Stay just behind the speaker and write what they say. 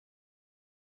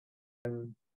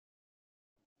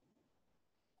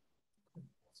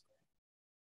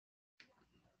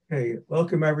Okay,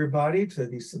 welcome everybody to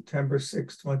the September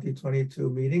 6, 2022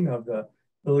 meeting of the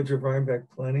Village of Rhinebeck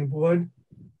Planning Board.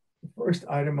 The first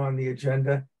item on the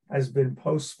agenda has been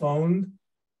postponed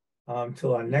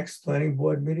till our next planning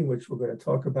board meeting, which we're going to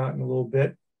talk about in a little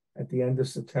bit at the end of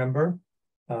September.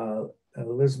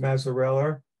 Liz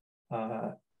Mazzarella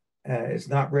is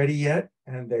not ready yet,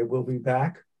 and they will be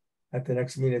back at the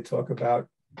next meeting to talk about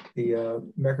the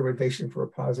recommendation for a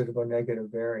positive or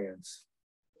negative variance.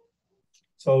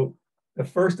 So the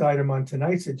first item on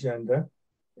tonight's agenda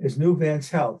is New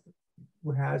Vance Health,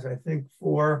 who has, I think,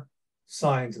 4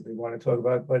 signs that they want to talk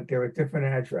about, but they're at different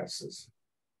addresses.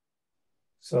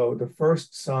 So the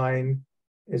first sign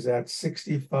is at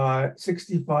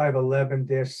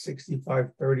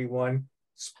 6511-6531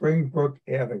 Springbrook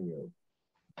Avenue.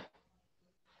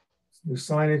 It's new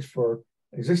signage for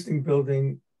existing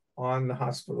building on the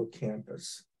hospital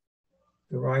campus.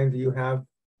 Ryan, do you have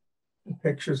the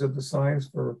pictures of the signs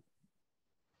for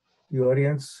the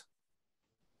audience?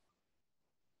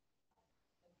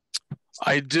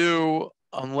 I do,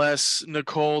 unless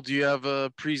Nicole, do you have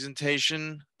a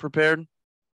presentation prepared? You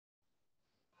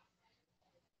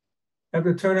have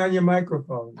to turn on your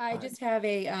microphone. I just have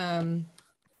a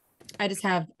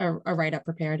write-up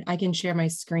prepared. I can share my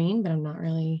screen, but I'm not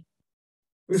really.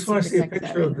 We just want to see a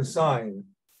picture of the sign.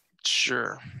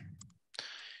 Sure.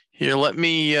 Here, let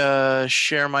me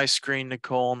share my screen,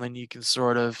 Nicole, and then you can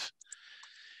sort of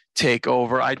take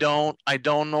over. I don't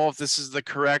know if this is the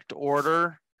correct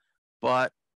order,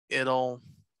 but it'll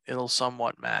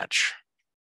somewhat match.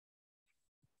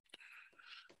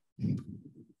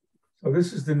 So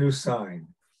this is the new sign.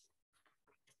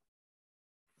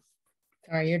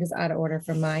 Sorry, you're just out of order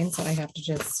from mine, so I have to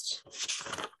just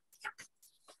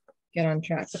get on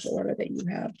track with the order that you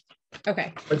have.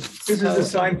 Okay. But this is the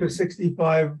sign for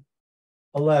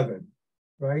 6511,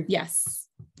 right? Yes.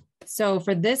 So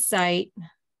for this site,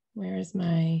 this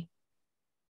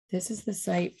is the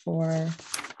site for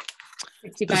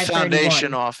 6531. The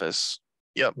foundation office.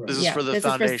 Yep, right. This is for the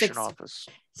foundation office.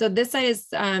 So this site is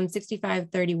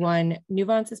 6531.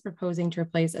 Nuvance is proposing to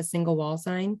replace a single wall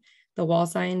sign. The wall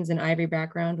sign is an ivory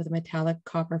background with a metallic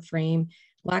copper frame,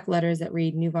 black letters that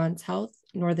read Nuvance Health,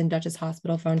 Northern Dutchess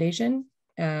Hospital Foundation.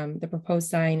 The proposed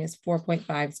sign is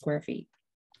 4.5 square feet.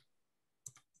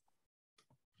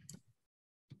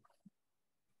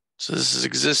 So this is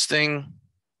existing.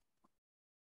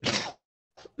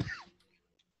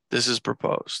 This is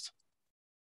proposed.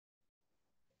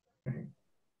 Okay.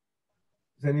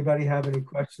 Does anybody have any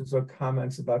questions or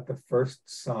comments about the first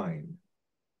sign?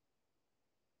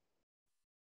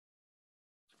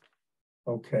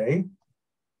 Okay.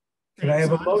 Can I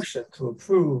have a motion to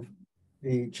approve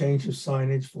the change of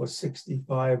signage for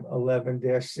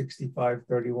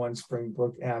 6511-6531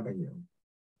 Springbrook Avenue?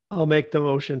 I'll make the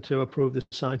motion to approve the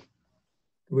sign.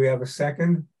 Do we have a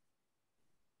second?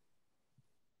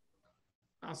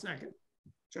 I'll second.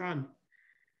 John.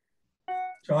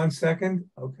 John second?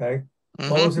 Okay.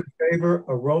 Mm-hmm. All those in favor,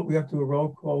 we have to do a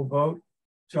roll call vote.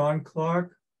 John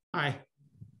Clark? Aye.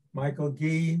 Michael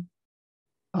Gee?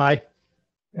 Aye.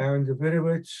 Aaron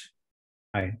Davidovich?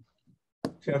 Aye.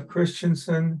 Jeff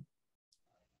Christensen?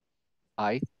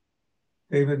 Aye.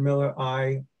 David Miller,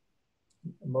 aye.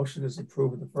 The motion is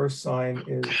approved. The first sign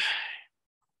is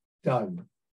done.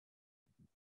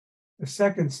 The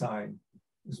second sign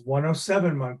is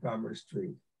 107 Montgomery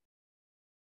Street.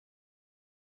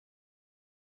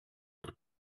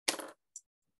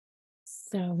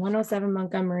 So 107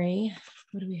 Montgomery,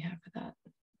 what do we have for that?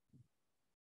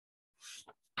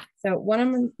 So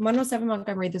 107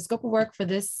 Montgomery, the scope of work for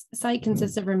this site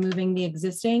consists of removing the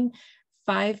existing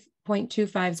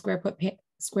 5.25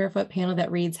 square foot panel that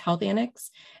reads Health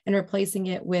Annex and replacing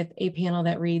it with a panel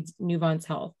that reads Nuvance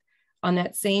Health. On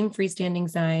that same freestanding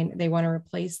sign, they want to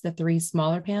replace the 3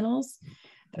 smaller panels.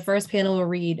 The first panel will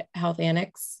read Health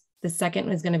Annex. The second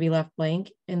is going to be left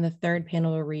blank. And the third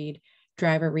panel will read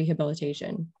Driver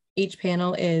Rehabilitation. Each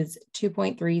panel is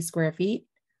 2.3 square feet.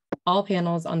 All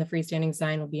panels on the freestanding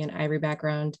sign will be an ivory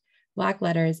background, black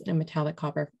letters, and a metallic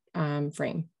copper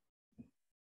frame.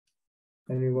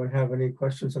 Anyone have any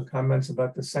questions or comments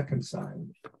about the second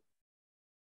sign?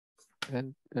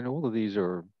 And all of these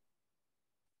are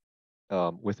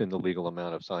within the legal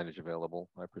amount of signage available,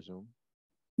 I presume?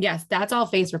 Yes, that's all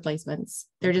face replacements.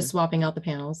 They're just swapping out the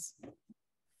panels.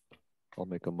 I'll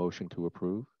make a motion to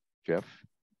approve. Jeff?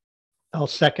 I'll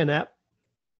second that.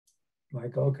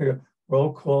 Michael, okay.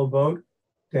 Roll call vote.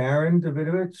 Darren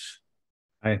Davidovich?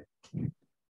 Aye.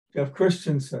 Jeff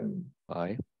Christensen?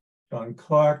 Aye. John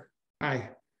Clark?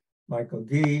 Aye. Michael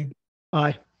Gee?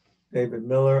 Aye. David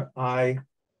Miller? Aye.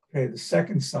 Okay, the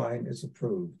second sign is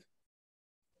approved.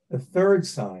 The third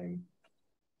sign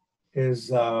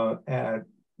is at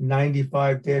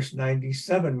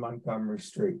 95-97 Montgomery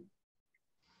Street.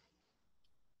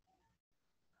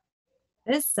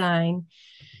 This sign,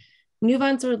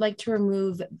 Nuvance would like to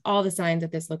remove all the signs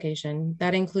at this location.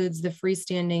 That includes the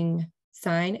freestanding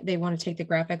sign. They want to take the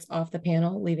graphics off the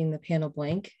panel, leaving the panel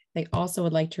blank. They also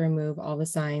would like to remove all the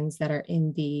signs that are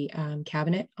in the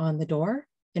cabinet on the door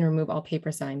and remove all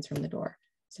paper signs from the door.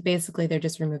 So basically, they're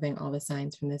just removing all the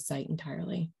signs from this site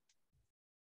entirely.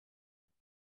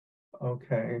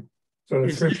 Okay, so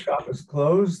the thrift shop is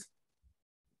closed?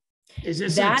 Is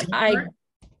this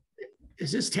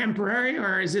is this temporary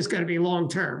or is this going to be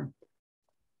long-term?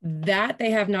 That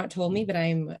they have not told me, but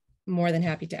I'm more than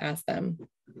happy to ask them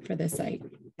for this site.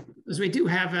 Because we do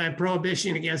have a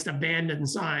prohibition against abandoned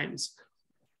signs.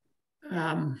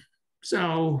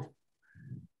 So,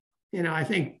 you know, I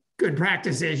think good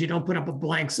practice is you don't put up a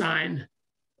blank sign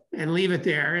and leave it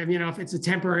there. And, you know, if it's a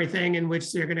temporary thing in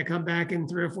which they're going to come back in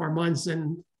 3 or 4 months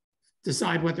and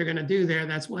decide what they're going to do there,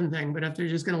 that's one thing. But if they're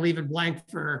just going to leave it blank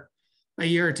for a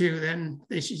year or two, then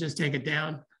they should just take it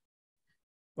down.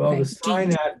 Well, Okay.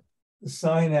 the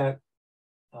sign at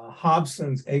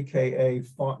Hobson's, AKA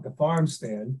the farm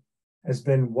stand, has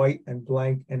been white and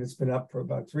blank, and it's been up for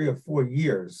about 3 or 4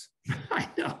 years. I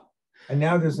know. And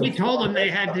now there's We told them they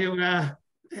had to,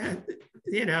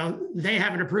 you know, they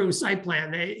have an approved site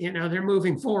plan. They, you know, they're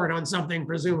moving forward on something,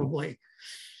 presumably.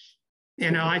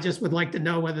 You know, I just would like to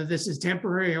know whether this is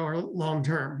temporary or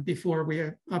long-term before we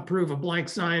approve a blank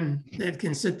sign that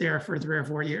can sit there for 3 or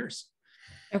 4 years.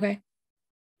 Okay.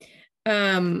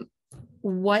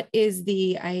 What is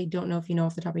I don't know if you know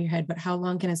off the top of your head, but how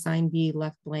long can a sign be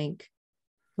left blank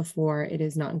before it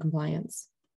is not in compliance?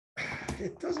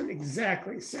 It doesn't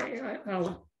exactly say.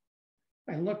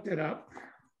 I looked it up.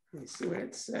 Let me see what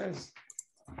it says.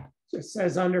 It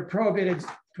says under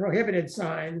prohibited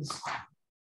signs.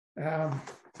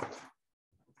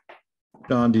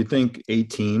 John, do you think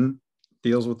 18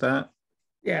 deals with that?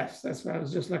 Yes, that's what I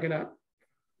was just looking up.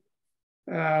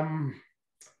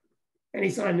 Any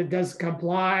sign that does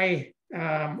comply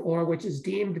or which is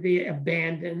deemed to be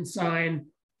abandoned sign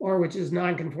or which is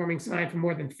non-conforming sign for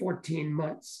more than 14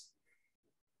 months.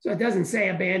 So it doesn't say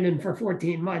abandoned for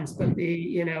 14 months, but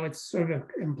you know, it sort of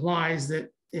implies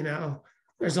that, you know,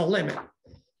 there's a limit.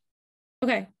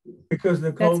 Okay. Because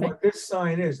Nicole, what this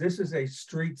sign is, this is a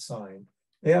street sign.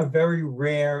 They are very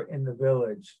rare in the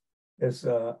village. There's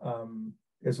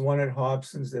one at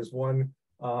Hobson's, there's one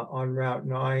on Route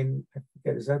 9. I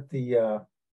forget, is that the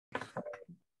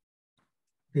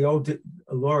old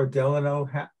Laura Delano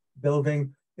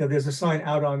building? You know, there's a sign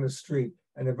out on the street,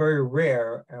 and they're very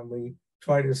rare, and we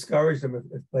try to discourage them,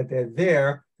 but they're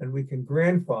there, and we can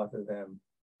grandfather them.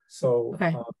 So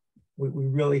okay. We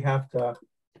really have to.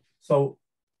 So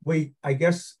I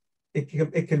guess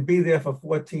it can be there for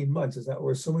 14 months. Is that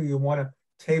we're assuming you want to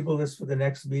table this for the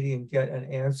next meeting and get an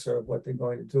answer of what they're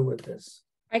going to do with this?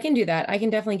 I can do that. I can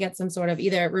definitely get some sort of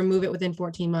either remove it within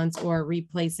 14 months or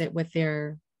replace it with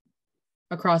their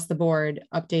across the board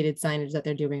updated signage that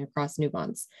they're doing across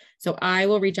Nuvance. So I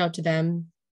will reach out to them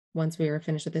once we are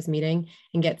finished with this meeting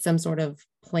and get some sort of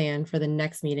plan for the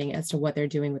next meeting as to what they're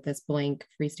doing with this blank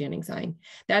freestanding sign.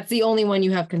 That's the only one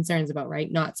you have concerns about, right?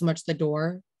 Not so much the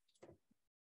door.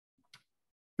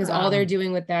 Because all they're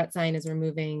doing with that sign is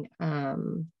removing.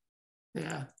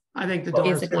 Yeah, I think the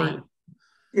door is fine.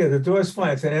 Yeah, the door is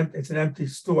fine. It's an empty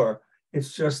store.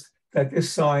 It's just that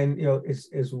this sign, you know,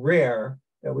 is rare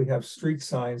that we have street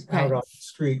signs out on the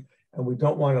street, and we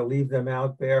don't want to leave them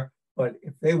out there. But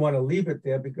if they want to leave it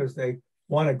there because they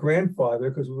want a grandfather,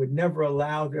 because we would never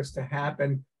allow this to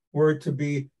happen were it to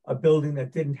be a building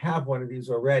that didn't have one of these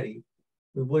already,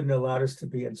 we wouldn't allow this to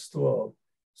be installed.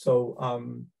 So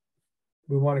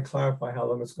we want to clarify how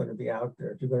long it's going to be out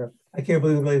there. If you're going to, I can't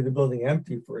believe they leave the building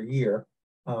empty for a year.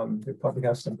 They probably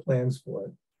have some plans for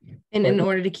it. And in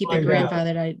order to keep it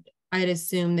grandfathered, I'd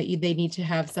assume that they need to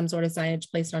have some sort of signage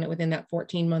placed on it within that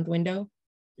 14-month window.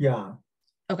 Yeah.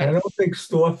 Okay. And I don't think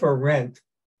store for rent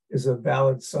is a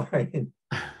valid sign.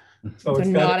 So it's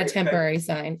not a temporary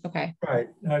sign. Okay. Right.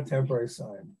 Not a temporary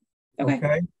sign. Okay.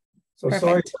 Okay. So perfect.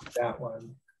 Sorry about that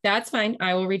one. That's fine.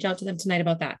 I will reach out to them tonight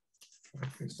about that.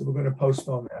 Okay. So we're going to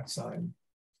postpone that sign.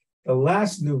 The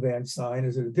last Nuvance sign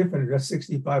is at a different address,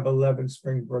 6511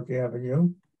 Springbrook Avenue.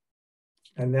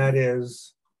 And that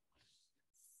is.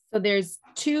 So there's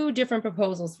 2 different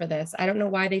proposals for this. I don't know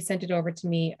why they sent it over to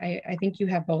me. I think you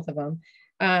have both of them.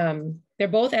 They're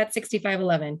both at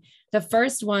 6511. The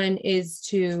first one is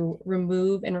to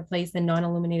remove and replace the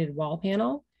non-illuminated wall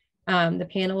panel. The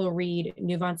panel will read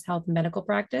Nuvance Health Medical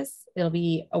Practice. It'll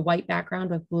be a white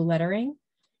background with blue lettering.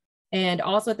 And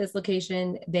also at this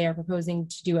location, they are proposing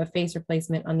to do a face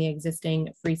replacement on the existing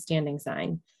freestanding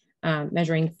sign,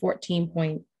 measuring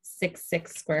 14.66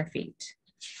 square feet.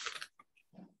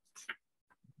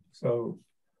 So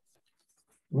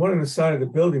one on the side of the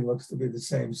building looks to be the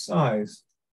same size.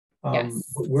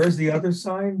 Yes. Where's the other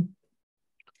sign?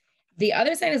 The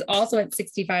other sign is also at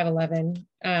 6511.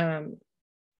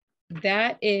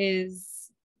 That is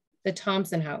the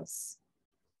Thompson House.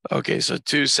 Okay, so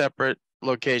two separate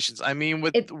locations. I mean,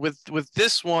 with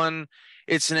this one,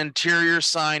 it's an interior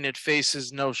sign. It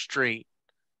faces no street.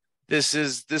 This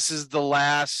is the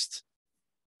last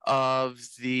of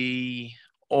the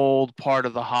old part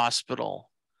of the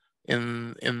hospital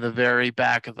in the very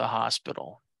back of the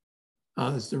hospital.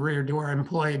 Oh, it's the rear door,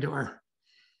 employee door.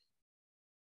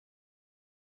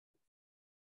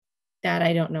 That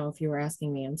I don't know if you were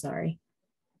asking me. I'm sorry.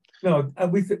 No,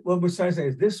 what we're trying to say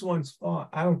is this one's fine.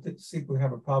 I don't think we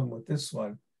have a problem with this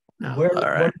one. No. Where, All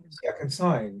right. what is the second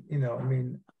sign? You know, I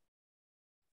mean,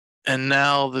 And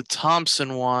now the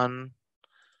Thompson one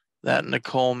that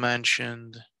Nicole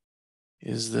mentioned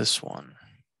is this one.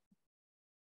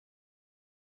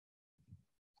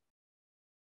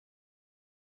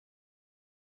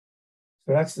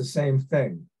 so that's the same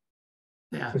thing,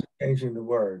 Yeah. just changing the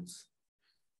words.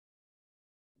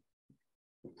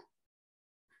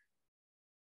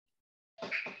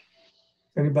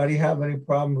 Anybody have any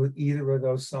problem with either of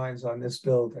those signs on this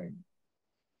building?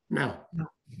 No.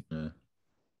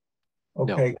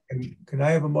 Okay, can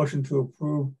I have a motion to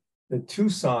approve the two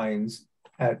signs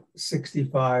at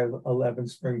 6511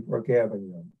 Springbrook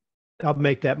Avenue? I'll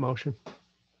make that motion.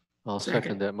 I'll Second.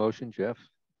 second that motion, Jeff.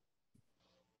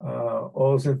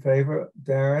 All those in favor?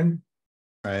 Darren,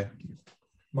 Aye.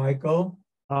 Michael,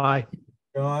 Aye.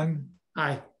 John,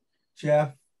 Aye.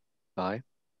 Jeff, Aye.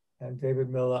 and David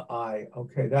Miller, aye.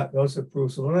 Okay, those are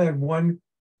approved. So we're gonna have one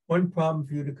problem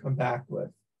for you to come back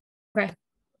with. Okay.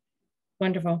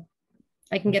 Wonderful.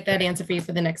 I can get that answer for you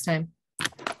for the next time.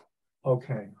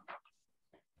 Okay.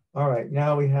 All right,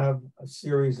 now we have a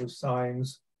series of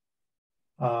signs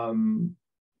for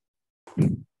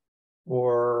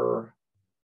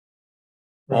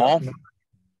Paul?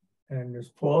 And there's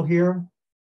Paul here.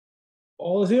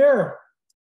 All is here.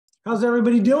 How's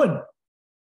everybody doing?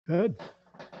 Good.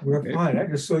 We're fine. I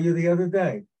just saw you the other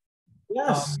day.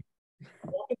 Yes.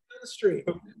 Walking down the street.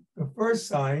 The first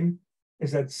sign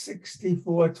is at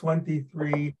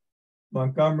 6423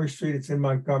 Montgomery Street. It's in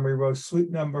Montgomery Road,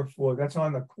 suite number 4. That's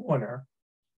on the corner.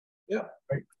 Yep.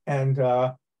 Right. And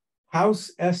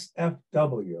House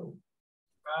SFW.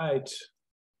 Right.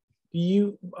 Do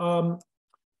you,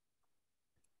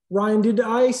 Ryan, did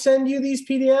I send you these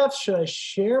PDFs? Should I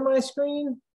share my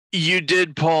screen? You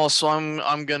did, Paul. So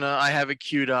I have it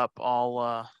queued up.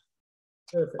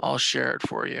 Perfect. I'll share it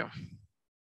for you.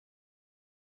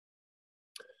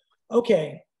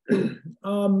 Okay.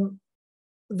 The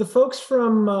folks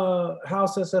from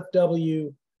House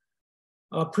SFW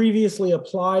previously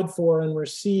applied for and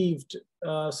received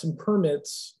some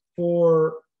permits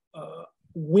for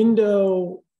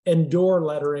window and door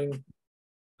lettering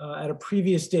at a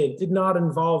previous date. It did not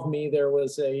involve me. There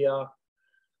was an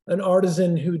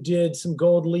artisan who did some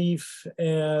gold leaf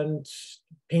and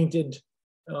painted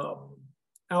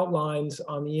outlines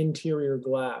on the interior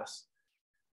glass.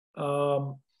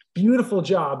 Beautiful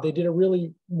job. They did a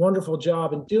really wonderful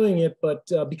job in doing it, but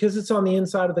because it's on the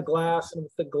inside of the glass and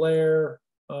with the glare,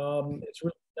 it's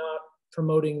really not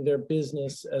promoting their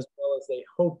business as well as they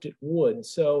hoped it would.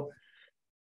 So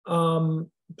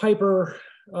Piper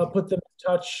put them in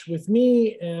touch with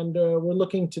me, and we're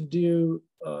looking to do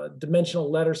a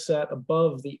dimensional letter set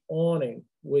above the awning,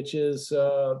 which is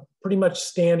pretty much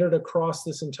standard across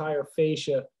this entire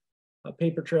fascia.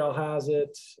 Paper Trail has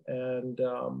it, and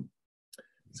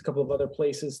there's a couple of other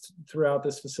places throughout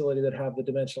this facility that have the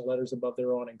dimensional letters above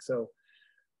their awning. So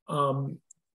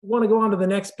want to go on to the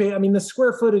next page. I mean, the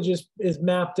square footage is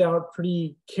mapped out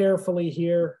pretty carefully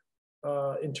here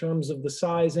in terms of the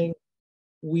sizing.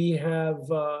 We have,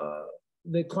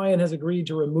 the client has agreed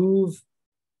to remove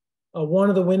one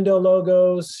of the window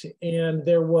logos, and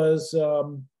there was,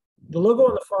 the logo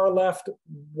on the far left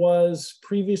was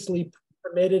previously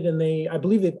permitted, and I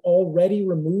believe they've already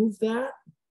removed that.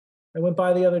 I went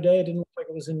by the other day, it didn't look like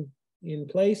it was in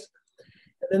place.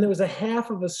 And then there was a half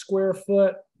of a square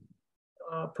foot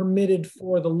permitted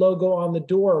for the logo on the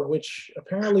door, which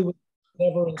apparently was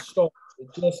never installed. It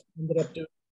just ended up doing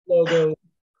logo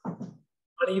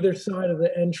on either side of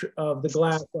the entry of the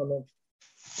glass on the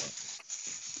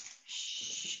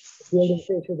building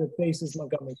feature that faces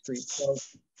Montgomery Street. So,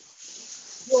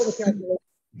 all the calculations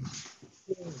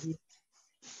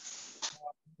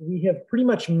we have pretty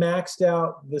much maxed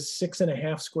out the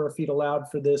 6.5 square feet allowed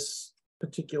for this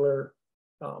particular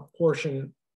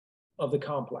portion of the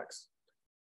complex.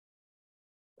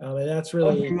 And that's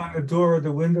really Opening on the door or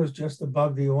the windows just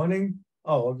above the awning.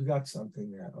 Oh, we've got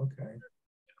something there. Okay.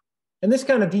 and this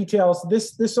kind of details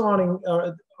this awning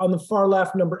on the far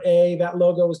left, number A. That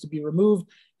logo is to be removed.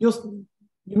 You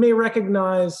may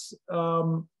recognize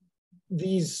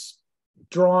these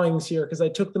drawings here because I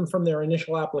took them from their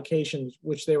initial applications,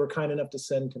 which they were kind enough to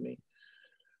send to me.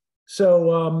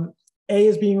 So A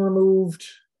is being removed.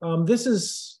 This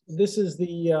is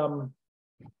the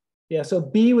yeah. So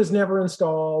B was never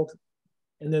installed,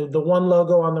 and the one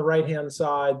logo on the right hand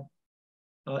side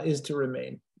is to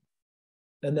remain.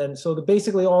 And then so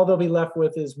basically all they'll be left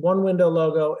with is one window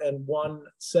logo and one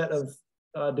set of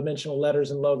dimensional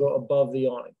letters and logo above the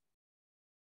awning.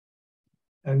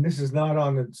 And this is not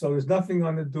on the, so there's nothing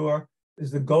on the door.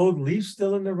 Is the gold leaf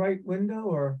still in the right window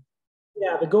or?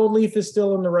 Yeah, the gold leaf is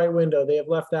still in the right window. They have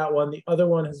left that one. The other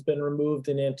one has been removed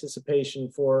in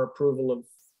anticipation for approval of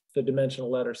the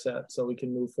dimensional letter set, so we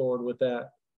can move forward with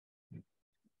that.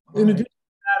 In addition to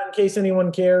that, in case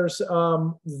anyone cares,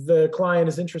 the client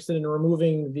is interested in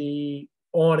removing the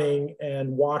awning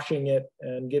and washing it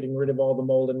and getting rid of all the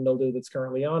mold and mildew that's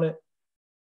currently on it.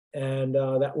 And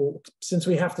that will, since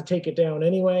we have to take it down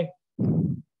anyway,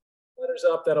 letters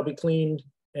up, that'll be cleaned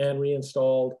and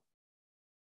reinstalled.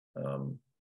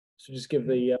 So just give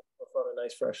the front a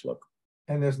nice fresh look.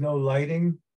 And there's no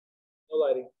lighting? No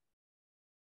lighting.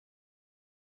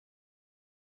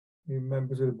 Any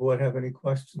members of the board have any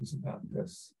questions about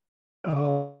this?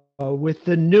 With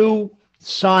the new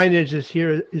signage is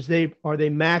here, are they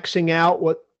maxing out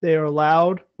what they're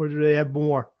allowed, or do they have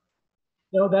more?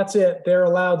 No, that's it. They're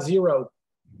allowed 0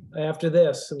 after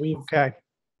this. We've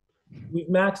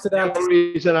maxed it out. The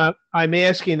reason I'm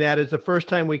asking that is the first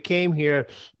time we came here,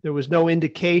 there was no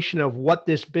indication of what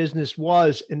this business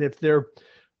was. And if they're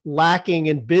lacking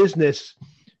in business,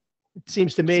 it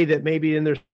seems to me that maybe in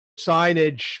their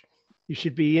signage, you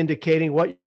should be indicating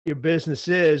what your business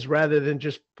is rather than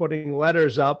just putting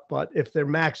letters up. But if they're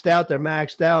maxed out, they're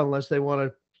maxed out unless they want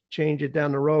to change it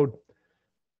down the road.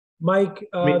 Mike,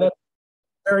 that's a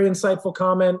very insightful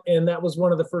comment. And that was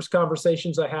one of the first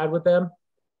conversations I had with them.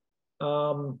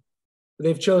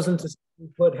 They've chosen to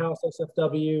put House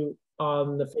SFW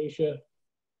on the fascia.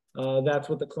 That's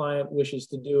what the client wishes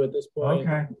to do at this point.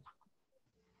 Okay.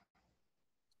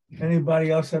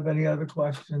 Anybody else have any other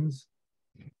questions?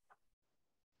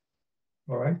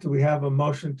 All right, do we have a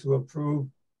motion to approve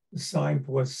the sign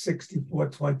for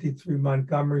 6423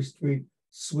 Montgomery Street,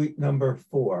 suite number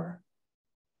 4?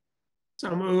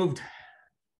 So moved.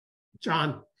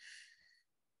 John.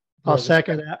 I'll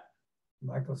second that.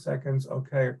 Michael seconds,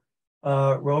 okay.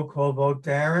 Roll call vote,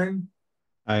 Darren?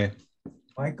 Aye.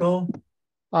 Michael?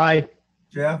 Aye.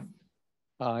 Jeff?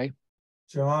 Aye.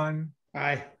 John?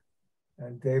 Aye.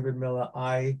 And David Miller,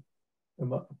 aye.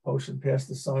 The motion passed,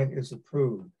 the sign is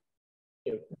approved.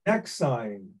 The next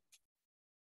sign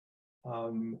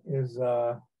is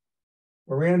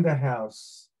Veranda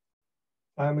House,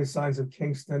 Family Signs of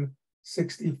Kingston,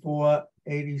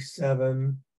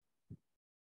 6487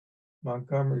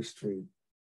 Montgomery Street.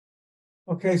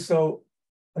 Okay, so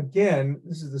again,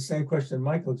 this is the same question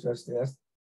Michael just asked.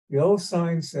 The old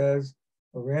sign says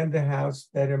Veranda House,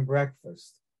 bed and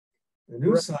breakfast. The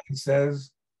new sign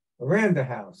says Veranda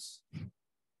House.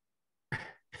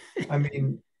 I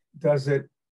mean, does that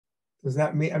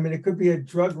mean, I mean, it could be a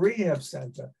drug rehab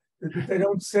center. They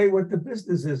don't say what the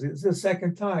business is. It's the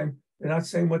second time they're not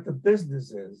saying what the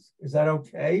business is. Is that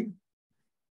okay?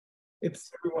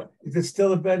 Is it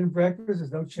still a bed and breakfast?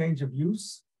 There's no change of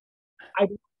use? I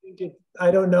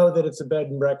don't know that it's a bed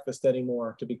and breakfast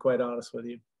anymore, to be quite honest with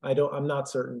you. I'm not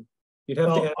certain. You'd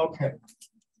have to. Okay.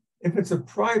 If it's a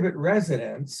private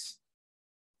residence,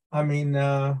 I mean,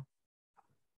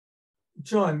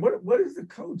 John, what does the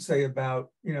code say about,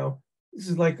 this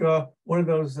is like one of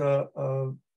those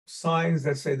signs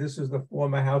that say this is the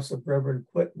former house of Reverend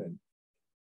Quitman.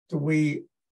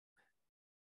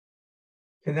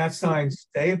 Can that sign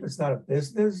stay if it's not a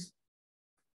business?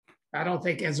 I don't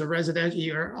think as a resident,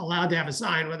 you're allowed to have a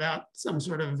sign without some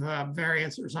sort of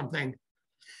variance or something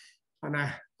on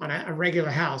a regular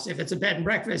house. If it's a bed and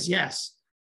breakfast, yes.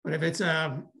 But if it's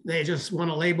they just want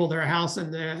to label their house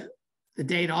and the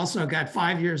date also got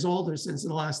 5 years older since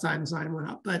the last time the sign went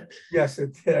up. But yes,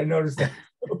 it did. I noticed that.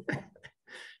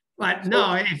 But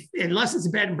no, unless it's a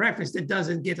bed and breakfast, it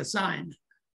doesn't get a sign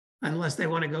unless they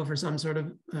want to go for some sort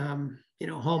of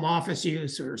home office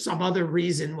use or some other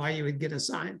reason why you would get a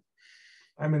sign.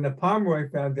 I mean, the Pomeroy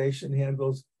Foundation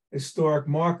handles historic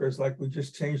markers, like we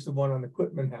just changed the one on the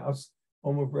Quitman House,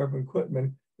 home of Reverend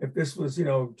Quitman. If this was,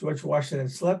 George Washington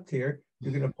slept here,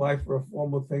 you can apply for a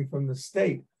formal thing from the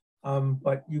state.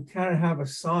 But you can't have a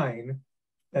sign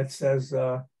that says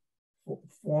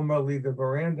formerly the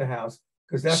Veranda House,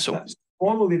 because that's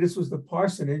formerly this was the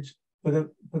parsonage for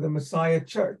the Messiah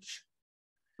Church.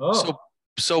 Oh,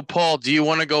 So Paul, do you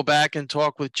want to go back and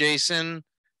talk with Jason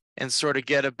and sort of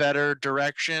get a better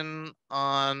direction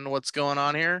on what's going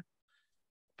on here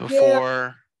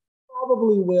before?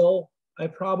 I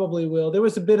probably will. There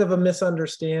was a bit of a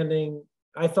misunderstanding.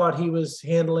 I thought he was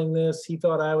handling this. He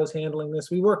thought I was handling this.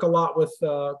 We work a lot with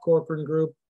Corcoran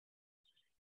Group,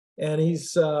 and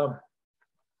he's got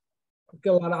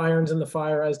a lot of irons in the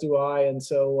fire, as do I. And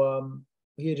so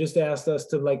he had just asked us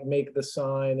to like make the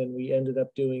sign, and we ended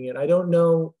up doing it. I don't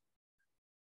know.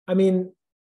 I mean,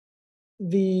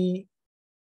 the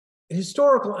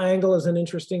historical angle is an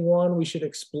interesting one. We should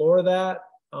explore that.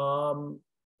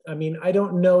 I mean, I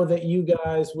don't know that you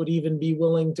guys would even be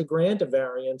willing to grant a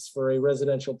variance for a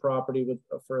residential property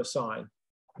for a sign.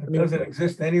 It doesn't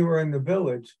exist anywhere in the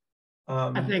village.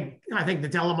 I think the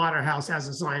Delamater House has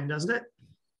a sign, doesn't it?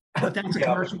 But that's a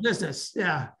commercial business.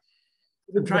 Yeah.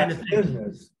 I'm trying to think.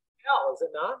 Business. Yeah, is it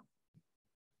not?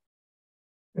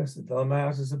 Yes, the Delamater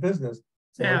House is a business.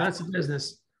 So, Yeah, that's a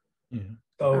business.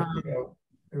 So,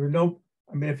 there were no,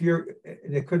 I mean,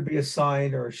 there could be a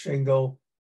sign or a shingle,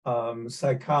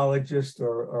 psychologist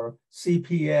or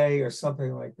CPA or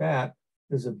something like that.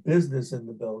 There's a business in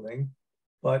the building,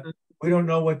 but we don't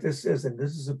know what this is. And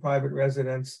this is a private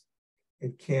residence.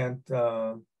 It can't,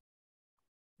 in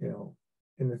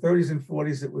the 30s and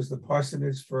 40s, it was the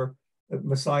parsonage for the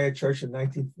Messiah Church. In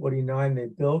 1949, they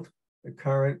built the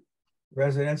current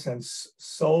residence and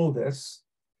sold this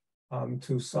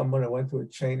to someone who went to a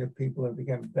chain of people and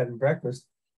became a bed and breakfast.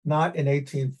 Not in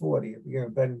 1840, it became a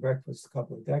bed and breakfast a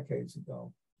couple of decades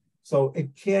ago. So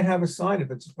it can't have a sign if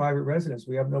it's a private residence.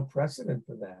 We have no precedent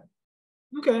for that.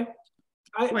 Okay.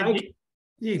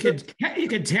 You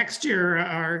could text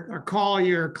or call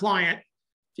your client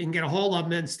if you can get a hold of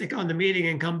them and stick on the meeting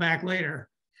and come back later.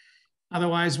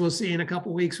 Otherwise, we'll see in a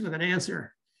couple of weeks with an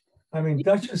answer. I mean,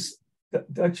 Duchess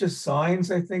Signs,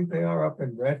 I think they are up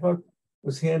in Red Hook,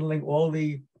 was handling all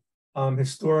the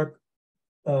historic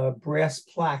brass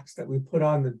plaques that we put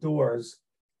on the doors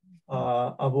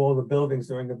of all the buildings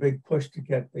during the big push to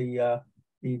get the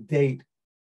date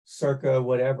circa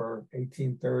whatever,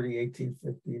 1830,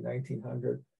 1850,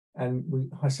 1900.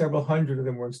 And several hundred of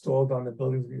them were installed on the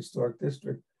buildings of the historic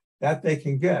district that they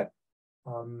can get.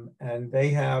 And they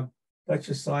have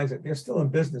Duchess Signs that they're still in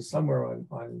business somewhere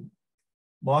on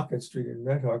Market Street in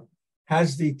Red Hook,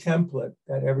 has the template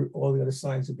that all the other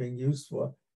signs are being used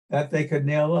for, that they could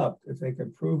nail up. If they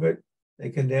can prove it, they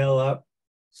can nail up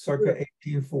circa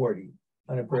 1840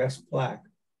 on a brass plaque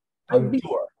on the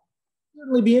door.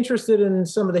 Certainly be interested in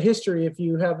some of the history if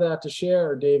you have that to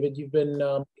share, David. You've been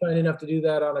kind enough to do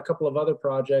that on a couple of other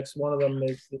projects. One of them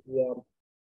is the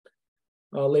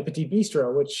Le Petit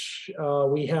Bistro, which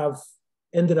we have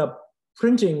ended up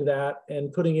printing that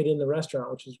and putting it in the restaurant,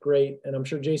 which is great. And I'm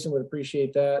sure Jason would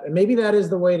appreciate that. And maybe that is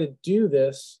the way to do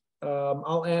this.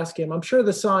 I'll ask him. I'm sure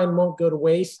the sign won't go to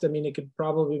waste. I mean, it could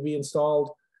probably be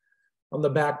installed on the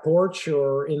back porch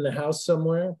or in the house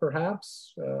somewhere,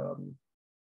 perhaps.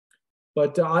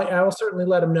 But I'll certainly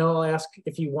let him know. I'll ask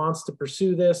if he wants to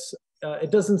pursue this.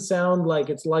 It doesn't sound like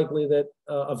it's likely that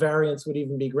a variance would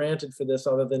even be granted for this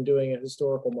other than doing a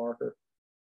historical marker.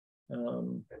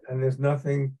 And there's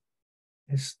nothing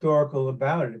historical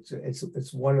about it.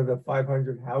 It's one of the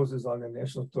 500 houses on the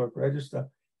National Historic Register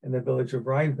in the village of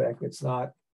Rhinebeck. It's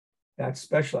not that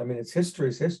special. I mean, it's history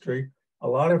is history. A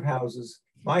lot of houses,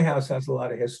 my house has a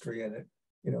lot of history in it.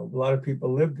 A lot of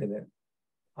people lived in it.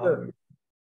 Sure.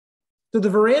 So the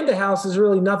Veranda House is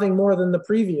really nothing more than the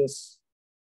previous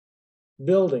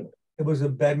building. It was a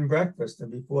bed and breakfast. And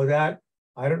before that,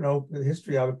 I don't know the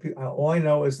history of it. All I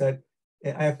know is that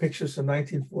I have pictures from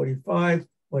 1945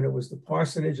 when it was the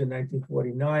parsonage in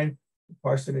 1949. The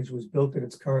parsonage was built at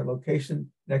its current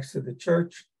location next to the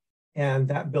church, and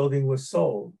that building was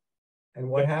sold. And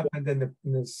what happened in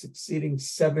the succeeding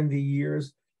 70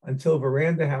 years until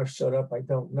Veranda House showed up, I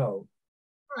don't know.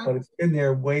 Right. But it's been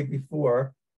there way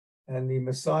before. And the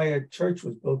Messiah Church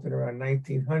was built in around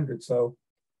 1900. So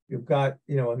you've got,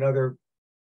 another,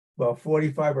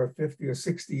 45 or 50 or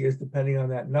 60 years, depending on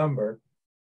that number,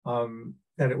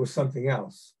 that it was something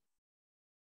else.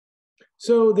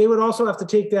 So they would also have to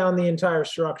take down the entire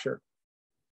structure.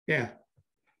 Yeah.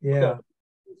 Yeah. So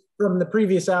from the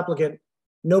previous applicant,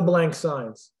 no blank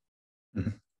signs. Mm-hmm.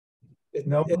 It-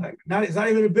 No, it- it's not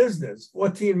even a business.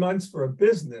 14 months for a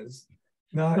business,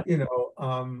 not, the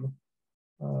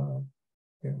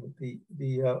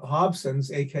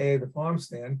Hobson's, AKA the farm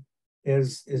stand,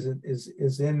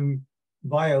 is in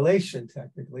violation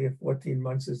technically. If 14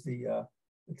 months is the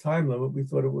time limit, we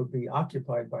thought it would be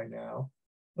occupied by now,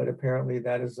 but apparently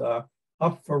that is up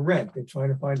for rent. They're trying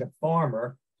to find a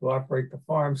farmer to operate the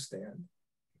farm stand,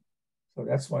 so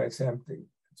that's why it's empty.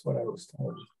 That's what I was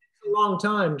told. A long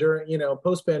time during,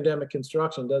 post-pandemic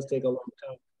construction does take a long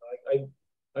time.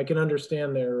 I can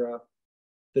understand the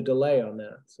delay on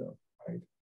that. So, Right.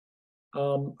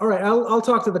 All right, I'll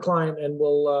talk to the client and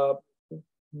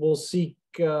we'll seek.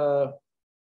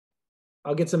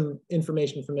 I'll get some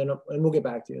information from him and we'll get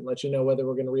back to you and let you know whether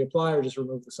we're going to reapply or just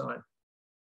remove the sign.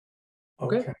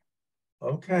 Okay.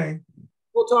 Okay.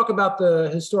 We'll talk about the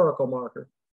historical marker.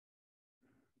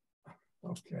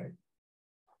 Okay.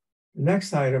 The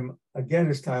next item, again,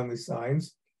 is timely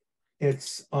signs.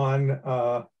 It's on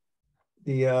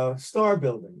the Star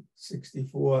Building,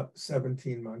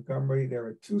 6417 Montgomery. There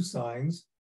are two signs.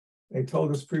 They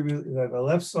told us previously that the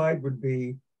left side would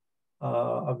be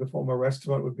of the former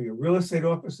restaurant would be a real estate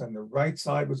office, and the right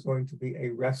side was going to be a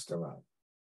restaurant.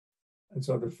 And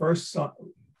so the first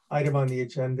item on the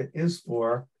agenda is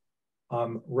for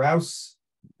Rouse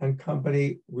and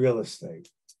Company Real Estate.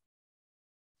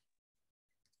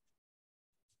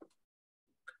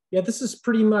 Yeah, this is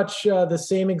pretty much the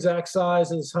same exact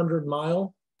size as 100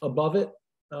 Mile above it.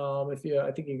 I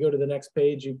think you go to the next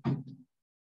page,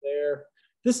 there.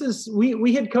 This is,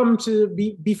 we had come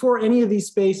to before any of these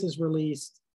spaces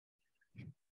released.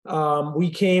 We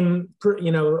came,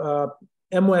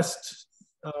 M West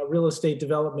Real Estate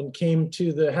Development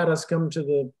had us come to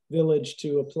the village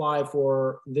to apply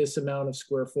for this amount of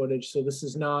square footage. So this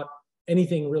is not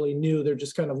anything really new. They're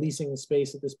just kind of leasing the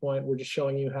space at this point. We're just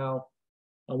showing you how.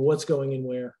 What's going in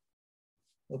where.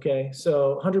 Okay,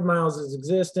 so 100 Miles is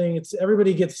existing.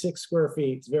 Everybody gets 6 square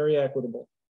feet. It's very equitable.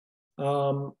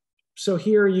 So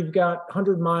here you've got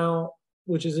 100 Mile,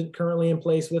 which is currently in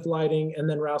place with lighting, and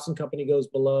then Rouse and Company goes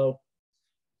below.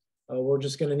 We're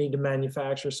just going to need to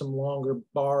manufacture some longer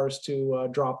bars to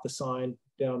drop the sign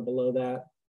down below that.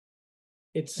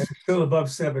 It's still above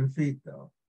 7 feet,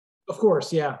 though. Of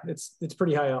course, yeah. It's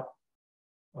pretty high up.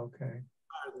 Okay.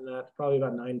 Higher than that, probably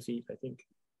about 9 feet, I think.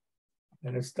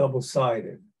 And it's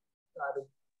double-sided.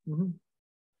 Mm-hmm.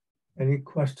 Any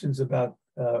questions about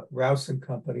Rouse and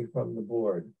Company from the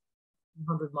board?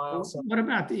 100 Miles. What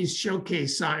about these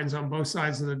showcase signs on both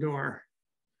sides of the door?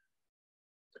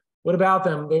 What about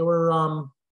them? They were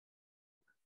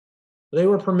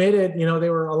permitted, they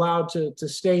were allowed to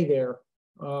stay there.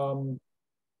 And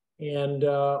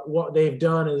what they've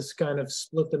done is kind of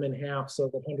split them in half. So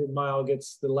the 100 Mile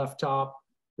gets the left top,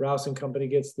 Rouse and Company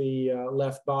gets the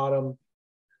left bottom,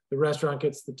 the restaurant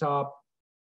gets the top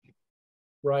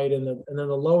right, and then the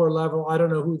lower level, I don't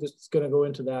know who this is going to go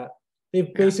into that.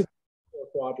 They've basically 4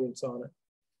 quadrants on it.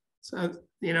 So,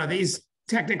 these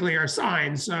technically are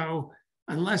signs. So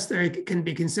unless they can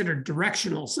be considered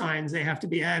directional signs, they have to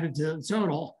be added to the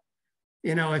total.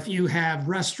 If you have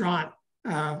restaurant,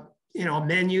 a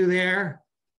menu there,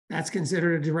 that's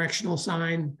considered a directional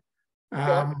sign.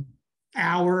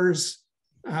 Hours,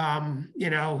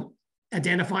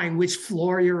 identifying which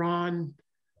floor you're on,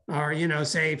 or,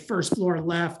 say first floor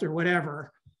left or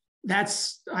whatever.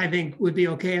 That's, I think, would be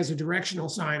okay as a directional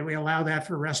sign. We allow that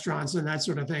for restaurants and that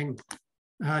sort of thing,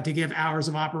 to give hours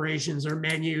of operations or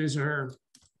menus or,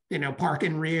 park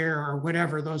and rear or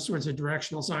whatever, those sorts of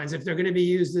directional signs. If they're going to be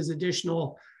used as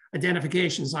additional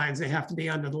identification signs, they have to be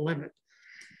under the limit.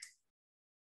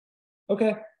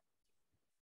 Okay.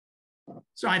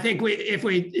 So I think if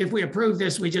we approve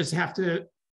this, we just have to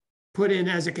put in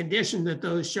as a condition that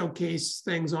those showcase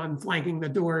things on flanking the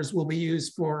doors will be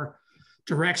used for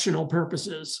directional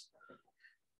purposes.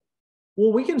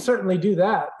 Well, we can certainly do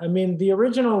that. I mean, the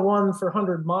original one for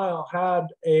 100 Mile had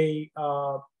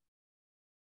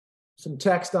some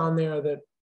text on there that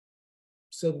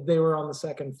said they were on the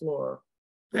 2nd floor.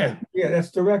 Yeah,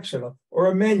 that's directional. Or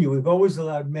a menu. We've always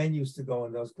allowed menus to go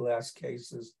in those glass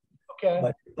cases. Okay.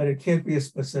 But it can't be a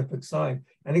specific sign.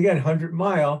 And again, 100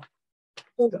 Mile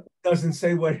doesn't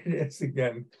say what it is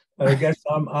again. But I guess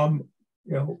I'm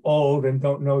old and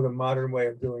don't know the modern way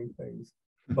of doing things.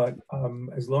 But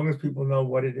as long as people know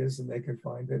what it is and they can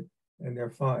find it, and they're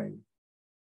fine.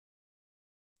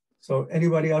 So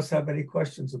anybody else have any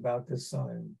questions about this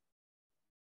sign?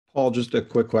 Paul, just a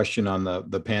quick question on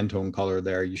the Pantone color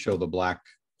there. You show the black,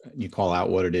 you call out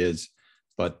what it is,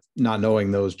 but not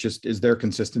knowing those, just is there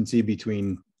consistency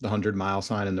between the 100 Mile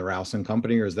sign and the Rouse and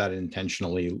Company, or is that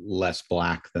intentionally less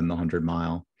black than the 100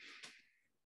 Mile?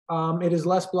 It is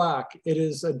less black. It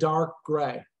is a dark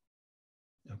gray.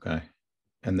 Okay.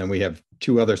 And then we have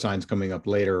two other signs coming up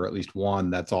later, or at least one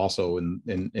that's also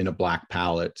in a black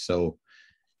palette. So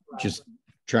just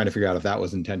trying to figure out if that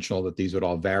was intentional, that these would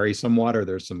all vary somewhat, or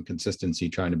there's some consistency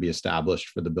trying to be established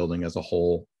for the building as a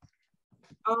whole.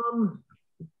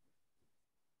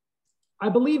 I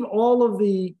believe all of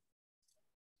the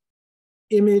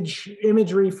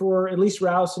imagery for at least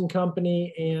Rouse and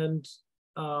Company and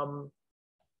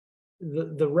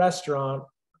the restaurant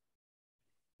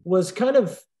was kind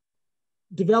of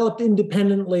developed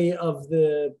independently of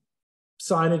the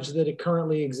signage that it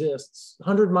currently exists.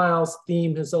 100 Miles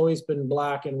theme has always been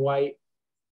black and white.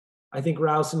 I think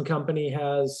Rouse and Company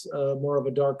has more of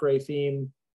a dark gray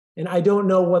theme. And I don't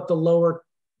know what the lower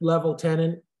level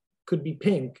tenant could be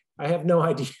pink. I have no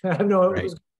idea. I have no.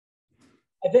 Right.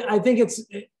 I think it's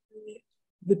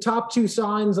the top two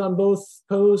signs on both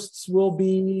posts will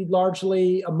be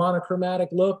largely a monochromatic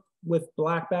look with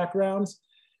black backgrounds.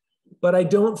 But I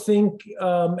don't think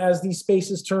as these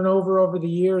spaces turn over the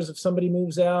years, if somebody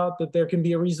moves out, that there can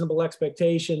be a reasonable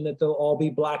expectation that they'll all be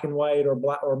black and white or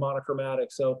black or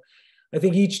monochromatic. So I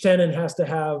think each tenant has to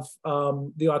have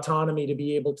the autonomy to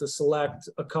be able to select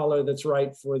a color that's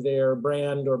right for their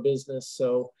brand or business.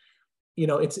 So, you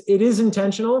know, it is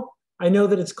intentional. I know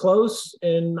that it's close,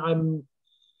 and I'm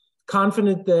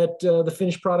confident that the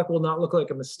finished product will not look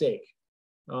like a mistake.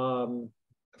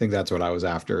 I think that's what I was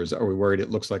after. Is, are we worried it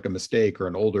looks like a mistake or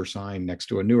an older sign next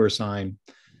to a newer sign?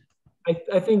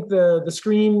 I think the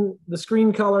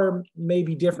screen color may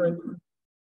be different.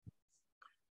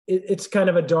 It's kind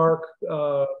of a dark,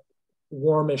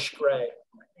 warmish gray.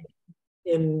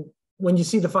 When you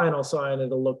see the final sign,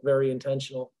 it'll look very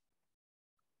intentional.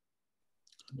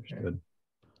 Understood.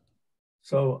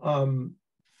 So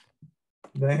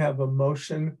they have a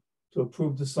motion to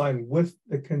approve the sign with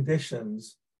the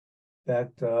conditions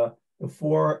that the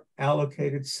 4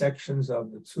 allocated sections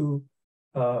of the 2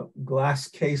 glass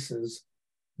cases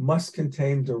must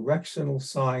contain directional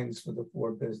signs for the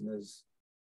 4 business.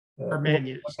 Or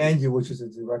menus. Menu, which is a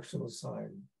directional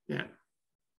sign. Yeah.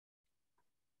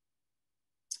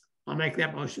 I'll make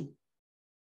that motion.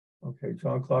 Okay,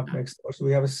 John Clark makes the motion.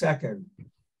 We have a second.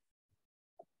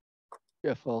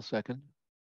 Jeff, I'll second.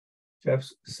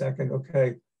 Jeff's second.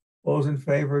 Okay. All those in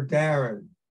favor, Darren,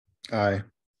 Aye.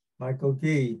 Michael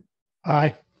Gee,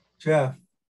 Aye. Jeff,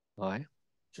 Aye.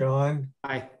 John,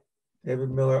 Aye. David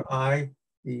Miller, aye.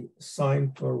 The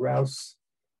sign for Rouse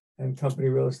and Company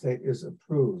Real Estate is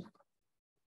approved.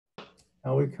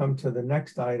 Now we come to the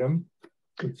next item,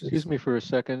 which is. Excuse me for a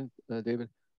second, David.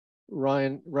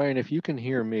 Ryan, if you can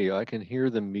hear me, I can hear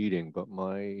the meeting, but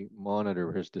my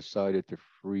monitor has decided to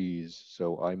freeze,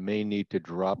 so I may need to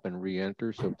drop and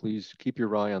re-enter. So please keep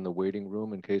your eye on the waiting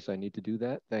room in case I need to do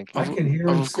that. Thank you. I can hear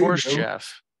and Of see course, you.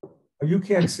 Jeff. Oh, you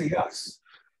can't see us.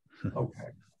 Okay.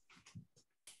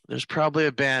 There's probably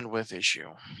a bandwidth issue.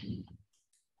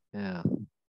 Yeah.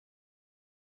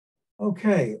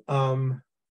 Okay.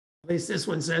 At least this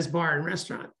one says bar and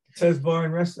restaurant. It says bar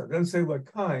and restaurant. It doesn't say what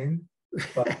kind,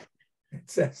 but it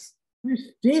says.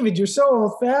 David, you're so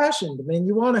old-fashioned. I mean,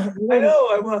 you want to. I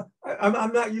know.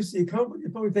 I'm not used to. You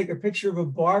probably take a picture of a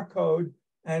barcode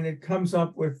and it comes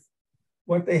up with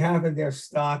what they have in their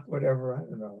stock, whatever. I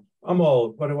don't know. I'm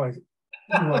old. What do I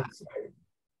want to say?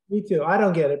 Me too. I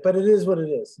don't get it, but it is what it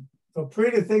is. So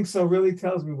Prita thinks so really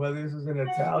tells me whether this is an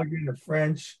Italian, a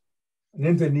French, an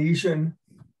Indonesian,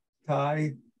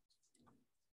 Thai.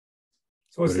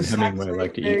 So it's What did the Hemingway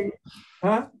like to eat?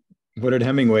 Huh? What did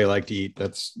Hemingway like to eat?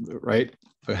 That's right.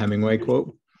 A Hemingway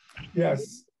quote.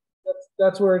 Yes.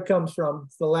 That's where it comes from.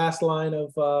 It's the last line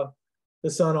of "The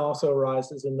sun also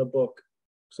rises" in the book.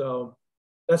 So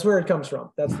that's where it comes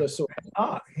from. That's the source.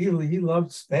 Ah, he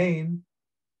loved Spain.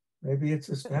 Maybe it's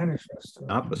a Spanish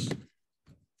restaurant. Opposite.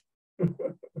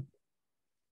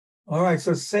 All right,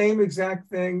 so same exact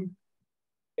thing.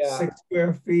 Yeah. 6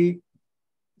 square feet.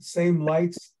 Same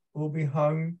lights will be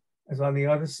hung as on the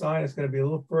other side. It's going to be a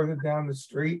little further down the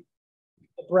street.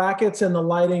 The brackets and the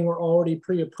lighting were already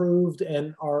pre-approved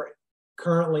and are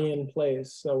currently in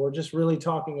place. So we're just really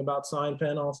talking about sign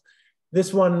panels.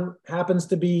 This one happens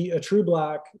to be a true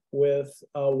black with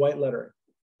white lettering.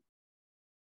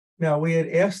 Now, we had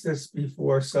asked this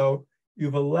before, so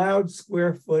you've allowed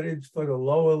square footage for the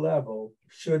lower level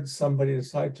should somebody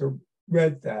decide to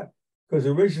rent that. Because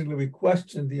originally we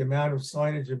questioned the amount of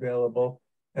signage available,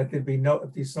 that there'd be no,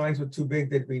 if these signs were too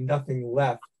big, there'd be nothing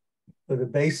left for the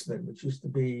basement, which used to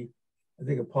be, I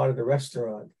think, a part of the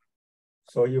restaurant.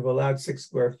 So you've allowed 6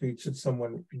 square feet should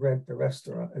someone rent the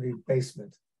restaurant, the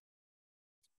basement.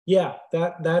 Yeah,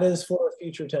 that is for a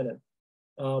future tenant.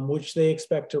 which they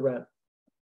expect to rent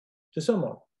to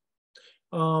someone.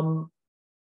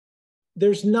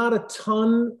 There's not a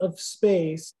ton of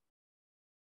space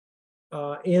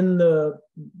in the,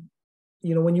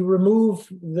 when you remove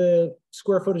the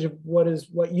square footage of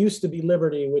what used to be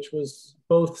Liberty, which was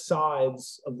both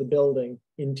sides of the building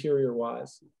interior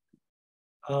wise.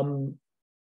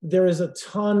 There is a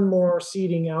ton more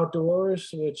seating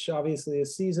outdoors, which obviously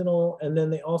is seasonal. And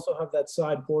then they also have that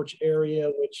side porch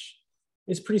area, which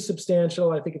is pretty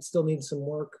substantial. I think it still needs some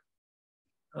work.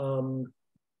 I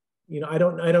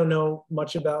don't know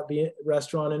much about the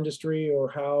restaurant industry or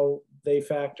how they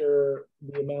factor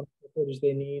the amount of footage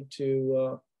they need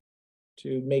to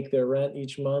make their rent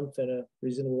each month and a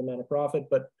reasonable amount of profit.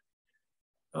 But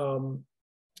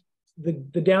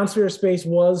the downstairs space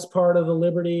was part of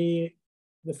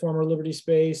the former Liberty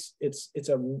space. It's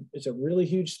a really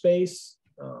huge space.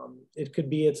 It could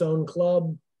be its own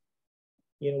club,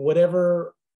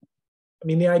 whatever. I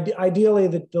mean, ideally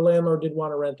the landlord did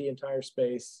want to rent the entire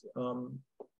space.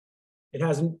 It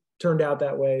hasn't turned out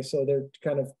that way, so they're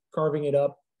kind of carving it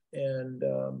up and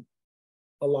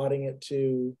allotting it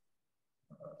to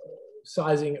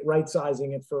right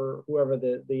sizing it for whoever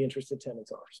the interested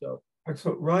tenants are. So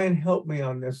Ryan, help me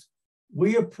on this.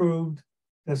 We approved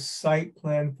the site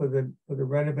plan for the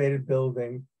renovated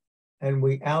building, and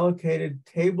we allocated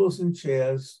tables and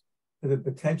chairs for the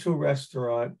potential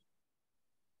restaurant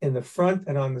in the front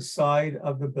and on the side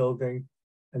of the building,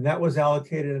 and that was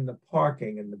allocated in the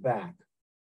parking in the back.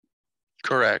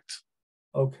 Correct.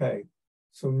 Okay,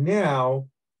 so now,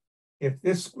 if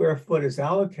this square foot is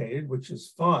allocated, which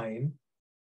is fine,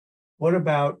 what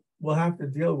about, we'll have to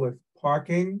deal with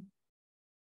parking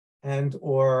and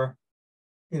or,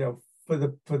 for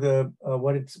the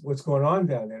what's going on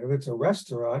down there. If it's a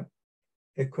restaurant,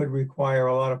 it could require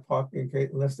a lot of parking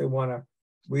unless they want to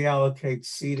reallocate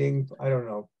seating. I don't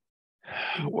know.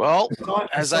 Well,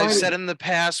 as I've said in the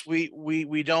past,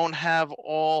 we don't have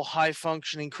all high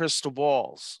functioning crystal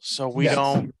balls, so we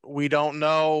don't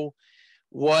know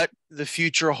what the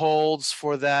future holds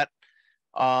for that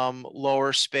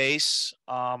lower space.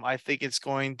 I think it's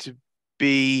going to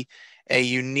be a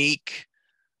unique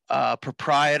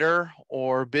proprietor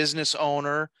or business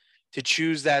owner to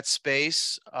choose that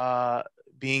space.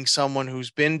 Being someone who's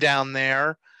been down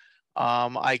there,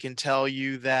 I can tell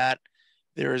you that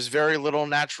there is very little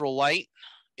natural light,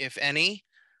 if any,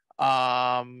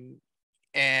 and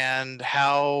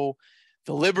how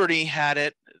the Liberty had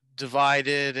it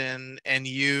divided and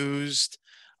used.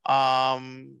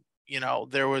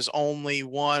 There was only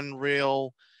one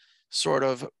real sort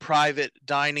of private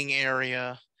dining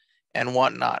area and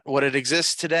whatnot. What it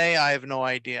exists today, I have no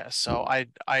idea. So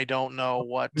I don't know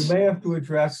what. We may have to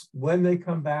address when they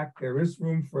come back. There is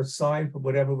room for a sign for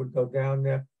whatever would go down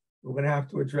there. We're going to have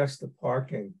to address the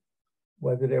parking,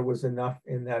 whether there was enough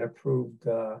in that approved.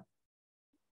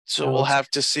 So we'll have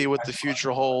to see what the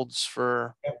future holds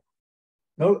for.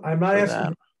 No, I'm not asking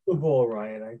that. for the ball,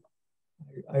 Ryan.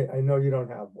 I know you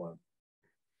don't have one.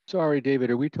 Sorry,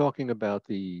 David, are we talking about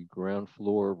the ground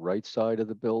floor right side of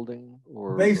the building,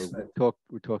 or basement?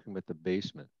 We're talking about the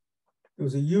basement. There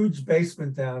was a huge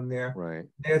basement down there. Right.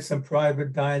 They had some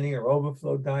private dining or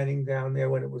overflow dining down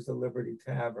there when it was the Liberty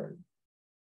Tavern.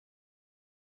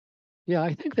 Yeah,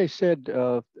 I think they said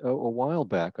a while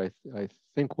back, I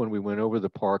think when we went over the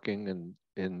parking and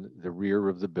in the rear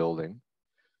of the building,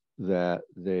 that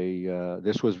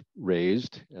this was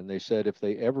raised, and they said if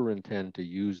they ever intend to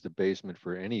use the basement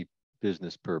for any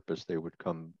business purpose, they would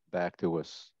come back to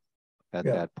us at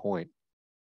that point.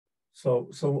 So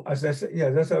as I said,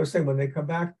 that's what I was saying. When they come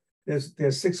back, there's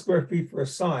 6 square feet for a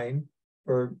sign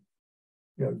for,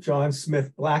 John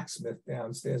Smith Blacksmith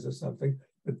downstairs or something.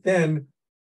 But then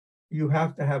you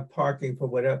have to have parking for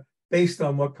whatever, based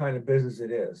on what kind of business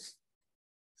it is.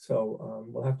 So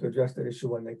we'll have to address that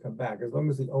issue when they come back. As long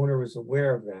as the owner is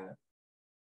aware of that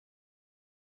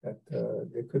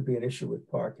there could be an issue with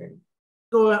parking.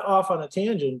 Go off on a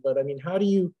tangent, but I mean, how do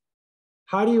you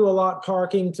allot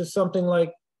parking to something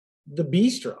like the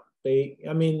bistro?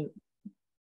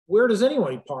 Where does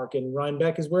anyone park in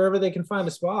Rhinebeck? Is wherever they can find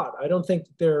a spot. I don't think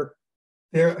that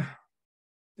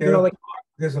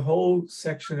there's a whole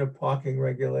section of parking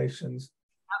regulations.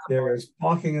 There is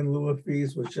parking in lieu of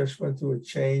fees, which just went through a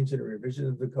change and a revision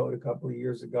of the code a couple of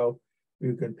years ago.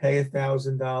 You can pay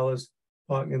 $1,000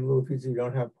 parking in lieu of fees if you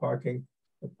don't have parking.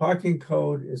 The parking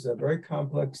code is a very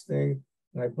complex thing,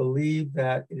 and I believe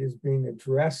that it is being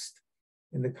addressed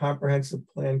in the comprehensive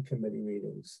plan committee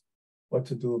meetings, what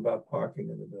to do about parking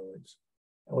in the village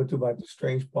and what to do about the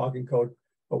strange parking code.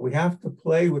 But we have to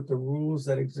play with the rules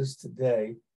that exist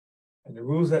today. And the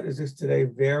rules that exist today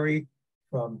vary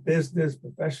from business,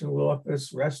 professional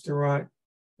office, restaurant,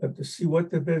 to see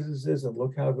what the business is and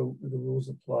look how the rules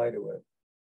apply to it.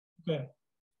 Okay.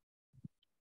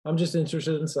 I'm just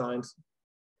interested in signs.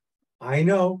 I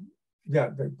know, yeah,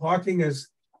 the parking is,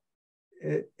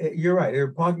 you're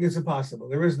right, parking is impossible.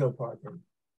 There is no parking.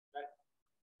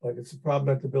 But it's a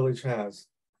problem that the village has.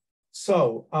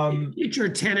 So, future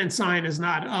tenant sign is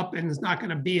not up and is not going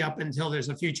to be up until there's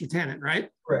a future tenant, right?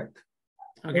 correct.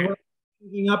 Okay.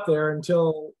 Hanging up there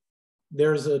until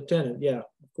there's a tenant. Yeah,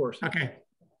 of course. Okay.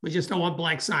 We just don't want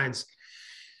blank signs.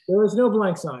 There is no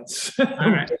blank signs. All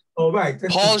right. Oh, right.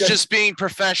 This is Paul's just being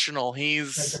professional.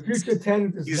 He's the future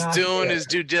tenant is not doing there. his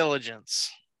due diligence.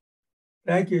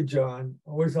 Thank you, John.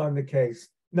 Always on the case.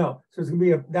 No, so it's gonna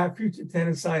be that future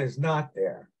tenant sign is not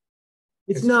there.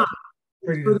 It's not.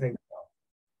 Pretty to think about.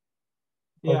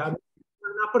 Yeah, Okay.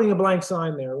 I'm not putting a blank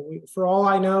sign there. For all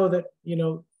I know, that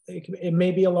it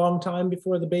may be a long time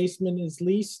before the basement is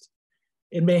leased.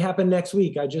 It may happen next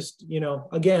week. I just,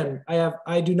 again,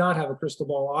 I do not have a crystal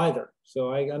ball either. So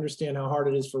I understand how hard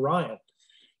it is for Ryan.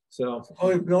 So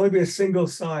There'll only be a single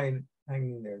sign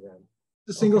hanging there then.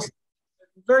 the single, okay.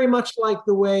 Very much like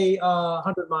the way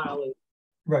 100 Mile is.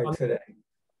 Right, today.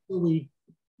 We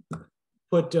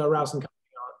put Rouse and Company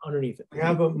underneath it. We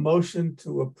have a motion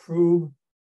to approve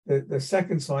the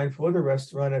second sign for the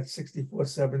restaurant at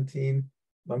 6417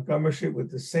 Montgomery Street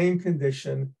with the same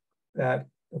condition that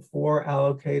the 4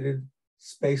 allocated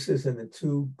spaces and the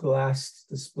 2 glass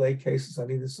display cases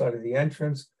on either side of the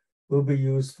entrance will be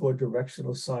used for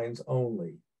directional signs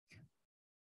only.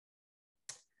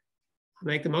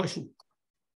 Make the motion.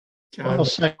 John. I'll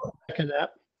second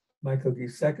that. Michael D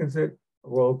seconds it.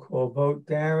 Roll call vote.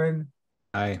 Darren.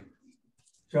 Aye.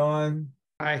 John.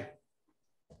 Aye.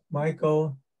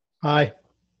 Michael. Aye.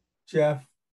 Jeff.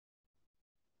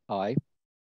 Aye.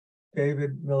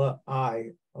 David Miller.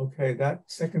 Aye. Okay, that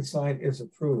second sign is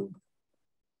approved.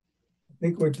 I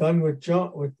think we're done with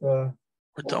John. We're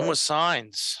done with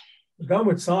signs. We're done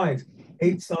with signs.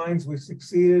 8 signs. We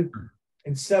succeeded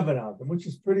in 7 of them, which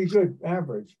is pretty good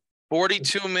average.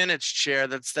 42 minutes, Chair.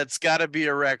 That's got to be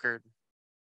a record.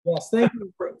 Yes, thank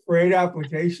you. For 8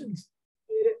 applications.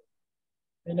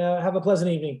 And have a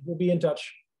pleasant evening. We'll be in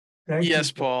touch. Thank Yes,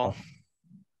 you. Paul.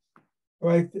 All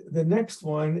right, the next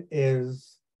one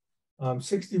is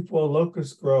 64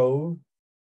 Locust Grove.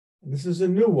 This is a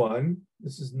new one.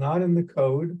 This is not in the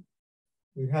code.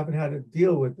 We haven't had to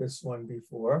deal with this one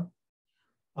before.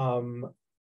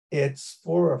 It's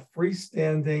for a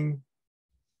freestanding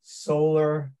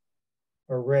solar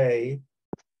array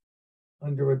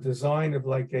under a design of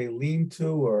like a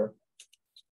lean-to or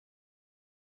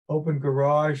open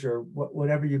garage or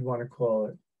whatever you'd want to call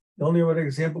it. The only other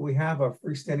example we have of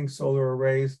freestanding solar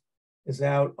arrays is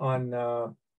out on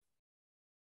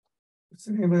what's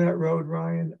the name of that road,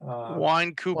 Ryan?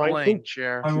 Wine Coop Lane,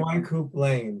 Chair. On Wine Coop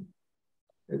Lane.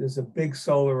 There's a big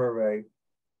solar array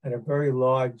and a very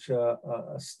large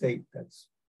estate that's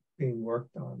being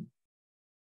worked on.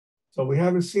 So we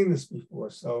haven't seen this before,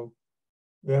 so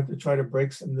we have to try to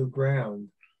break some new ground.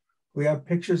 We have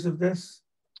pictures of this?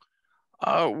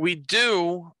 We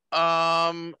do.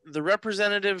 The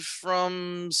representative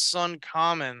from Sun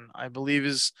Common, I believe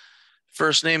his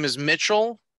first name is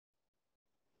Mitchell.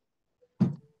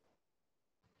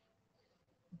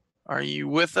 Are you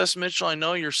with us, Mitchell? I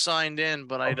know you're signed in,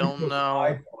 but I don't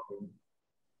know.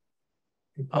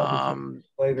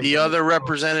 The other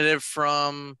representative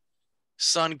from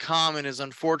Sun Common is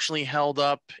unfortunately held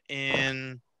up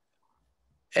in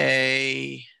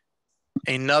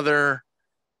another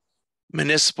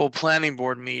municipal planning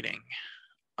board meeting.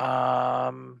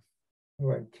 All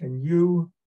right, can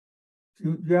you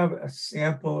have a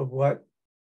sample of what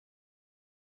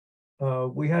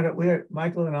we had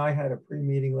Michael and I had a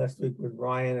pre-meeting last week with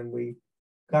Ryan, and we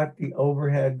got the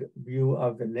overhead view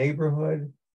of the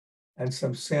neighborhood and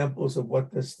some samples of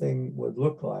what this thing would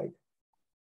look like.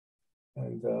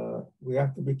 And we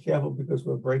have to be careful because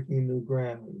we're breaking new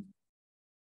ground.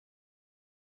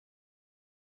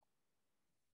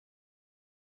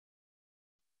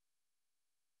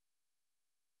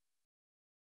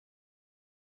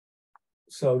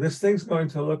 So this thing's going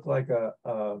to look like a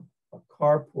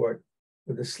carport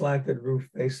with a slanted roof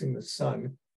facing the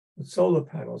sun with solar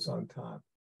panels on top.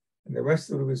 And the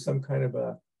rest of it was some kind of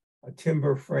a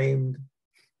timber framed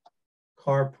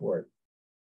carport.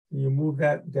 Can you move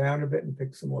that down a bit and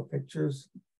pick some more pictures?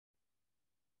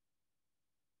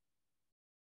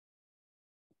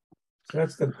 So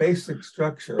that's the basic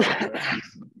structure of it.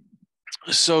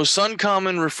 So Sun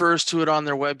Common refers to it on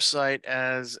their website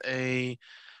as a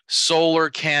solar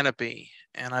canopy.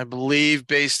 And I believe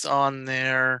based on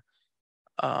their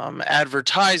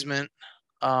advertisement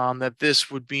that this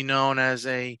would be known as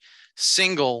a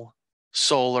single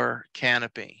solar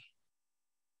canopy.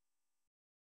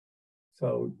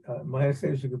 So my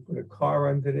understanding is you could put a car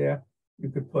under there. You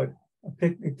could put a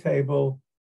picnic table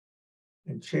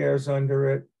and chairs under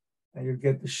it, and you'd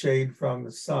get the shade from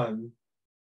the sun.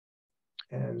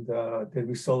 And there'd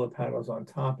be solar panels on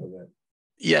top of it.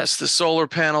 Yes, the solar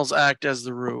panels act as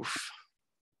the roof.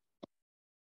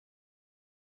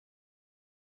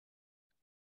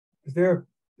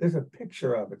 There's a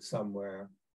picture of it somewhere.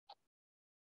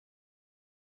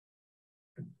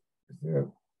 Is there?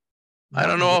 I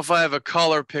don't know if I have a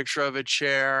color picture of it,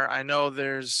 Chair. I know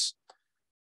there's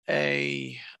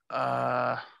a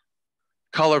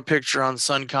color picture on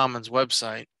SunCommon's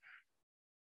website.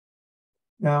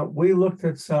 Now, we looked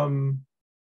at some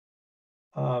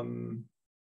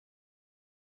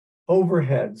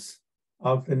overheads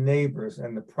of the neighbors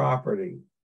and the property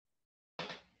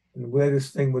and where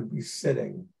this thing would be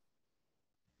sitting.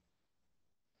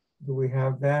 Do we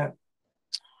have that?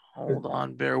 Hold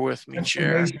on, bear with me, That's a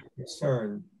Chair. major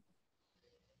concern.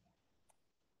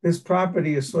 This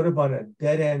property is sort of on a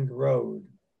dead-end road,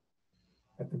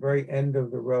 at the very end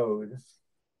of the road,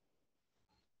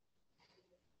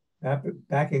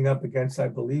 backing up against, I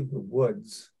believe, the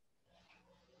woods.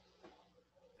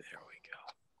 There we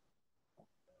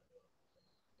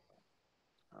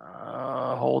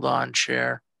go. Hold on,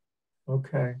 Chair.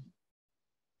 Okay.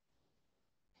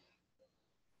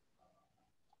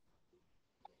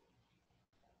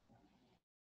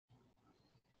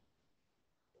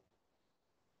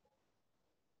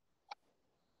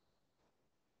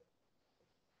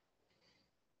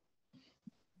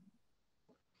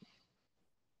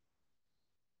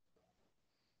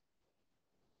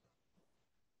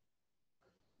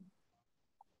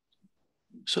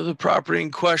 So the property in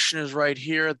question is right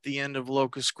here at the end of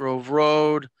Locust Grove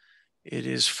Road. It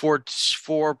is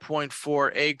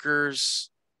 4.4 acres.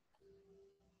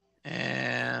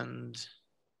 And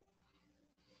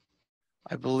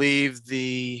I believe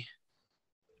the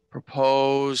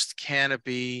proposed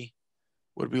canopy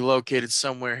would be located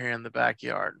somewhere here in the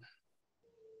backyard.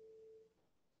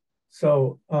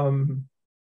 So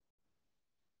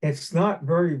it's not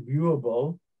very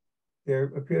viewable. There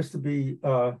appears to be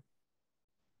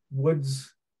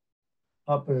woods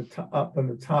up on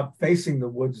the top facing the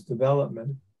woods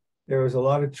development. There is a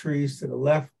lot of trees to the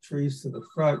left, trees to the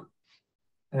front,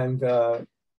 and you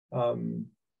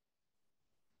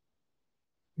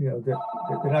know, they're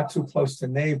not too close to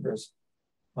neighbors,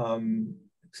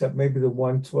 except maybe the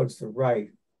one towards the right.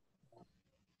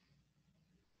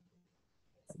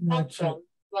 I'm not sure.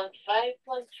 15.3696.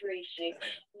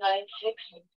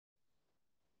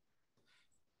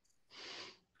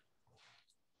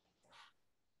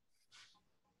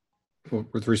 Well,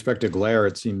 with respect to glare,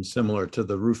 it seems similar to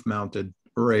the roof-mounted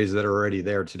arrays that are already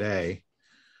there today.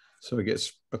 So I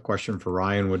guess a question for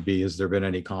Ryan would be, has there been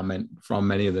any comment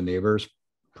from any of the neighbors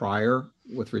prior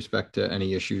with respect to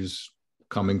any issues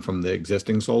coming from the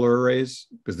existing solar arrays?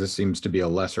 Because this seems to be a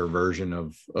lesser version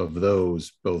of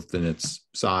those, both in its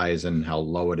size and how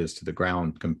low it is to the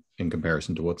ground in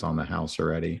comparison to what's on the house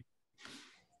already.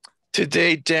 To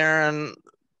date, Darren,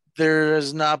 there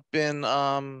has not been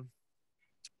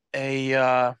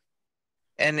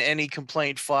any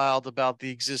complaint filed about the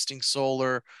existing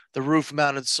solar, the roof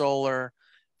mounted solar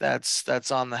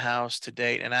that's on the house to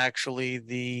date. And actually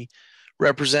the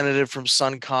representative from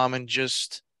SunCommon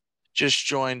just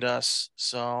joined us.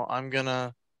 So I'm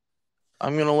gonna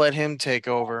let him take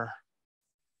over.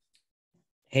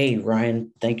 Hey,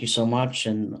 Ryan, thank you so much.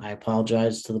 And I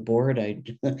apologize to the board. I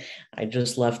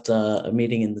just left a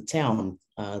meeting in the town.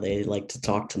 They like to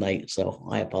talk tonight, so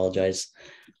I apologize.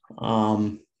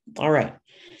 All right.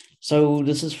 So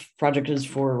this project is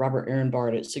for Robert Aaron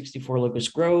Bard at 64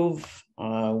 Locust Grove.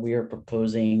 We are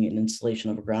proposing an installation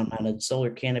of a ground-mounted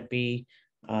solar canopy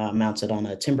mounted on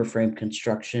a timber frame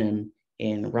construction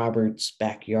in Robert's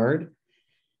backyard.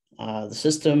 The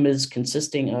system is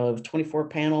consisting of 24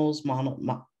 panels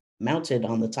mounted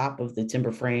on the top of the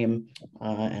timber frame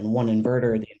and one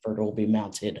inverter. The inverter will be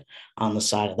mounted on the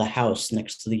side of the house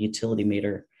next to the utility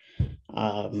meter.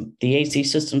 The AC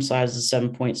system size is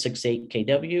 7.68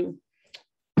 kW.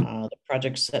 The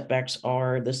project setbacks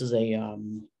are, this is a,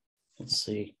 let's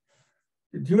see.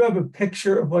 Do you have a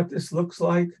picture of what this looks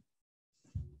like?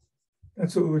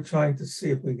 That's what we were trying to see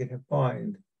if we could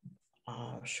find.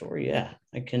 Sure, yeah,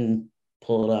 I can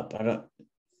pull it up.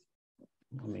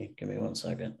 Give me 1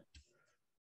 second.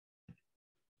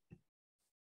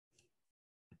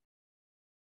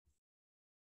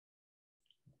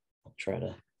 I'll try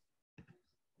to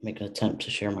make an attempt to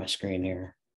share my screen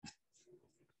here.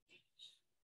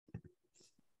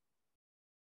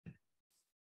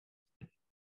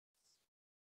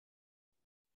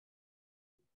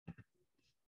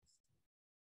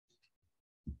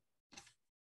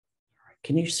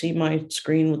 can you see my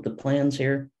screen with the plans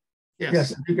here?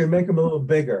 Yes, you can make them a little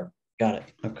bigger. Got it.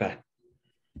 Okay.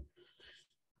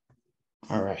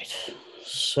 All right.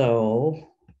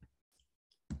 So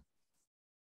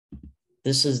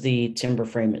this is the timber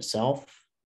frame itself.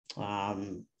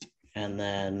 And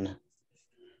then,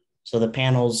 so the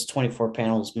panels, 24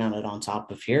 panels mounted on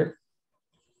top of here.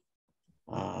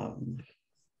 And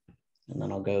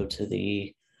then I'll go to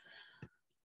the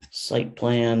site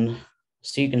plan.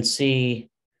 So you can see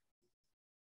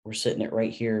we're sitting it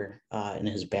right here in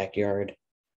his backyard.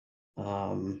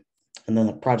 And then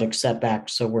the project setback.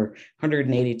 So we're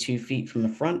 182 feet from the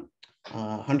front,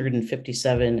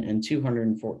 157 and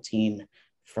 214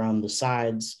 from the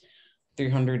sides,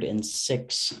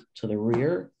 306 to the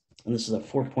rear. And this is a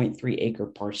 4.3 acre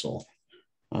parcel.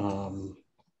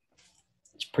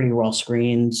 It's pretty well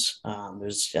screened.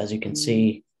 There's, as you can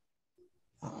see,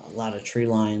 a lot of tree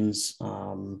lines.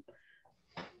 You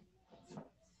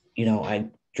know, I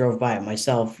drove by it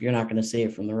myself. You're not going to see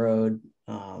it from the road.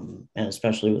 And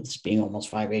especially with this being almost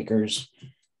 5 acres,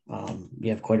 you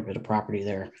have quite a bit of property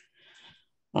there.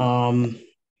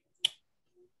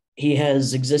 He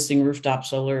has existing rooftop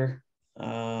solar.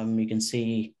 You can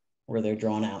see where they're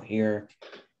drawn out here,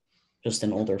 just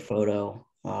an older photo.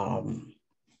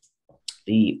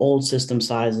 The old system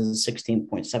size is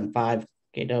 16.75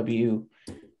 kW,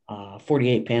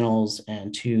 48 panels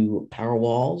and 2 power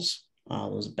walls,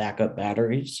 those backup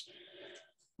batteries.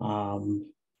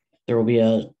 There will be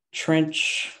a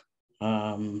trench,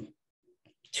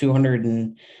 200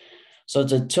 and so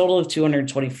it's a total of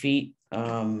 220 feet,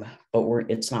 but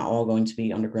it's not all going to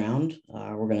be underground.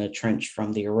 We're going to trench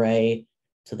from the array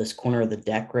to this corner of the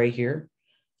deck right here.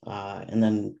 And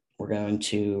then we're going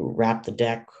to wrap the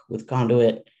deck with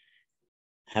conduit,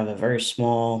 have a very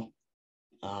small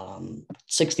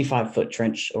 65-foot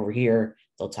trench over here.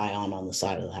 They'll tie on the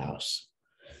side of the house.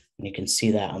 And you can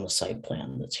see that on the site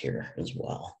plan that's here as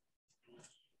well.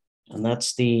 And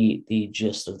that's the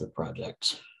gist of the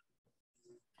project.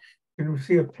 Can we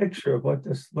see a picture of what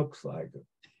this looks like?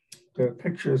 There are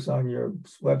pictures on your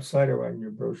website or on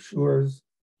your brochures.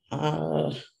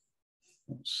 Let's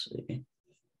see.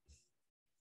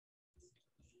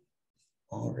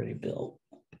 Already built.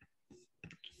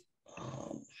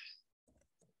 I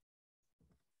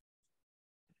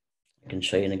can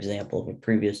show you an example of a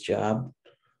previous job.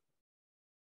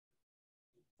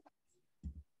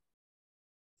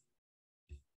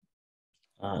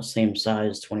 Same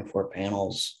size, 24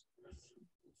 panels.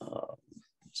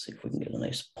 Let's see if we can get a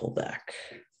nice pullback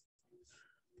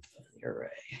of the array.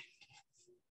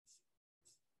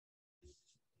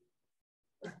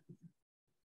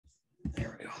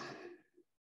 There we go.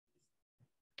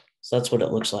 So that's what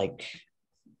it looks like.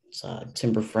 It's a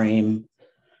timber frame,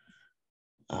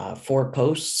 4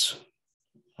 posts.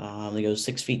 They go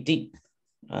 6 feet deep.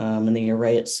 And the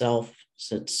array itself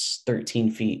sits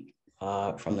 13 feet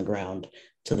from the ground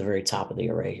to the very top of the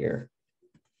array here.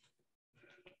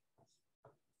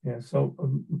 Yeah, so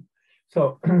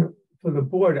for the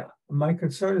board, my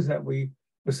concern is that we're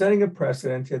setting a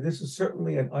precedent here. This is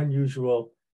certainly an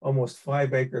unusual, almost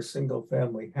 5 acre single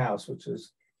family house, which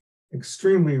is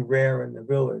extremely rare in the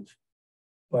village.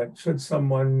 But should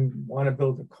someone want to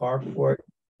build a carport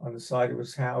on the side of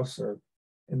his house or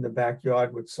in the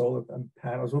backyard with solar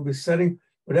panels, we'll be setting,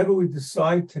 whatever we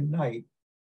decide tonight,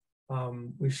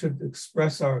 we should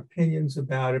express our opinions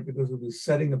about it because we'll be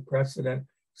setting a precedent,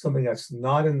 something that's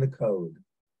not in the code.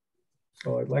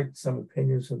 So I'd like some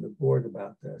opinions from the board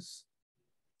about this.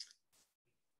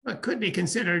 It could be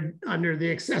considered under the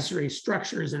accessory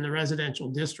structures in the residential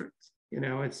district. You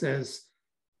know, it says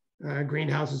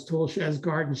greenhouses, tool sheds,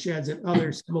 garden sheds, and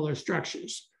other similar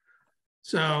structures.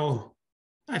 So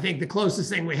I think the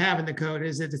closest thing we have in the code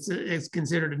is that it's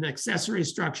considered an accessory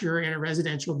structure in a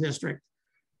residential district.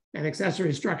 And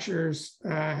accessory structures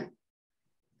have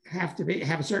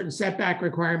certain setback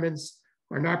requirements,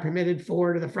 are not permitted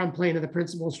forward to the front plane of the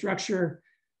principal structure,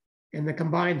 and the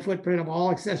combined footprint of all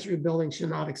accessory buildings should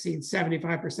not exceed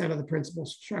 75% of the principal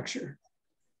structure.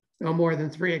 No more than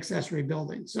 3 accessory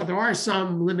buildings. So there are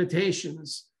some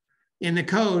limitations in the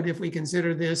code if we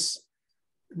consider this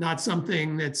not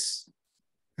something that's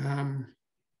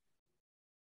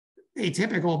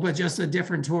atypical, but just a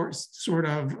different sort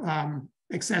of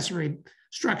accessory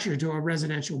structure to a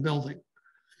residential building.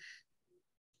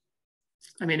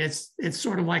 I mean, it's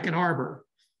sort of like an arbor,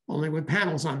 only with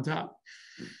panels on top.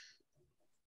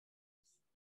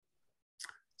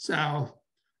 So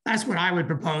that's what I would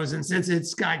propose. And since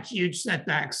it's got huge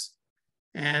setbacks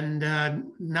and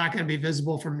not going to be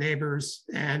visible from neighbors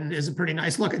and is a pretty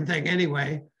nice looking thing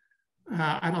anyway,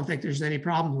 I don't think there's any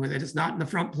problem with it. It's not in the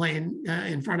front plane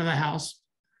in front of the house.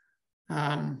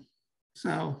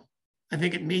 So I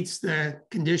think it meets the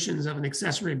conditions of an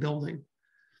accessory building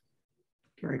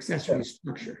or accessory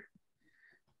structure.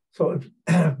 So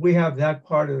if we have that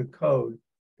part of the code,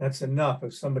 that's enough.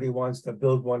 If somebody wants to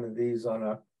build one of these on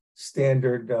a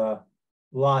standard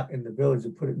lot in the village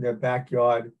and put it in their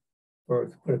backyard, or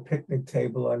put a picnic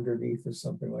table underneath or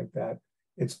something like that,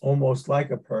 it's almost like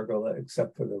a pergola,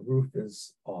 except for the roof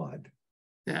is odd.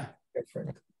 Yeah.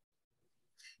 Different.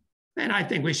 And I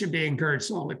think we should be encouraged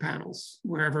solar panels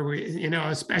wherever we,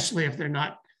 especially if they're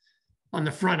not on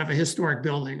the front of a historic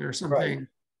building or something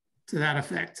to that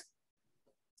effect.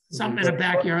 Something in a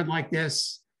backyard like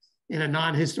this in a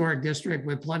non-historic district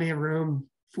with plenty of room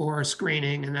for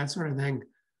screening and that sort of thing.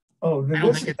 Oh, I don't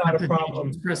this think is it's not up a to problem.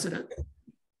 DG's precedent.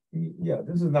 Yeah,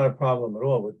 this is not a problem at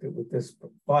all with this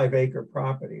 5-acre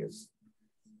property. Is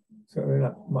certainly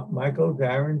not. Michael,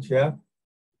 Darren, Jeff.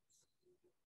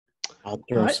 I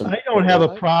don't have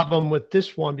a problem with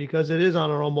this one because it is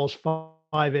on an almost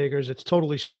 5 acres. It's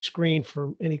totally screened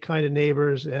from any kind of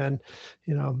neighbors, and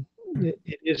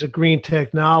it is a green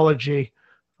technology,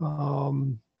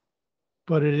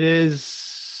 but it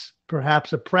is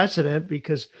perhaps a precedent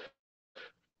because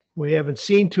we haven't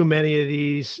seen too many of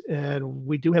these, and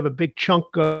we do have a big chunk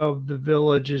of the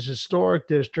village's historic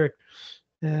district.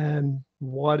 And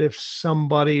what if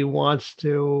somebody wants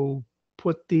to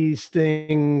put these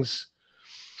things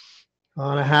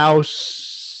on a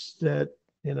house that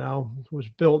was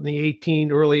built in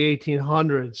the early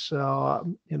 1800s?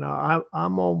 So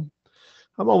I'm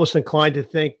almost inclined to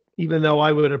think, even though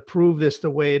I would approve this the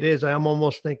way it is, I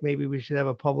almost think maybe we should have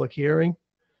a public hearing.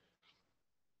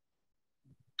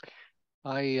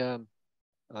 I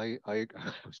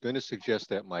was going to suggest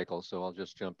that, Michael, so I'll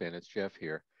just jump in. It's Jeff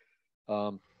here.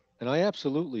 And I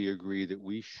absolutely agree that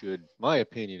my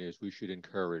opinion is we should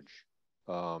encourage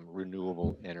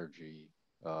renewable energy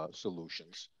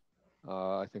solutions.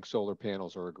 I think solar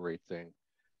panels are a great thing.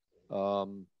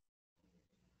 And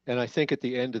I think at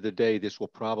the end of the day, this will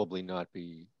probably not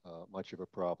be much of a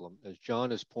problem. As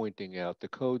John is pointing out, the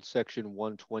code section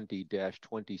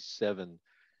 120-27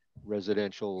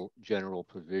 residential general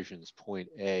provisions, point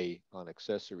A on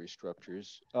accessory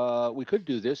structures. We could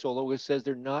do this, although it says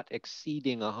they're not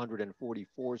exceeding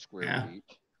 144 square feet,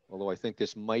 although I think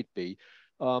this might be.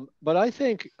 But I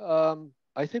think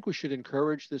we should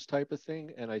encourage this type of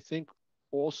thing. And I think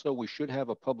also we should have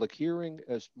a public hearing,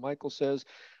 as Michael says.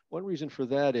 One reason for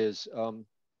that is a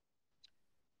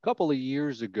couple of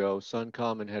years ago,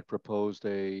 Suncommon had proposed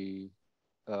it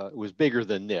was bigger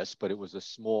than this, but it was a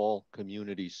small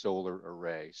community solar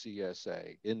array,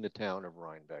 CSA, in the town of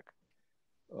Rhinebeck.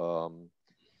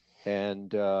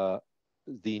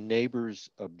 The neighbors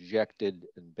objected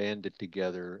and banded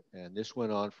together, and this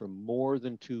went on for more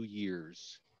than 2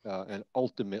 years. And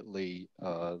ultimately,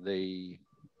 they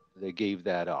gave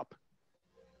that up.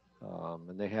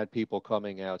 And they had people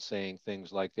coming out saying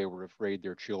things like they were afraid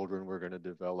their children were going to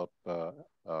develop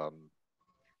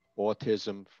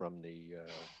autism from the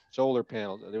solar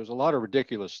panel. There was a lot of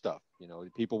ridiculous stuff.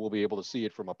 People will be able to see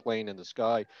it from a plane in the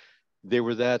sky. They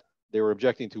were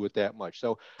objecting to it that much.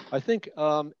 So I think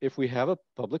if we have a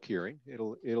public hearing,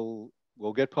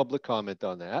 we'll get public comment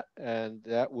on that, and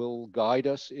that will guide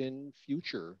us in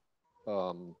future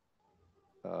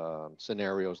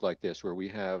scenarios like this, where we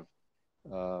have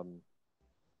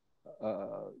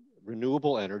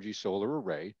renewable energy solar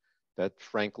array that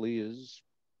frankly is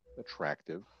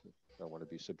attractive. I don't want to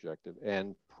be subjective,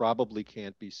 and probably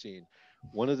can't be seen.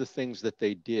 One of the things that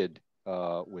they did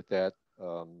with that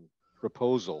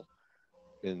proposal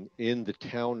in the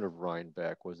town of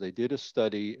Rhinebeck was they did a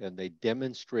study, and they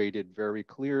demonstrated very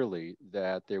clearly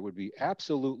that there would be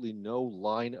absolutely no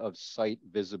line of sight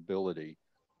visibility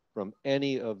from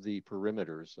any of the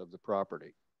perimeters of the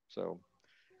property. So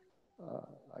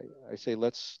I say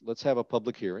let's have a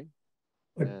public hearing.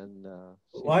 And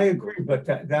well, I agree, but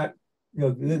that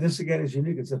this again is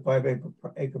unique. It's a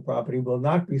 5-acre property, will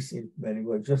not be seen from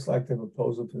anywhere, just like the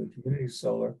proposal to the community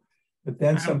solar. But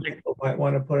then some people might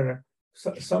want to put in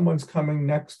someone's coming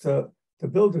next to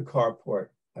build a carport,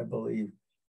 I believe,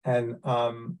 and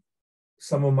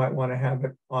someone might want to have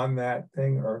it on that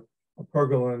thing, or a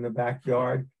pergola in the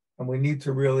backyard. And we need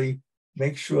to really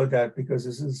make sure that, because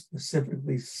this is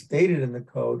specifically stated in the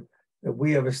code, that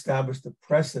we have established a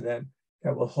precedent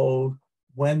that will hold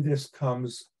when this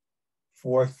comes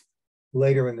forth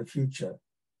later in the future,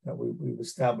 that we've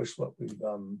established what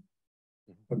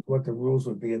the rules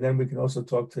would be. And then we can also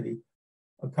talk to the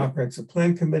comprehensive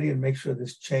plan committee and make sure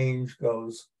this change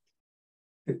goes,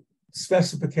 the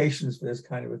specifications for this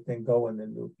kind of a thing go in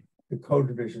the the code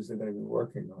divisions they're going to be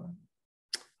working on.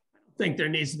 I think there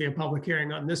needs to be a public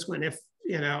hearing on this one. If,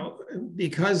 you know,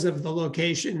 because of the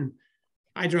location,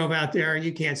 I drove out there,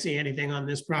 you can't see anything on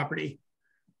this property.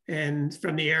 And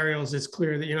from the aerials, it's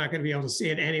clear that you're not going to be able to see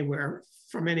it anywhere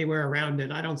from anywhere around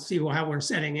it. I don't see how we're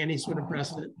setting any sort of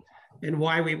precedent and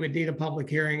why we would need a public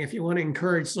hearing. If you want to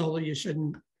encourage solar, you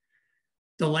shouldn't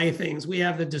delay things. We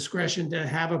have the discretion to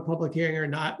have a public hearing or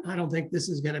not. I don't think this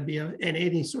is going to be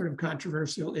any sort of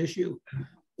controversial issue.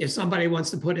 If somebody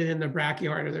wants to put it in their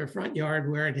backyard or their front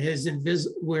yard where it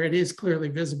is clearly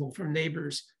visible from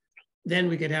neighbors, then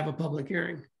we could have a public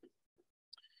hearing.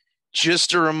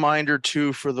 Just a reminder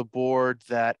too for the board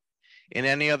that in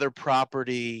any other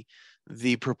property,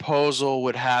 the proposal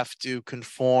would have to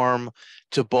conform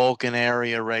to bulk and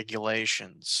area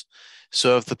regulations.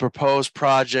 So if the proposed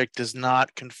project does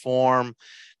not conform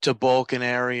to bulk and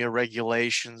area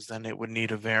regulations, then it would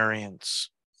need a variance.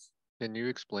 Can you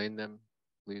explain them,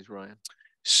 please, Ryan?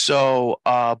 So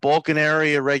bulk and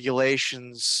area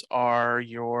regulations are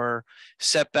your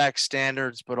setback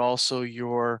standards, but also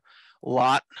your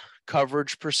lot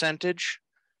coverage percentage.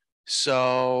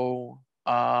 So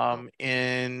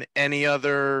in any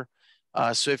other,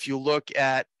 so if you look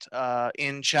at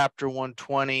in chapter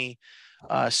 120,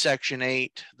 section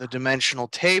 8, the dimensional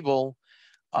table,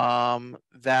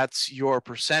 that's your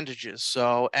percentages.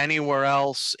 So anywhere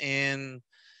else in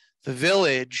the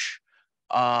village,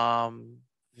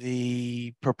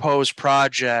 the proposed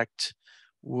project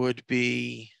would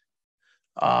be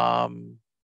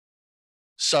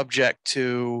subject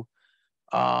to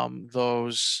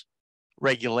those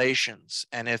regulations.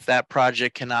 And if that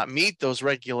project cannot meet those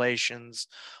regulations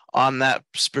on that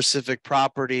specific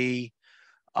property,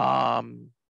 then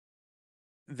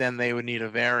they would need a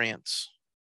variance.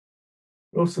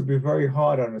 It would also be very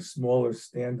hard on a smaller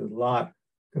standard lot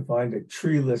to find a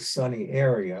treeless sunny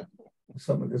area.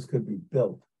 Some of this could be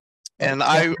built. And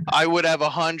I would have a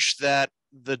hunch that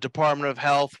the Department of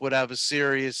Health would have a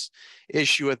serious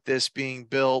issue with this being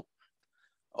built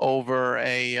over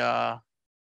a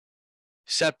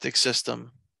septic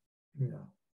system. Yeah.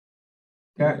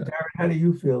 Darren, how do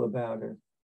you feel about it?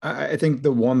 I think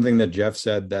the one thing that Jeff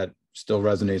said that still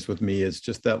resonates with me is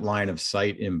just that line of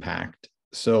sight impact.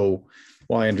 So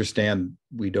while I understand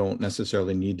we don't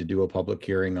necessarily need to do a public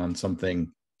hearing on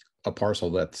something, a parcel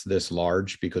that's this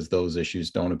large, because those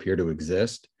issues don't appear to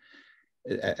exist,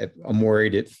 I'm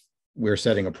worried if we're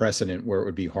setting a precedent where it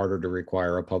would be harder to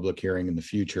require a public hearing in the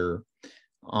future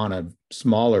on a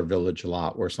smaller village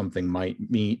lot where something might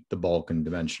meet the bulk and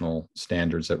dimensional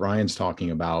standards that Ryan's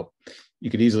talking about. You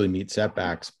could easily meet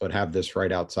setbacks, but have this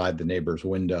right outside the neighbor's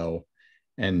window.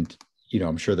 And, you know,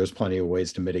 I'm sure there's plenty of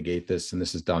ways to mitigate this, and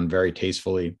this is done very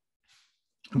tastefully.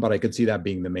 But I could see that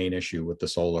being the main issue with the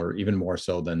solar, even more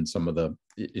so than some of the,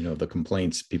 you know, the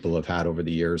complaints people have had over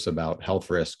the years about health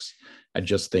risks. I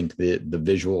just think the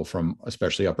visual from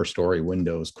especially upper story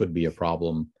windows could be a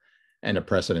problem and a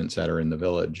precedent setter in the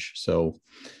village. So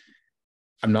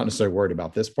I'm not necessarily worried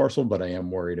about this parcel, but I am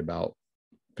worried about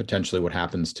potentially what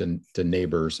happens to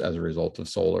neighbors as a result of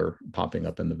solar popping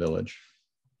up in the village.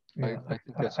 I think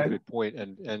that's a good point.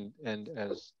 And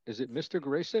as, is it Mr.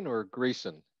 Grayson or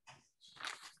Grayson?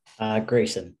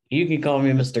 Grayson. You can call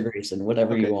me Mr. Grayson,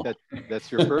 whatever you want.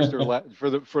 That's your first or last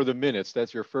for the minutes.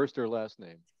 That's your first or last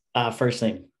name? First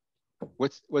name.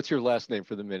 What's your last name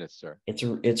for the minutes, sir?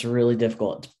 It's really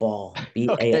difficult. It's Ball.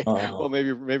 B-A-L-L. Okay. Well,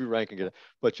 maybe Ryan can get it.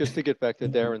 But just to get back to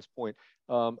Darren's point,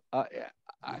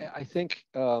 I think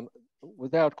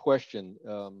without question,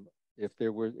 if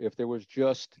there was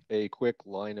just a quick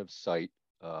line of sight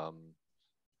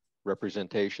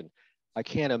representation, I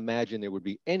can't imagine there would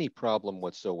be any problem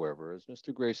whatsoever. As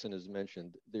Mr. Grayson has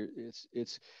mentioned,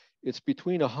 it's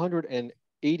between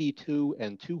 182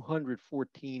 and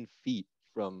 214 feet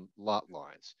from lot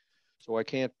lines. So I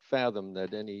can't fathom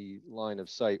that any line of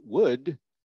sight would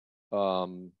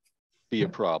be a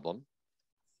problem.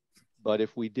 But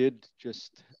if we did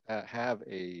just have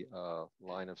a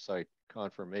line of sight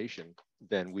confirmation,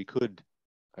 then we could,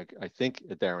 I think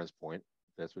at Darren's point,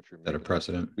 that's what you're making, that a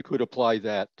precedent. We could apply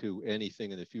that to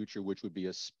anything in the future, which would be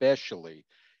especially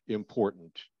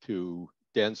important to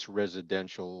dense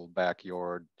residential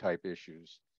backyard type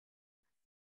issues.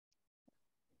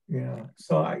 Yeah.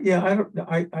 So I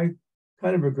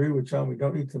kind of agree with John. We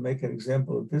don't need to make an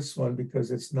example of this one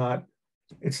because it's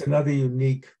another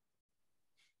unique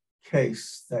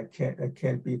case that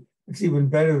can't be. It's even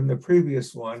better than the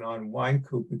previous one on Wine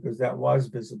Coop because that was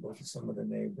visible to some of the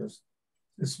neighbors.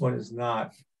 This one is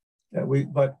not.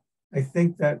 But I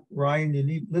think that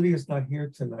Ryan, Lydia's not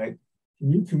here tonight.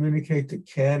 Can you communicate to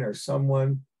Ken or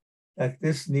someone that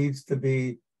this needs to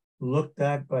be looked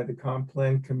at by the comp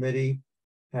plan committee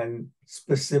and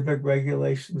specific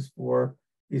regulations for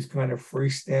these kind of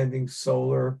freestanding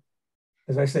solar?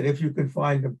 As I said, if you can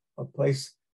find a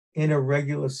place in a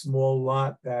regular small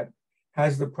lot that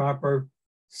has the proper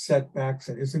setbacks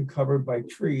and isn't covered by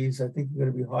trees, I think you're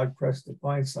going to be hard pressed to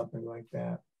find something like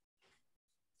that.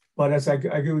 But as I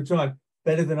agree with John,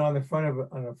 better than on the front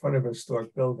of a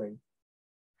historic building.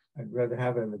 I'd rather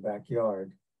have it in the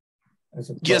backyard.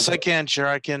 Yes, I can, Chair.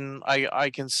 I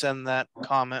can send that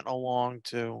comment along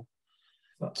to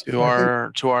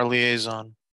our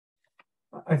liaison.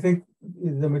 I think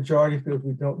the majority feels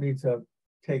we don't need to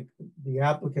take the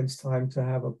applicant's time to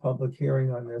have a public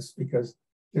hearing on this, because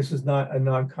this is not a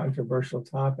non-controversial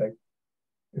topic.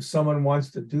 If someone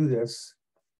wants to do this,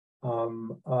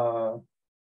 and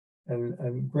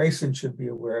Grayson should be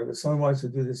aware of it, if someone wants to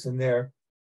do this in their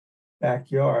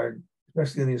backyard,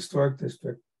 especially in the historic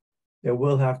district, there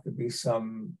will have to be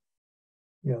some,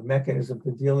 mechanism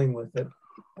for dealing with it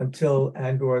until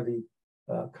or the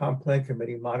comp plan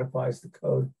committee modifies the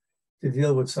code to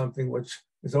deal with something, which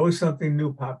is always something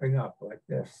new popping up like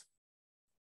this.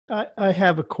 I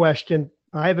have a question.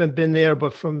 I haven't been there,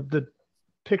 but from the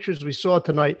pictures we saw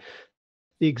tonight,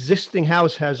 the existing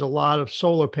house has a lot of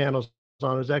solar panels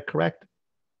on. Is that correct?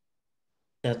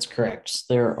 That's correct.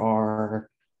 There are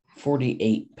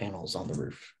 48 panels on the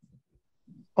roof.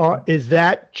 Is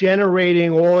that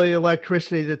generating all the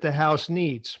electricity that the house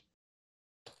needs?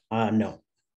 No.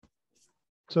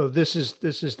 So this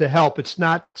is to help. It's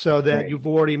not so that Right. you've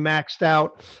already maxed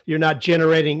out. You're not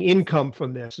generating income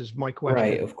from this, is my question.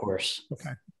 Right, of course.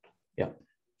 Okay. Yeah.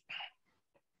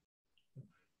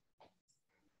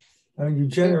 I mean, you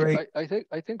generate.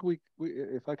 I think we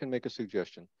if I can make a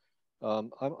suggestion,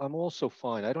 I'm also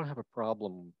fine. I don't have a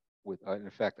problem with. In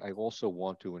fact, I also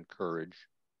want to encourage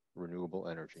renewable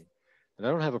energy, and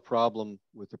I don't have a problem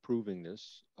with approving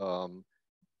this.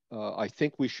 I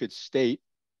think we should state,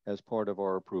 as part of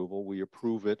our approval, we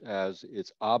approve it as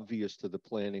it's obvious to the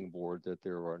planning board that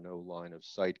there are no line of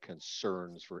sight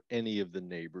concerns for any of the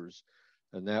neighbors.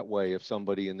 And that way, if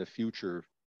somebody in the future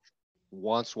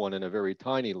wants one in a very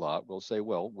tiny lot, we'll say,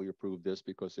 well, we approved this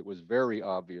because it was very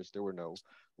obvious there were no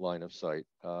line of sight.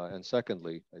 And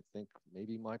secondly, I think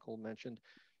maybe Michael mentioned,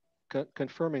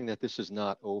 confirming that this is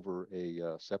not over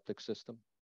a septic system.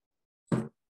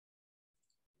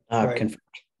 Right. Confirmed.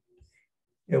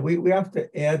 Yeah, we have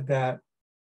to add that.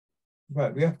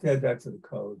 Right, we have to add that to the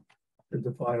code to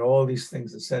define all these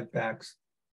things: the setbacks,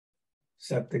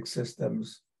 septic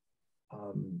systems.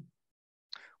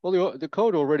 Well, the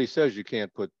code already says you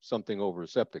can't put something over a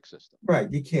septic system.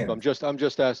 Right, you can't. So I'm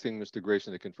just asking Mr.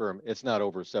 Grayson to confirm it's not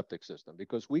over a septic system,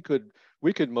 because we could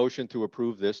motion to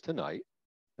approve this tonight,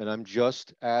 and I'm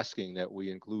just asking that we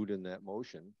include in that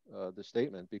motion the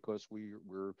statement, because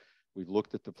we've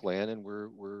looked at the plan and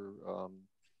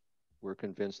we're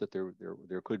convinced that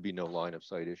there could be no line of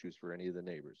sight issues for any of the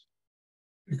neighbors.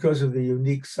 Because of the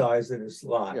unique size of this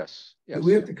lot. Yes.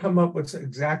 We have to come up with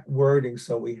exact wording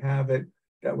so we have it,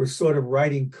 that we're sort of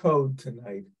writing code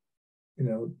tonight,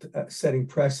 setting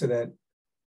precedent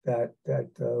that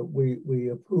we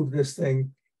approve this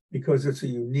thing because it's a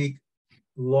unique,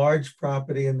 large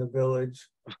property in the village,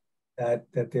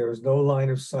 that there is no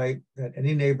line of sight, that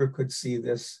any neighbor could see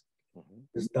this.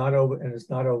 Is not over, and it's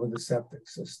not over the septic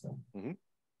system.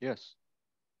 Yes.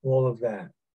 All of that.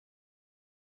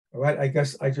 All right, I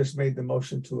guess I just made the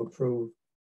motion to approve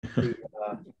the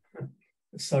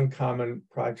Sun Common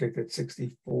project at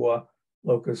 64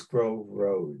 Locust Grove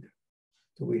Road.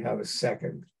 Do we have a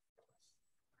second?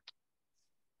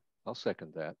 I'll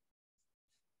second that.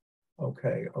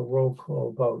 Okay, a roll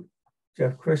call vote.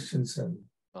 Jeff Christensen.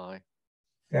 Aye.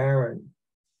 Darren.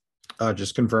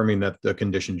 Just confirming that the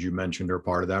conditions you mentioned are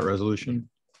part of that resolution.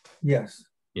 Yes.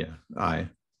 Yeah, aye.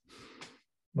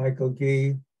 Michael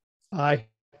Gee. Aye.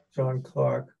 John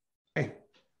Clark. Aye.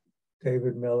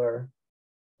 David Miller.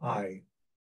 Aye.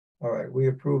 All right, we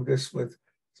approve this with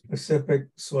specific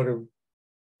sort of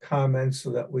comments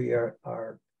so that we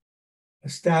are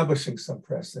establishing some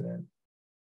precedent,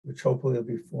 which hopefully will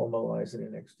be formalized in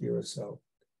the next year or so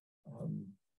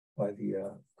by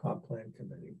the comp plan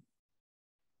committee.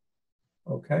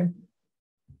 Okay.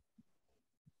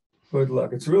 Good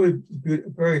luck. It's really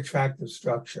very attractive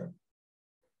structure.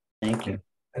 Thank you.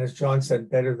 And as John said,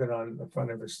 better than on the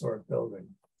front of a historic building.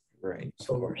 Right. Of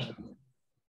So course.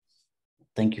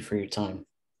 Thank you for your time.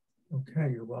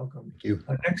 Okay, you're welcome. Thank you.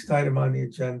 Our next item on the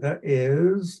agenda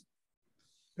is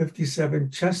 57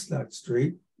 Chestnut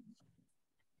Street.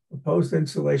 Proposed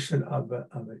installation of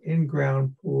an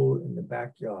in-ground pool in the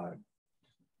backyard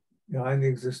behind the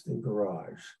existing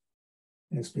garage.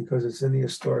 And it's because it's in the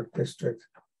historic district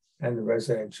and the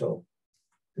residential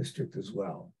district as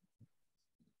well.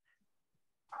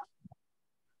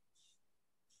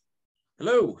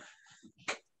 Hello.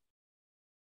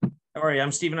 How are you?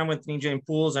 I'm Stephen. I'm with Jane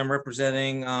Pools. I'm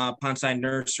representing Ponside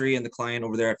Nursery and the client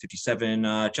over there at 57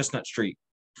 Chestnut Street.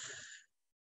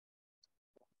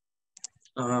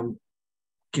 Can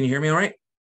you hear me all right?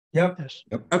 Yep. Yes.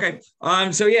 Okay.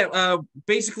 So yeah,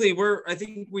 basically I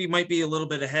think we might be a little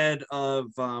bit ahead of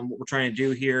what we're trying to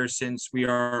do here, since we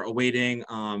are awaiting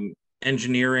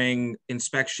engineering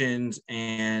inspections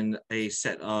and a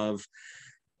set of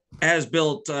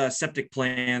as-built septic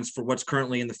plans for what's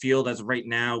currently in the field. As of right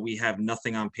now, we have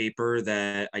nothing on paper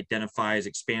that identifies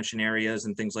expansion areas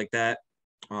and things like that.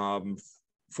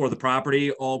 For the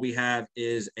property, all we have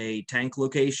is a tank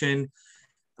location.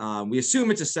 We assume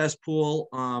it's a cesspool,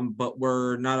 but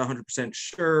we're not 100%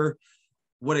 sure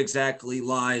what exactly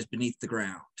lies beneath the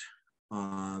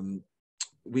ground.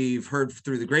 We've heard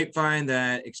through the grapevine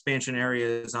that expansion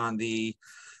areas on the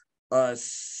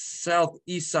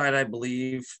southeast side, I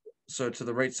believe, so to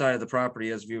the right side of the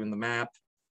property as viewed in the map.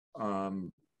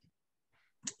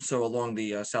 So along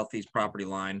the southeast property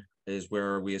line is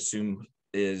where we assume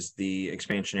is the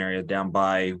expansion area, down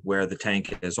by where the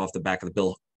tank is off the back of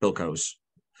the Bilcos,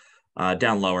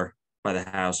 down lower by the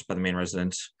house, by the main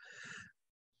residence.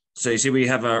 So you see, we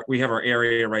have our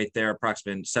area right there,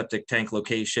 approximate septic tank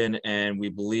location, and we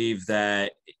believe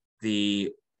that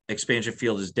the expansion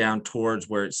field is down towards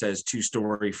where it says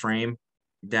 2-story frame,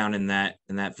 down in that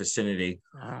vicinity,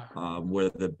 where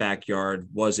the backyard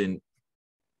wasn't,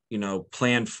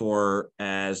 planned for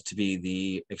as to be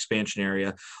the expansion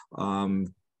area.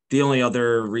 The only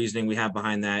other reasoning we have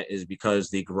behind that is because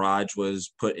the garage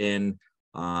was put in,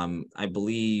 I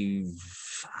believe,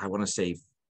 I want to say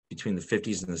between the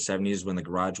 50s and the 70s when the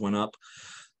garage went up.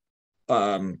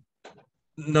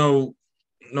 No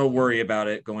worry about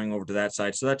it going over to that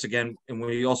side. So that's, again, and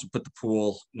we also put the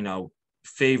pool,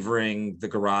 favoring the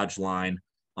garage line,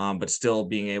 but still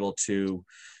being able to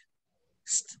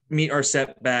meet our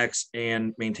setbacks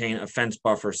and maintain a fence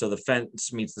buffer. So the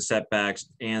fence meets the setbacks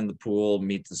and the pool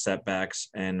meets the setbacks.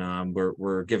 And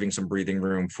we're giving some breathing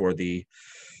room for the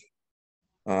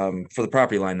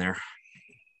property line there.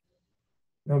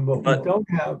 No, but we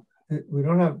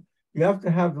don't have, you have to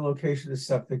have the location of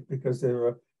septic because there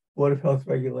are Board of Health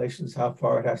regulations, how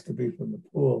far it has to be from the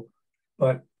pool.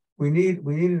 But we needed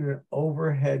an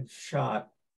overhead shot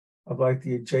of like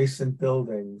the adjacent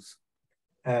buildings.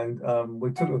 And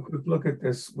we took a quick look at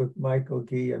this with Michael,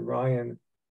 Guy, and Ryan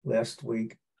last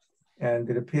week. And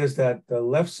it appears that the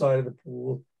left side of the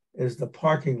pool is the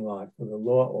parking lot for the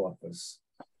law office.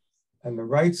 And the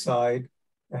right side,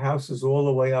 the house is all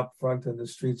the way up front in the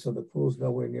street, so the pool's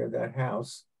nowhere near that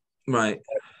house. Right.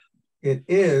 It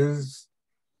is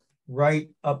right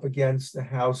up against the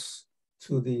house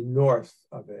to the north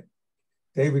of it.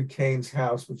 David Kane's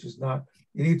house, which is not,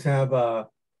 you need to have a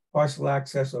parcel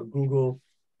access or Google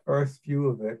Earth view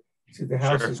of it. See, the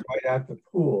house is right at the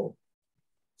pool.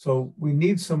 So we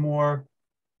need some more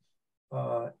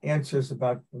answers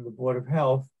from the Board of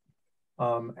Health.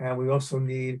 And we also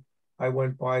need, I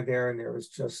went by there and there was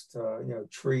just,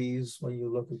 trees when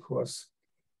you look across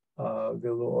the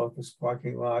little office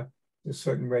parking lot. There's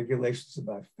certain regulations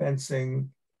about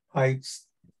fencing, heights,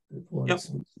 the pool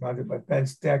is surrounded by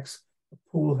fence decks, a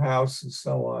pool house, and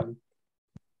so on.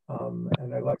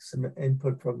 And I'd like some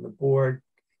input from the board,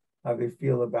 how they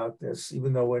feel about this,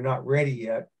 even though we're not ready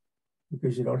yet,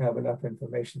 because you don't have enough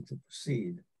information to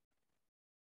proceed.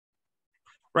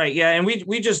 Right. Yeah, and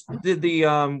we just did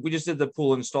the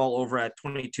pool install over at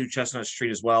 22 Chestnut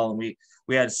Street as well, and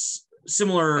we had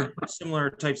similar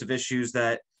types of issues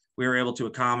that we were able to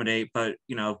accommodate, but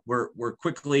we're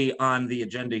quickly on the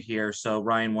agenda here, so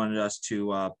Ryan wanted us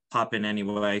to pop in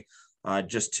anyway,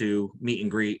 just to meet and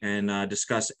greet and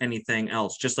discuss anything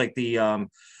else, just like the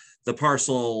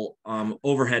parcel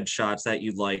overhead shots that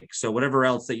you'd like. So whatever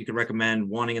else that you could recommend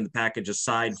wanting in the package,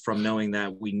 aside from knowing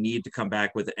that we need to come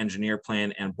back with an engineer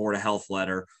plan and Board of Health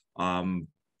letter,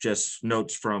 just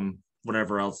notes from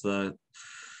whatever else the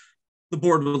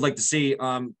board would like to see.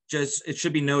 Just, it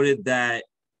should be noted that,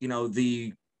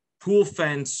 the pool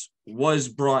fence was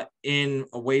brought in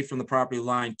away from the property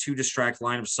line to distract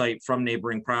line of sight from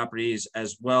neighboring properties,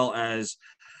 as well as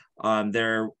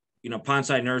their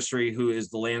Ponside Nursery, who is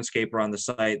the landscaper on the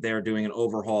site. They're doing an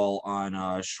overhaul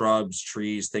on shrubs,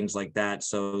 trees, things like that.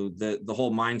 So the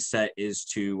whole mindset is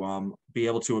to be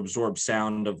able to absorb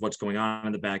sound of what's going on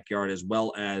in the backyard, as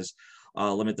well as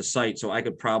limit the site. So I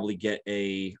could probably get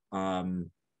a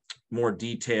more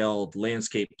detailed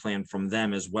landscape plan from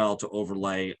them as well to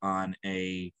overlay on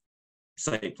a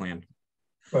site plan.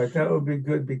 Right, that would be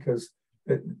good because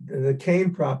the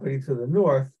Kane property to the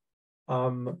north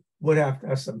would have to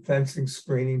have some fencing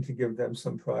screening to give them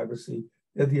some privacy.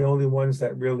 They're the only ones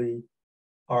that really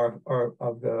are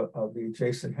of the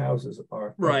adjacent houses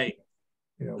are Right.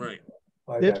 You know, Right.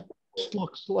 by This that.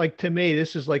 looks like to me,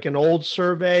 this is like an old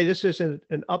survey. This isn't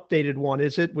an updated one,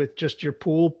 is it? With just your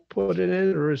pool put in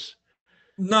it, or is?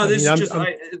 No, I this mean, is just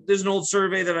there's an old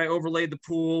survey that I overlaid the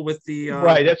pool with the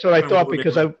right. That's what I thought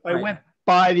because I right. went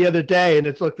by the other day and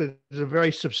it's looked like there's a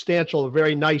very substantial, a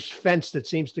very nice fence that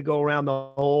seems to go around the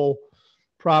whole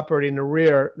property in the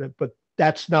rear, but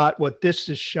that's not what this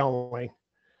is showing.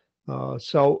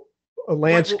 So a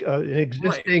an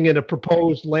existing and a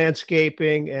proposed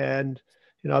landscaping, and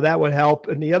that would help.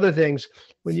 And the other things,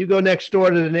 when you go next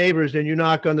door to the neighbors and you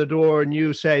knock on the door and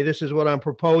you say, this is what I'm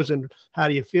proposing, how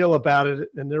do you feel about it?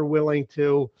 And they're willing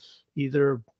to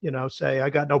either, say, I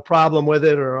got no problem with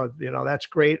it, or, that's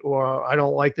great, or I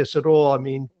don't like this at all. I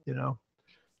mean,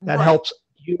 that helps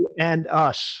you and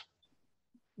us.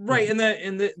 Right, and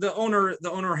the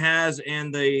owner has,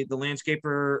 and the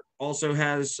landscaper also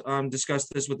has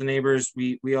discussed this with the neighbors.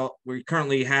 We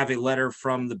currently have a letter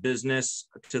from the business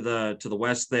to the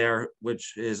west there,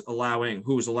 which is allowing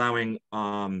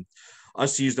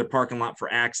us to use their parking lot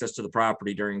for access to the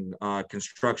property during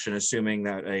construction, assuming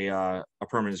that a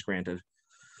permit is granted.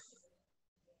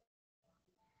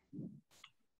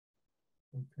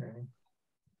 Okay,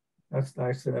 that's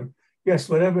nice of them. Yes,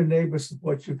 whatever neighbor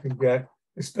support you can get,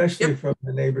 especially from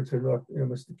the neighbor to north,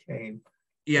 Mr. Kane.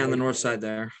 Yeah, on the north side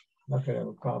there. Not gonna have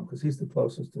a problem because he's the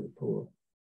closest to the pool.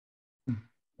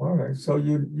 All right. So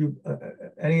you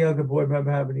any other board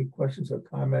member have any questions or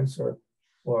comments or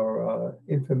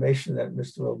information that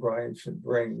Mr. O'Brien should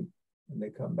bring when they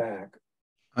come back?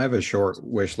 I have a short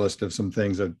wish list of some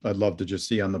things that I'd love to just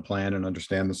see on the plan and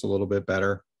understand this a little bit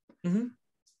better.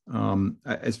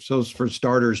 I suppose for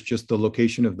starters, just the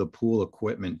location of the pool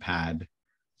equipment pad.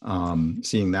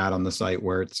 Seeing that on the site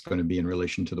where it's going to be in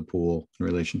relation to the pool, in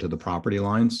relation to the property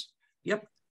lines. Yep.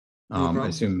 No I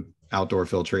assume outdoor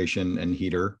filtration and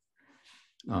heater.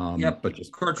 Yep. But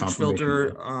just cartridge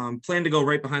filter. Plan to go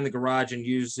right behind the garage and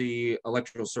use the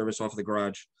electrical service off of the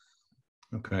garage.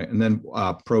 Okay, and then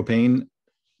propane.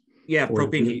 Yeah,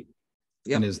 propane heat.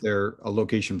 Yep. And is there a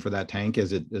location for that tank?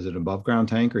 Is it above ground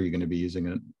tank, or are you going to be using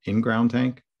an in-ground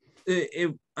tank?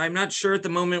 I'm not sure at the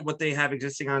moment what they have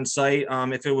existing on site.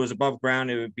 If it was above ground,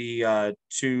 it would be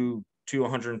two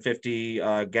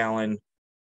 150 gallon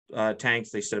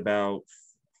tanks. They sit about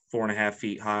 4.5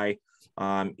 feet high,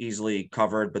 easily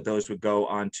covered, but those would go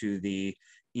onto the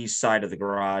east side of the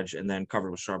garage and then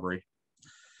covered with shrubbery.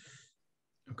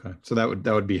 Okay, so that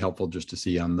would be helpful just to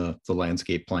see on the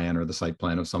landscape plan or the site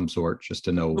plan of some sort, just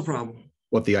to know no problem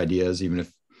what the idea is, even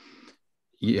if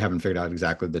you haven't figured out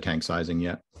exactly the tank sizing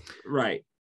yet. Right.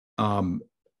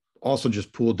 Also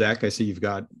just pool deck. I see you've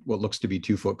got what looks to be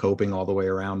 2-foot coping all the way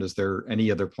around. Is there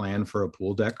any other plan for a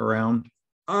pool deck around?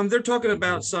 They're talking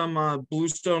about some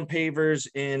bluestone pavers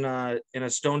in a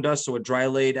stone dust, so a dry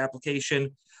laid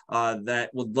application that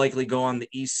would likely go on the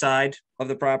east side of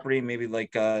the property, maybe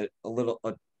like a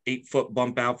 8-foot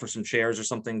bump out for some chairs or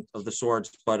something of the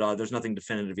sorts, but there's nothing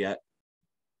definitive yet.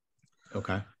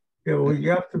 Okay. Yeah, well, you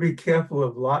have to be careful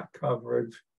of lot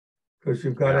coverage because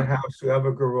you've got a house, you have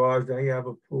a garage, then you have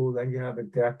a pool, then you have a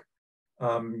deck.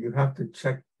 You have to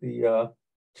check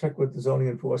with the zoning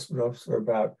enforcement officer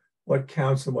about what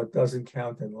counts and what doesn't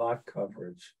count in lot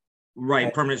coverage. Right,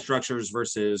 and, permanent structures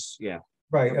versus, yeah.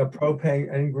 Right, a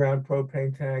propane, in-ground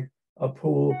propane tank, a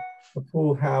pool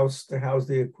house to house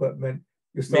the equipment.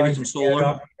 You're maybe some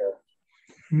solar.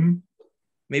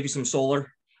 Maybe some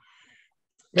solar.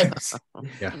 Yes.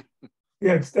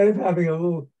 Yeah, instead of having a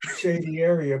little shady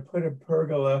area, put a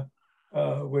pergola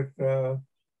with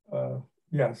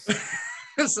yes.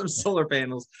 Some solar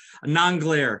panels,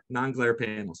 non-glare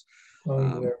panels.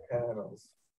 Non-glare panels.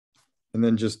 And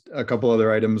then just a couple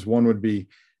other items. One would be,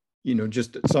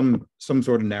 just some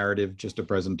sort of narrative, just a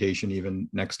presentation, even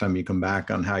next time you come back,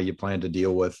 on how you plan to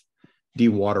deal with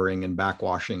dewatering and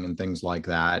backwashing and things like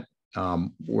that.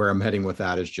 Where I'm heading with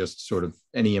that is just sort of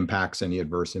any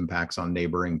adverse impacts on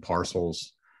neighboring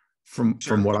parcels.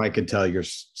 From what I could tell, you're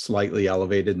slightly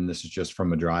elevated, and this is just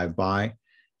from a drive-by,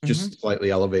 just slightly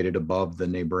elevated above the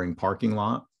neighboring parking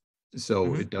lot.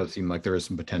 So it does seem like there is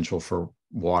some potential for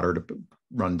water to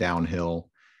run downhill,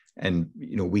 and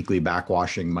weekly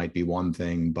backwashing might be one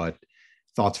thing, but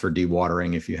thoughts for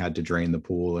dewatering if you had to drain the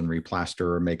pool and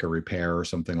replaster or make a repair or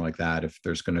something like that, if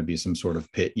there's going to be some sort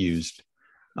of pit used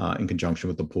in conjunction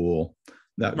with the pool,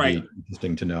 that would be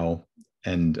interesting to know.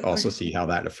 and also see how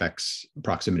that affects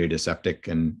proximity to septic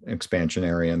and expansion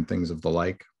area and things of the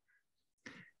like.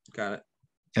 Got it.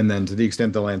 And then to the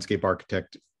extent the landscape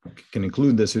architect can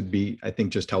include this, would be, I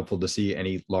think, just helpful to see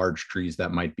any large trees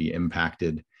that might be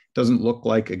impacted. Doesn't look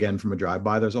like, again, from a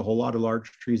drive-by, there's a whole lot of large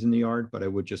trees in the yard, but I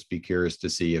would just be curious to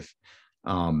see if,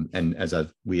 and as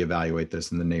we evaluate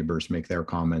this and the neighbors make their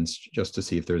comments, just to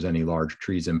see if there's any large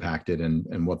trees impacted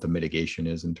and what the mitigation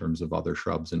is in terms of other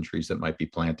shrubs and trees that might be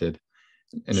planted.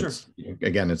 And Sure. It's,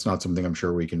 again, it's not something I'm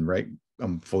sure we can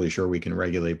I'm fully sure we can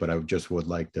regulate, but I just would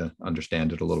like to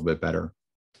understand it a little bit better.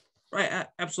 Right,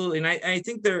 absolutely. And I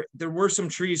think there were some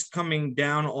trees coming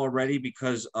down already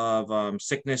because of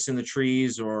sickness in the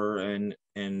trees or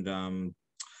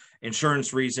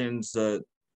insurance reasons, the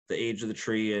age of the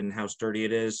tree and how sturdy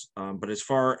it is. But as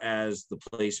far as the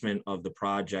placement of the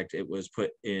project, it was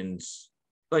put in,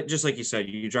 like just like you said,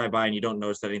 you drive by and you don't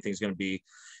notice that anything's going to be,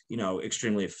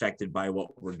 extremely affected by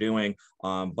what we're doing.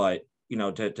 But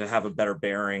to have a better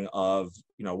bearing of,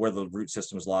 where the root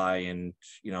systems lie and,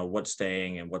 what's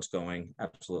staying and what's going.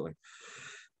 Absolutely.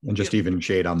 And just even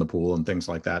shade on the pool and things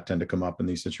like that tend to come up in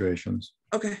these situations.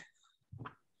 Okay.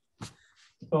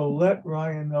 So let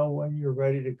Ryan know when you're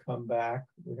ready to come back.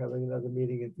 We're having another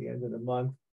meeting at the end of the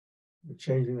month. We're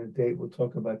changing the date. We'll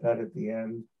talk about that at the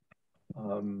end.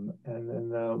 And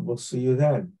then we'll see you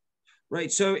then.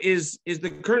 Right. So is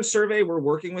the current survey we're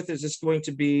working with, is this going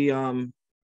to be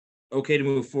okay to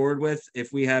move forward with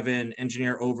if we have an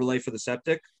engineer overlay for the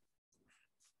septic?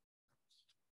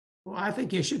 Well, I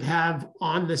think you should have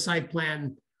on the site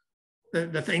plan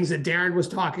the things that Darren was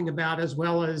talking about, as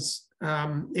well as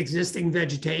existing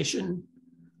vegetation,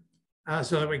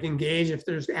 so that we can gauge if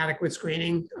there's adequate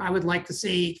screening. I would like to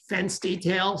see fence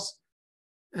details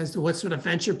as to what sort of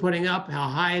fence you're putting up, how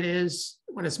high it is,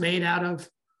 what it's made out of.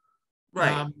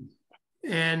 Right.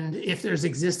 And if there's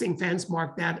existing fence,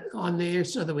 mark that on there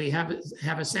so that we have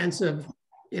a sense of,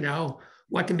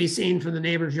 what can be seen from the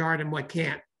neighbor's yard and what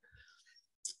can't.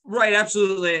 Right,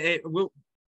 absolutely.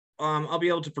 I'll be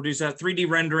able to produce that 3D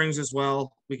renderings as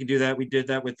well. We can do that. We did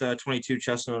that with 22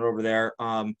 Chestnut over there.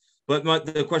 But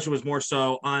the question was more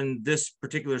so on this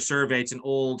particular survey. It's an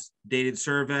old dated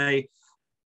survey.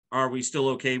 Are we still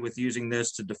okay with using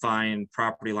this to define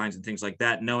property lines and things like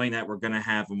that, knowing that we're going to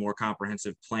have a more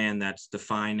comprehensive plan that's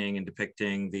defining and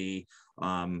depicting the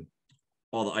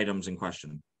all the items in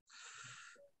question?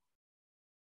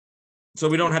 So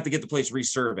we don't have to get the place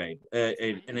resurveyed.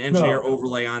 An engineer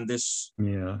overlay on this.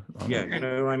 Yeah. Yeah, you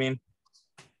know what I mean?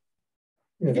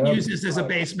 You can use this as a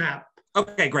base map.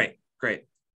 Okay, great.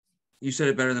 You said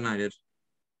it better than I did.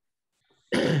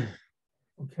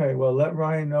 Okay, well, let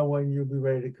Ryan know when you'll be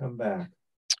ready to come back.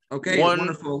 Okay,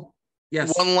 wonderful.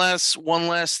 Yes. One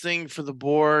last thing for the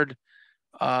board.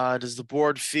 Does the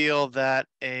board feel that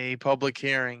a public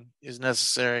hearing is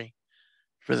necessary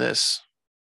for this?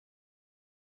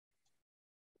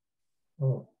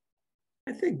 Oh.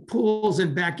 I think pools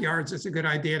and backyards, it's a good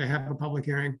idea to have a public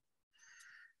hearing.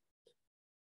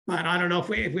 But I don't know if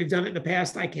we've done it in the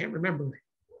past. I can't remember.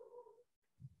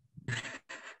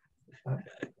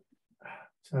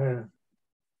 I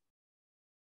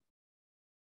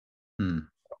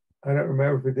don't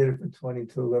remember if we did it for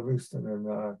 22 Livingston or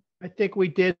not. I think we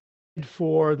did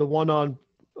for the one on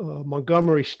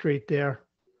Montgomery Street there.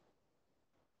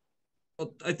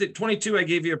 Well, I think 22, I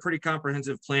gave you a pretty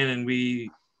comprehensive plan and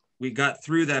we got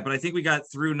through that, but I think we got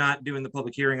through not doing the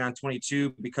public hearing on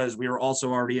 22 because we were also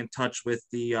already in touch with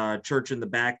the church in the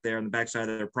back there on the backside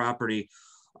of their property.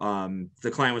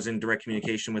 The client was in direct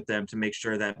communication with them to make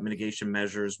sure that mitigation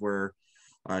measures were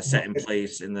set in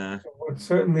place in the. It would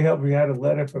certainly help. We had a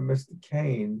letter from Mr.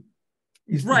 Kane.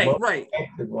 He's the most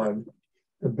affected one.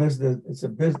 The business, it's a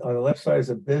business on the left side is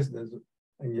a business,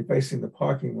 and you're facing the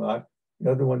parking lot.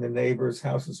 The other one, the neighbor's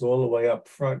house is all the way up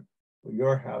front, where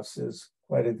your house is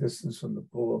quite a distance from the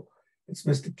pool. It's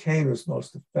Mr. Kane who's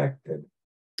most affected.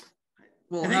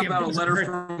 Well, how about a letter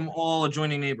from all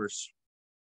adjoining neighbors?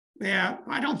 Yeah,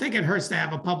 I don't think it hurts to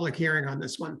have a public hearing on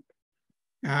this one.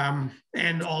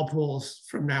 And all pools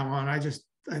from now on. I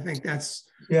think that's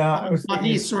on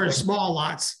these sort of small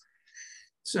lots.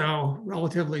 So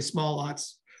relatively small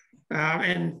lots.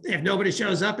 And if nobody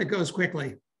shows up, it goes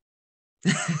quickly.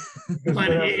 But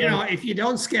if you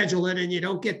don't schedule it and you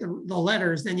don't get the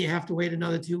letters, then you have to wait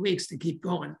another 2 weeks to keep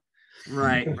going.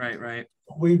 Right.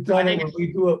 We've done it when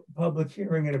we do a public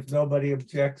hearing, and if nobody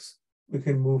objects, we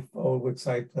can move forward with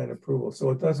site plan approval. So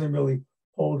it doesn't really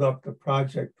hold up the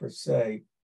project per se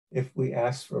if we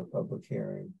ask for a public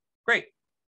hearing. Great.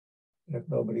 If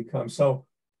nobody comes. So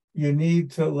you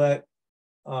need to let,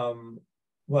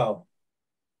 well,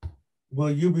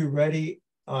 will you be ready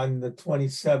on the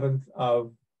 27th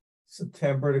of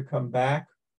September to come back?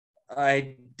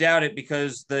 I doubt it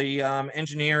because the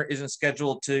engineer isn't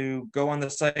scheduled to go on the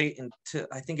site until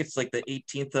I think it's like the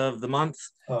 18th of the month.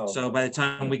 Oh, So by the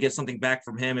time we get something back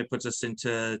from him, it puts us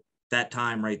into that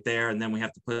time right there, and then we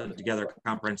have to put together a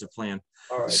comprehensive plan.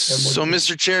 all right. Then So, we'll-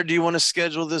 Mr. Chair, do you want to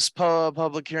schedule this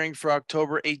public hearing for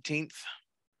October 18th?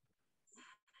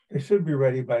 It should be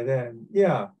ready by then.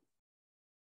 Yeah.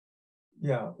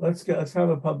 Yeah, let's have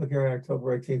a public hearing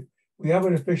October 18th. We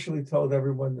haven't officially told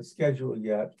everyone the schedule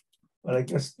yet, but I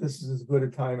guess this is as good a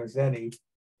time as any.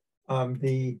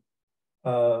 The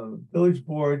village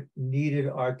board needed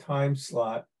our time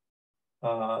slot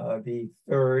the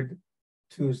 3rd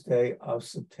Tuesday of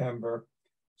September.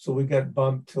 So we got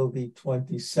bumped till the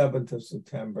 27th of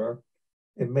September.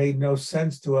 It made no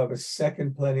sense to have a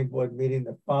second planning board meeting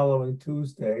the following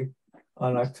Tuesday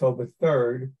on October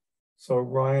 3rd. So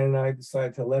Ryan and I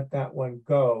decided to let that one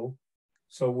go.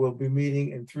 So we'll be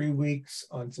meeting in 3 weeks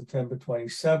on September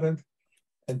 27th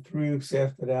and 3 weeks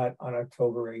after that on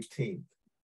October 18th.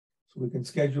 So we can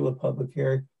schedule a public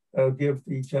hearing. That'll give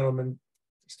the gentleman,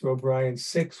 Mr. O'Brien,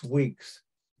 6 weeks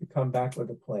to come back with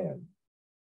a plan.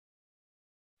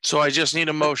 So I just need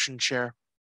a motion, Chair.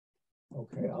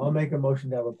 Okay, I'll make a motion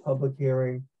to have a public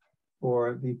hearing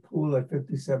for the pool at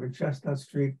 57 Chestnut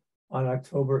Street on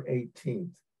October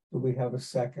 18th. Do we have a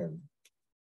second?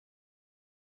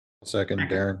 Second,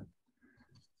 Darren.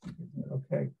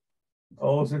 Okay.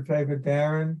 All those in favor,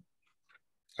 Darren,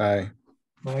 Aye.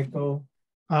 Michael,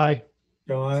 Aye.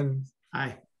 John,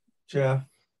 Aye. Jeff,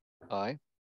 Aye.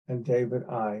 and David,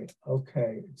 aye.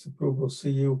 Okay, it's approved. We'll see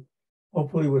you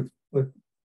hopefully with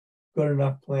good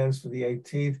enough plans for the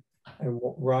 18th, and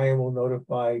Ryan will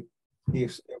notify the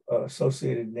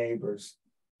associated neighbors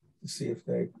to see if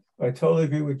they. But I totally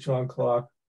agree with John Clark.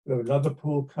 We have another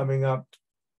pool coming up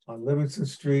on Livingston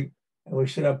Street, and we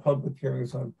should have public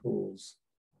hearings on pools.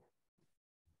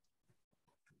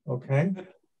 Okay.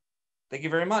 Thank you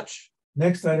very much.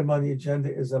 Next item on the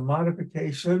agenda is a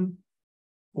modification.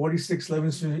 46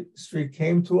 Livingston Street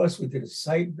came to us. We did a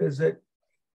site visit.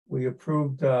 We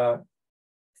approved the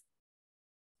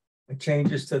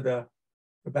changes to the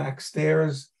back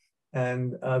stairs,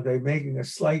 and they're making a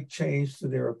slight change to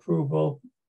their approval,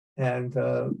 and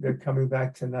they're coming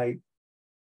back tonight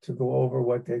to go over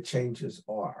what their changes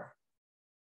are.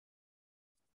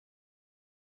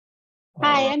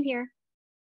 Hi, I'm here.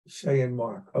 Shay and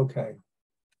Mark, okay.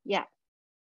 Yeah.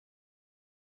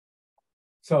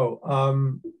 So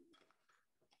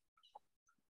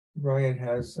Ryan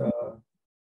has I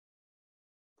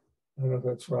don't know if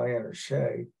that's Ryan or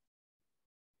Shay.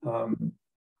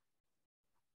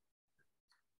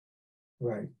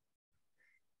 Right.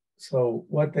 So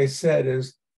what they said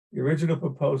is the original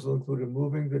proposal included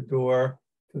moving the door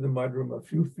to the mudroom a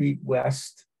few feet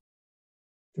west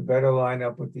to better line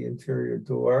up with the interior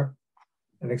door,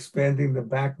 and expanding the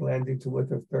back landing to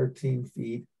width of 13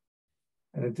 feet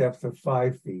and a depth of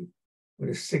 5 feet, with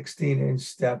a 16-inch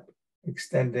step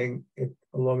extending it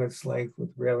along its length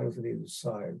with railings on either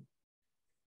side.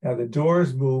 Now the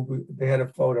doors move. They had a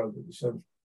photo, so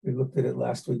we looked at it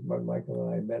last week when Michael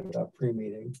and I met at our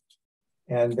pre-meeting,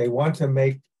 and they want to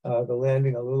make the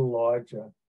landing a little larger.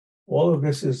 All of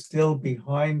this is still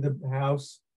behind the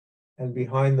house and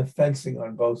behind the fencing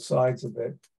on both sides of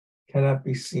it. Cannot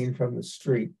be seen from the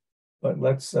street. But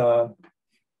let's look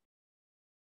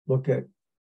at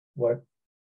what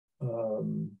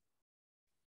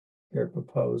they're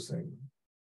proposing.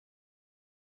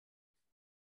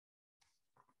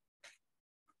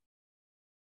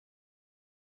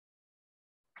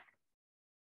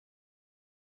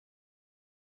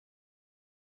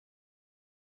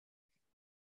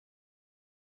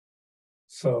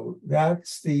 So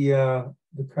that's the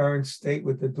current state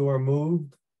with the door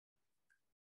moved.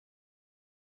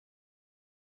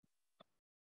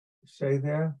 Shay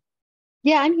there?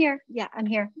 Yeah, I'm here. Yeah, I'm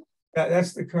here.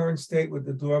 That's the current state with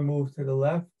the door moved to the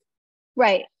left?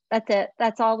 Right. That's it.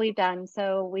 That's all we've done.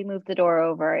 So we moved the door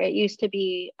over. It used to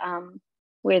be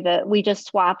where we just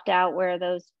swapped out where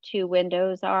those two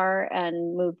windows are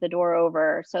and moved the door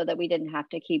over so that we didn't have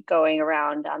to keep going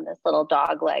around on this little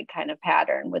dog leg kind of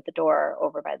pattern with the door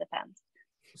over by the fence.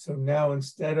 So now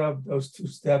instead of those two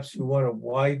steps, you want to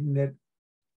widen it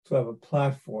to have a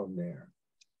platform there.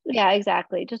 Yeah,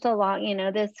 exactly. Just along,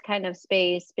 this kind of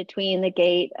space between the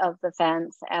gate of the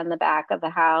fence and the back of the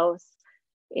house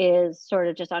is sort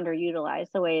of just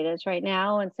underutilized the way it is right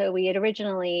now. And so we had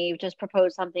originally just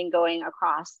proposed something going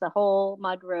across the whole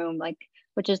mudroom,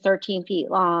 which is 13 feet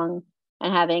long,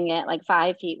 and having it like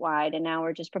 5 feet wide. And now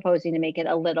we're just proposing to make it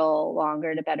a little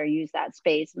longer to better use that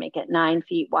space, make it 9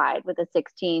 feet wide with a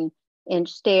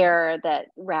 16-inch stair that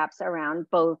wraps around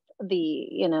both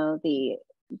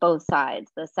both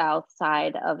sides, the south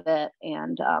side of it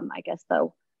and I guess the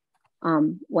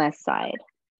west side,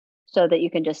 so that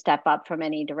you can just step up from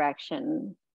any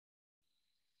direction.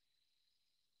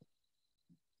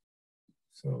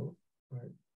 So,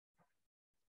 right.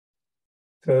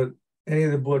 So any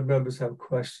of the board members have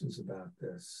questions about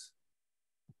this?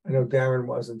 I know Darren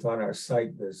wasn't on our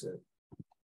site visit.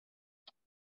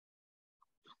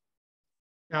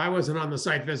 I wasn't on the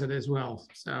site visit as well.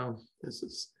 So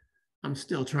I'm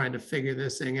still trying to figure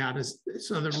this thing out.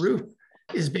 So the roof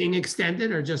is being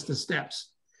extended or just the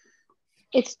steps?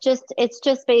 It's just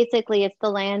basically, it's the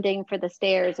landing for the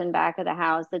stairs in back of the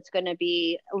house that's going to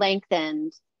be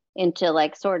lengthened into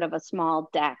like sort of a small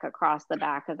deck across the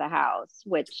back of the house,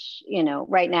 which,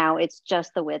 right now it's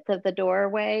just the width of the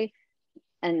doorway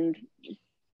and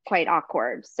quite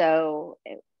awkward. So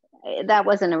that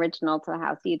wasn't original to the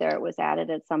house either. It was added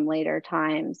at some later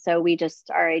time. So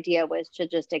our idea was to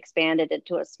just expand it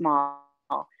into a small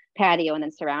patio and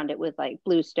then surround it with like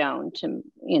bluestone to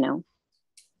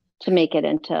make it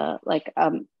into like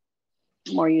a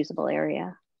more usable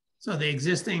area. So the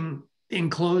existing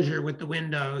enclosure with the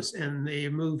windows and the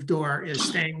moved door is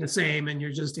staying the same, and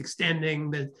you're just extending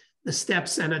the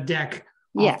steps and a deck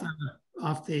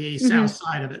off the south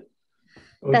side of it.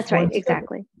 So that's right,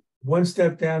 exactly. One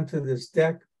step down to this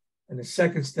deck and the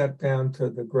second step down to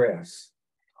the grass.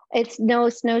 It's no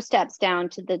steps down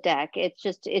to the deck.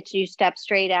 It's you step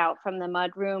straight out from the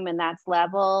mud room and that's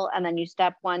level. And then you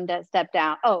step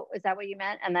down. Oh, is that what you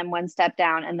meant? And then one step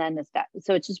down and then the step.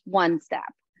 So it's just one step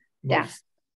down.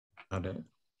 Got it.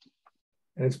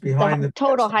 And it's behind the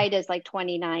total height is like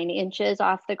 29 inches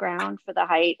off the ground for the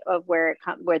height of where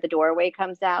the doorway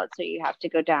comes out. So you have to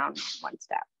go down one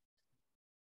step.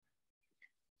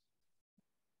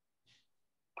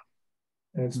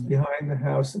 And it's behind the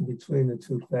house and between the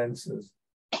two fences.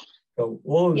 So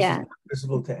all of this is not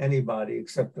visible to anybody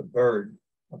except the bird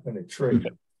up in a tree.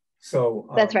 So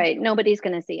that's right. Nobody's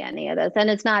going to see any of this. And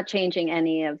it's not changing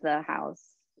any of the house.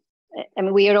 I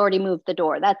mean, we had already moved the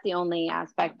door. That's the only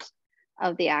aspect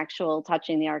of the actual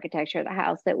touching the architecture of the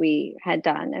house that we had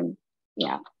done.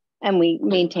 And we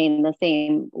maintained the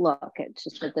same look. It's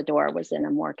just that the door was in a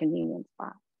more convenient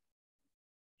spot.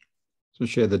 So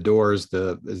share the door is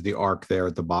the arc there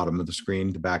at the bottom of the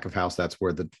screen, the back of house. That's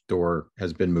where the door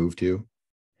has been moved to.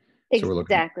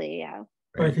 Exactly. Yeah.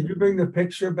 All right. Can you bring the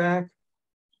picture back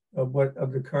of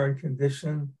the current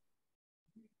condition?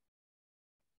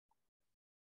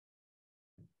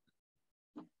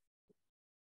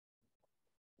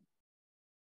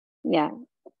 Yeah.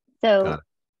 So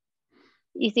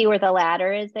you see where the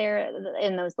ladder is there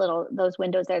in those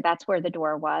windows there. That's where the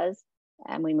door was,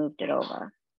 and we moved it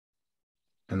over.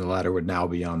 And the ladder would now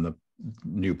be on the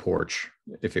new porch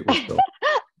if it was built.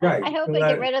 Right. I hope we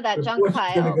get rid of that junk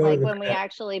pile like when we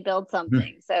actually build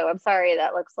something. So I'm sorry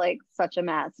that looks like such a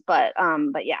mess, but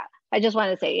yeah, I just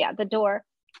want to say, the door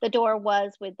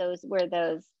was with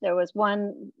there was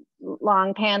one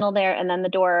long panel there, and then the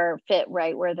door fit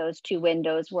right where those two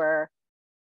windows were.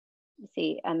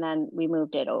 See, and then we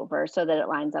moved it over so that it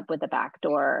lines up with the back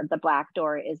door. The black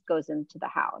door goes into the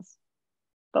house,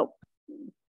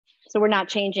 so we're not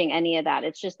changing any of that.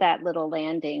 It's just that little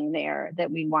landing there that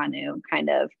we want to kind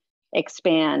of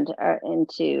expand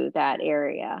into that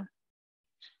area.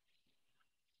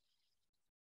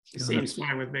 It seems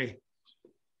fine with me.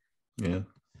 Yeah.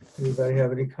 Anybody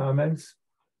have any comments?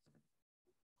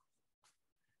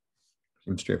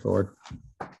 Seems straightforward.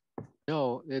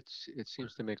 No, it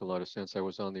seems to make a lot of sense. I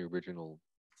was on the original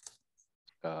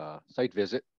site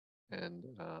visit, and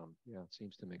it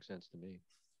seems to make sense to me.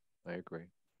 I agree.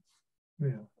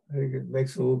 Yeah, I think it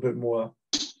makes a little bit more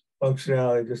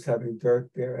functionality just having dirt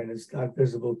there, and it's not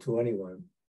visible to anyone.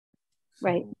 So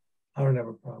right. I don't have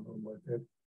a problem with it.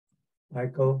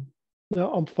 Michael?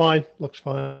 No, I'm fine. Looks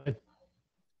fine.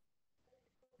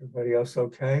 Everybody else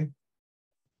okay?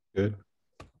 Good.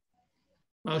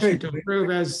 Motion to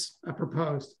approve as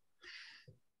proposed.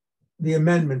 The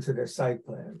amendment to the site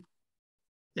plan.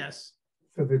 Yes.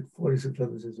 For the 46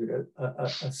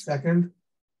 a second?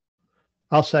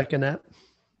 I'll second that.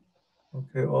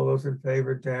 Okay, all those in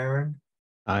favor, Darren?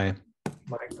 Aye.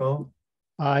 Michael?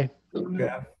 Aye.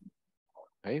 Jeff?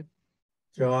 Aye.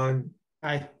 John?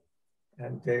 Aye.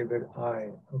 And David, aye.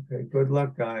 Okay, good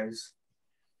luck, guys.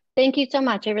 Thank you so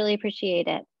much. I really appreciate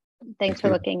it. Thanks for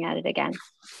looking at it again.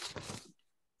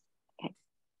 Okay.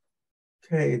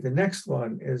 Okay, the next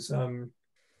one is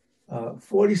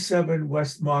 47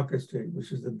 West Market Street,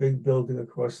 which is the big building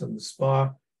across from the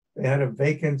spa. They had a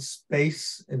vacant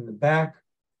space in the back,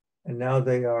 and now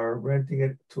they are renting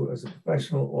it as a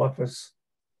professional office,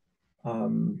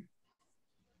 acupuncture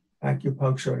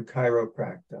and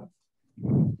chiropractor.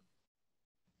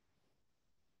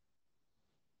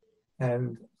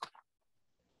 And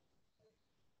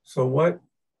so what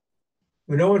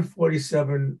we know what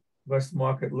 47 West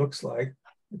Market looks like.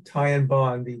 Ty and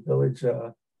Bond, the village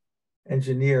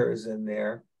engineer, is in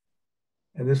there.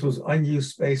 And this was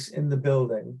unused space in the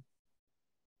building.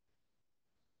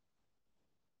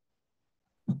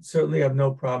 Certainly have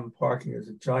no problem parking. There's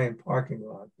a giant parking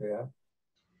lot there.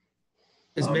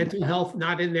 Is mental health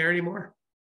not in there anymore?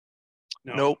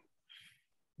 No. Nope.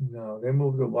 No, they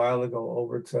moved a while ago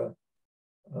over to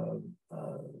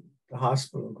the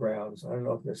hospital grounds. I don't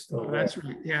know if they're still there. That's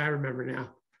right. Yeah, I remember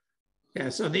now. Yeah,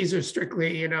 so these are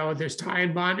strictly, you know, there's Ty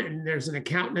and Bond, and there's an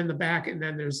accountant in the back, and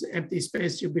then there's empty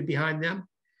space. You'll be behind them.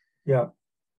 Yeah.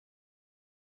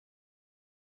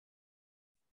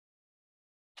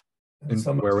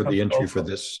 And where would the entry for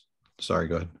this? Sorry,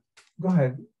 go ahead. Go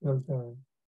ahead.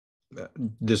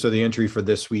 So the entry for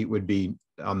this suite would be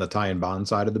on the Ty and Bond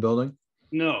side of the building?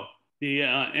 No, the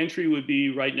entry would be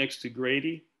right next to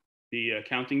Grady, the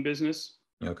accounting business.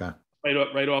 Okay.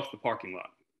 Right off the parking lot.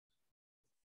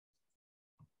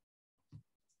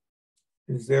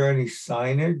 Is there any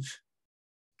signage?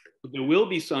 There will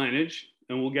be signage,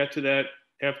 and we'll get to that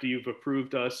after you've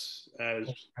approved us as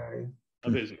a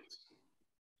business.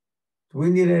 Do we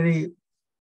need any?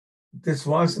 It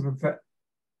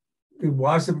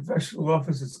was a professional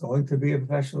office. It's going to be a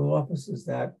professional office. Is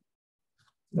that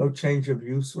no change of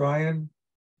use, Ryan?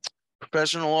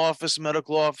 Professional office,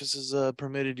 medical office is a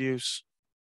permitted use.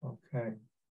 Okay.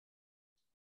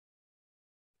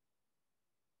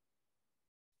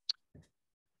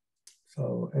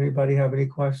 So anybody have any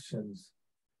questions?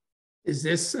 Is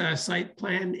this site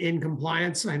plan in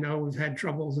compliance? I know we've had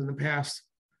troubles in the past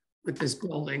with this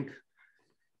building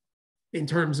in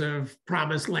terms of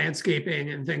promised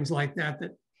landscaping and things like that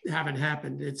that haven't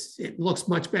happened. It looks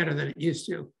much better than it used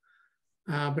to.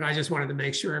 But I just wanted to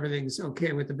make sure everything's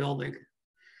okay with the building.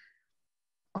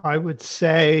 I would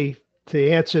say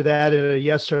to answer that in a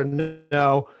yes or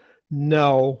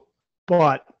no,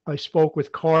 but I spoke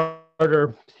with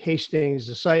Carter Hastings,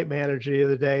 the site manager, the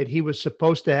other day, and he was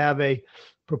supposed to have a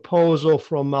proposal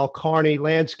from Malcarney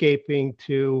Landscaping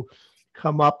to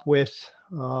come up with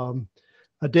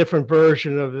a different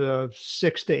version of the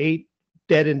 6 to 8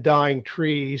 dead and dying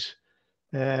trees.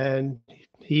 And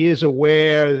he is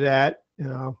aware that, you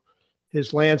know,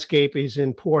 his landscape is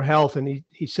in poor health, and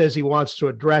he says he wants to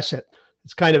address it.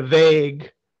 It's kind of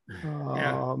vague.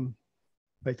 I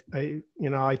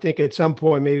think at some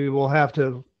point maybe we'll have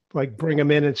to like bring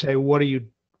him in and say, what are you,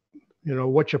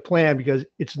 what's your plan? Because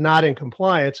it's not in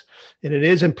compliance, and it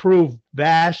is improved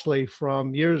vastly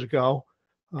from years ago.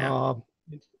 Yeah.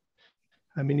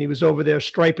 I mean, he was over there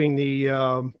striping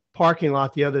the parking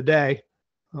lot the other day.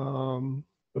 The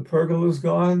pergola's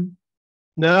gone?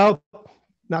 No,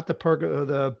 not the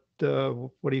pergola, the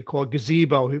what do you call it,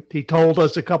 gazebo. He told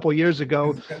us a couple of years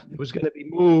ago it was going to be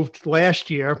moved last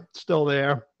year, still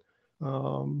there.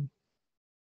 And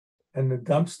the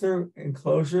dumpster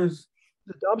enclosures?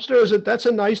 The dumpster that's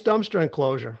a nice dumpster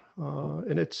enclosure,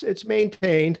 and it's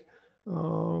maintained.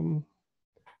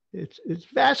 It's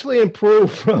vastly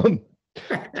improved from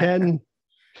 10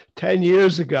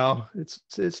 years ago.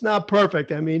 It's not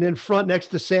perfect. I mean, in front next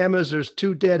to Sam's, there's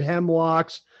 2 dead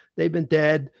hemlocks. They've been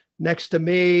dead. Next to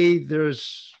me,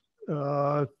 there's 2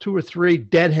 or 3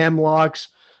 dead hemlocks.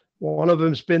 One of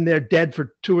them's been there dead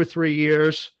for 2 or 3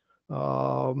 years.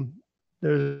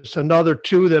 There's another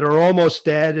 2 that are almost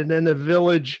dead. And then the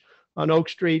village on Oak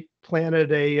Street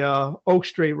planted a Oak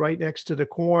Street right next to the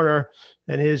corner,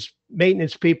 and his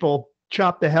maintenance people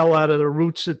chopped the hell out of the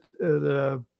roots at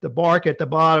the bark at the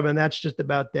bottom, and that's just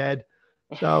about dead.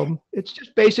 So it's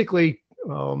just basically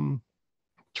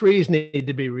trees need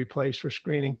to be replaced for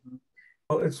screening.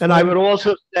 Well, and I would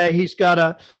also say he's got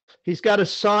a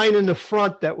sign in the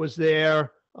front that was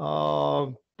there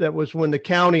that was when the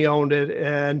county owned it,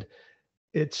 and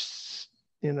it's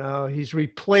he's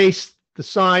replaced the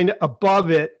sign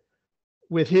above it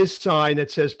with his sign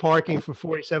that says parking for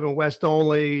 47 West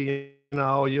only,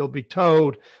 you'll be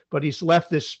towed, but he's left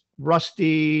this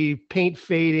rusty paint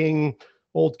fading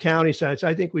old county sign. So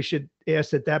I think we should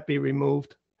ask that be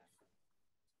removed.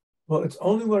 Well, it's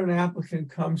only when an applicant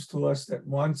comes to us that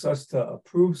wants us to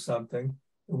approve something,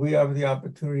 we have the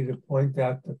opportunity to point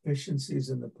out deficiencies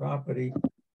in the property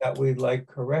that we'd like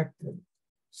corrected.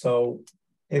 So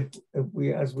if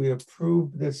we, as we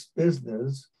approve this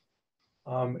business,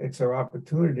 it's our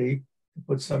opportunity to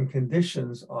put some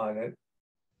conditions on it.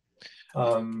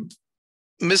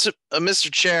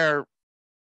 Mr. Chair,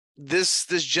 this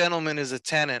gentleman is a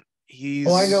tenant.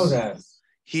 Oh, I know that.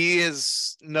 He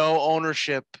is no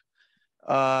ownership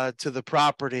to the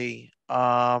property.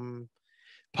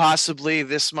 Possibly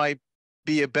this might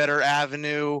be a better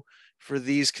avenue for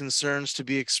these concerns to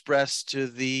be expressed to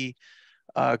the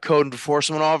code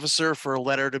enforcement officer, for a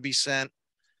letter to be sent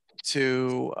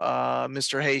to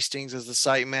Mr. Hastings as the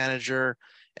site manager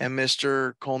and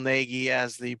Mr. Kolnagi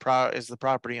as the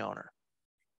property owner.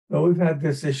 No, we've had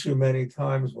this issue many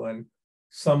times when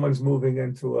someone's moving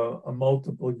into a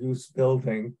multiple use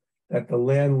building, that the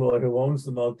landlord who owns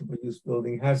the multiple use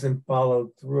building hasn't followed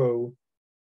through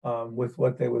with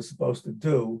what they were supposed to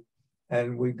do.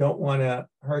 And we don't want to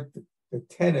hurt the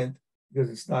tenant because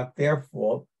it's not their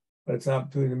fault, but it's an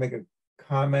opportunity to make a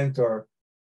comment or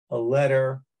a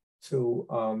letter to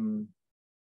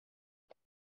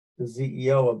the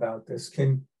CEO about this.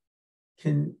 Can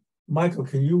Michael,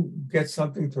 can you get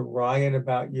something to Ryan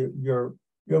about you're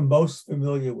most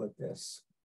familiar with this?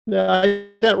 Yeah, I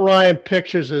sent Ryan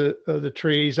pictures of the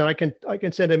trees, and I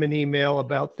can send him an email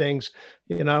about things.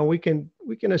 You know, we can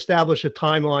establish a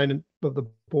timeline of the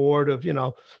board of, you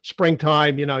know,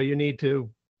 springtime. You know, you need to,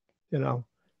 you know,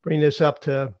 bring this up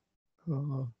to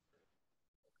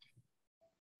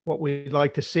what we'd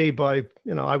like to see by,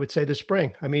 you know, I would say the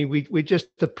spring. I mean, we just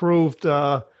approved,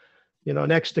 you know,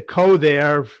 next to Co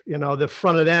there, you know, the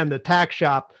front of them, the tack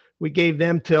shop, we gave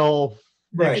them till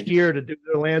next year to do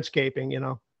their landscaping, you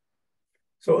know.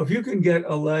 So if you can get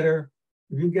a letter,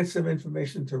 if you get some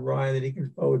information to Ryan that he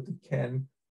can forward to Ken,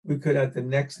 we could at the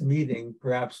next meeting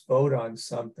perhaps vote on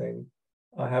something,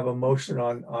 have a motion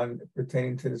on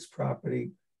pertaining to this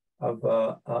property of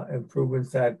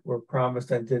improvements that were promised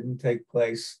and didn't take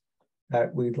place,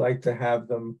 that we'd like to have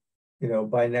them, you know,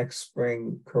 by next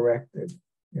spring corrected,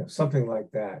 you know, something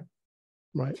like that.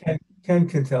 Right. Ken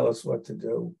can tell us what to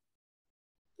do.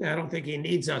 Yeah, I don't think he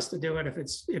needs us to do it if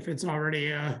it's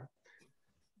already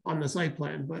on the site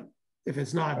plan, but if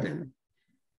it's not, then.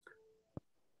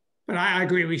 But I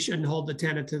agree, we shouldn't hold the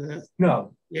tenant to the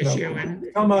issue, and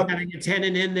having a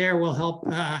tenant in there will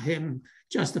help him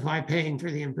justify paying for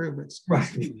the improvements. Right.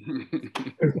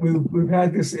 We've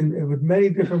had this with many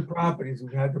different properties.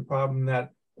 We've had the problem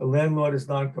that the landlord is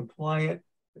non-compliant.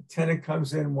 The tenant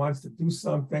comes in, wants to do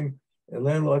something. The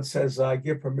landlord says, I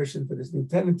give permission for this new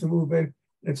tenant to move in.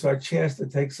 It's our chance to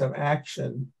take some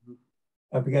action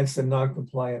up against the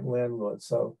non-compliant landlord.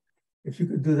 So if you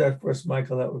could do that for us,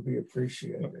 Michael, that would be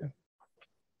appreciated.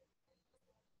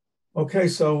 Okay,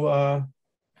 so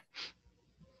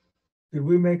did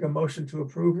we make a motion to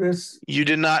approve this? You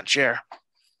did not, Chair.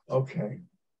 Okay,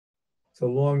 it's a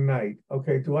long night.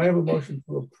 Okay, do I have a motion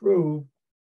to approve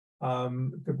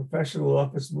the professional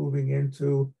office moving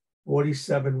into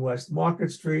 47 West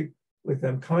Market Street with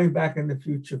them coming back in the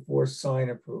future for sign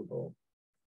approval?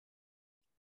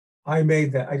 I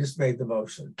just made the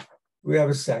motion. We have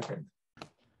a second.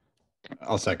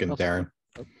 I'll second Darren.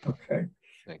 Okay.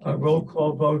 Roll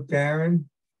call vote, Darren.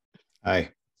 Aye.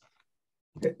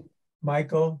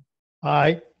 Michael.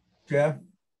 Aye. Jeff.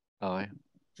 Aye.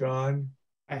 John.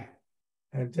 Aye.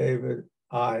 And David.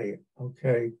 Aye.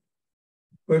 Okay.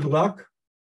 Good luck.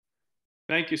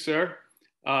 Thank you, sir.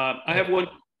 I have one.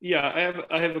 Yeah,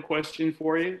 I have a question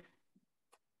for you.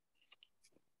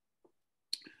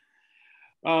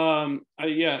 I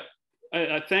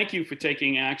thank you for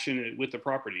taking action with the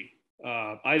property.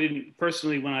 I didn't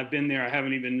personally, when I've been there, I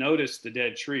haven't even noticed the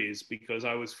dead trees because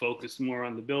I was focused more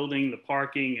on the building, the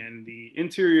parking, and the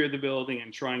interior of the building,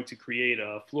 and trying to create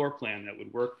a floor plan that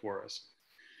would work for us.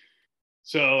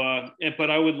 So,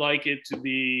 but I would like it to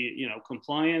be, you know,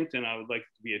 compliant, and I would like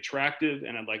it to be attractive,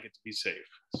 and I'd like it to be safe.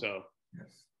 So,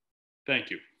 yes.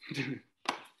 Thank you.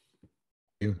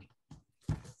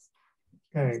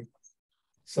 Okay.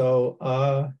 So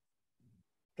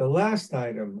the last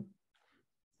item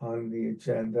on the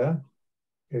agenda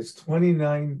is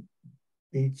 29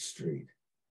 Beach Street.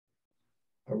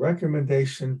 A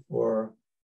recommendation for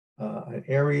an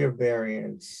area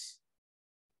variance,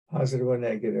 positive or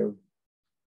negative,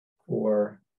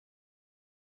 for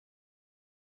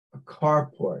a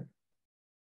carport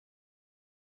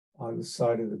on the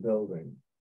side of the building.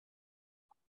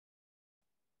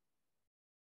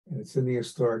 And it's in the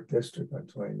historic district on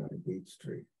 29 Beach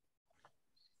Street.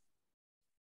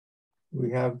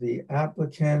 We have the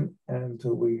applicant, and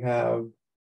do we have?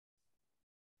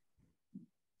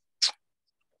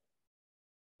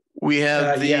 We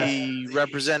have the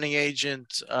representing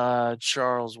agent,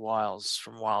 Charles Wiles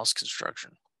from Wiles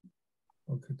Construction.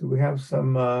 Okay, do we have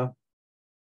some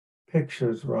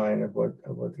pictures, Ryan, of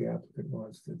what the applicant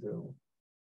wants to do.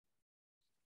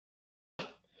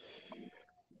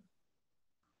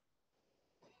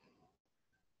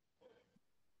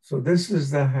 So this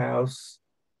is the house,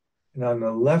 and on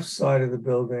the left side of the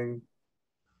building,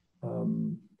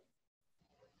 you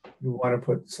want to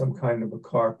put some kind of a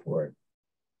carport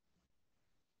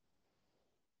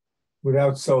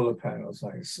without solar panels,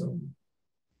 I assume.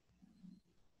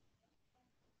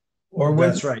 Or with,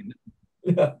 that's right.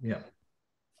 yeah. Yeah.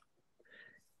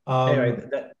 Anyway,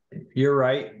 you're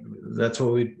right. That's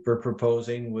what we were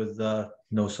proposing with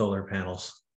no solar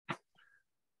panels.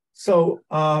 So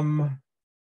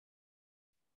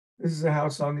this is a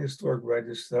house on the historic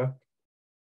register.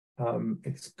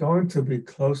 It's going to be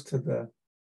close to the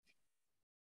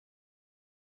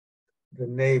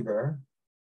neighbor.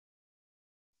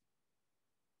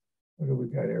 What do we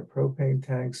got here? Propane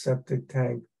tank, septic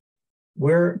tank.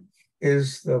 Where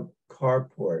is the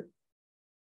carport?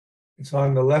 It's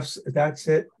on the left. That's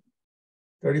it.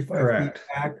 35 Correct. feet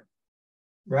back,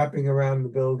 wrapping around the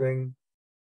building.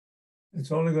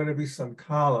 It's only going to be some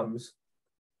columns.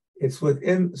 It's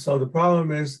within. So the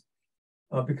problem is,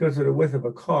 because of the width of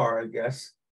a car, I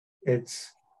guess,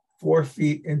 it's 4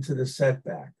 feet into the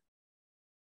setback.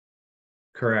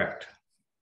 Correct.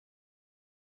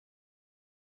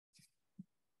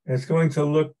 And it's going to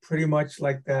look pretty much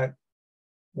like that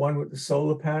one with the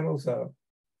solar panels, a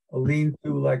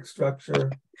lean-to like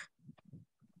structure.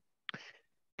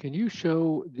 Can you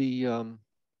show the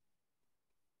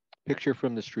picture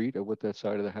from the street of what that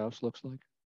side of the house looks like?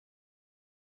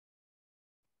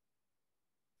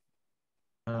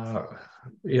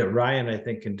 Yeah, Ryan, I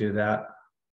think, can do that.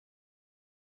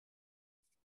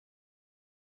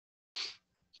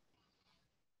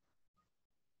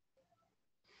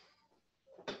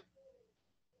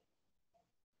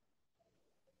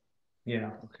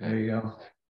 Yeah, okay. There you go.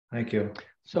 Thank you.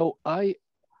 So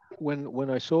when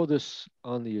I saw this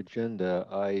on the agenda,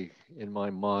 I, in my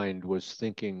mind, was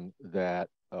thinking that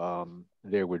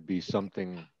there would be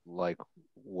something like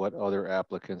what other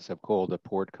applicants have called a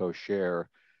porte cochere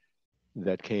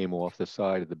that came off the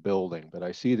side of the building. But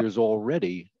I see there's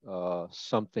already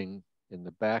something in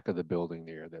the back of the building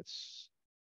there that's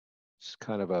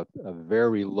kind of a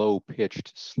very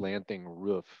low-pitched slanting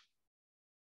roof.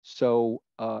 So,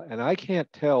 and I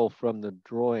can't tell from the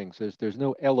drawings, there's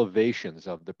no elevations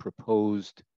of the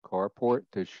proposed carport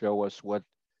to show us what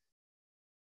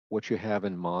you have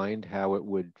in mind, how it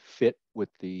would fit with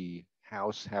the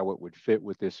house, how it would fit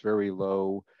with this very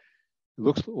low,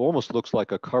 almost looks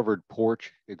like a covered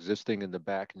porch existing in the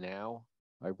back now.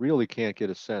 I really can't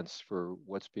get a sense for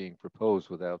what's being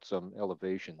proposed without some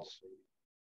elevations.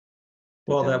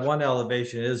 Well, that one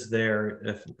elevation is there.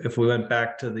 If we went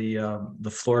back to the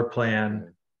floor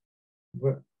plan.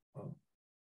 What?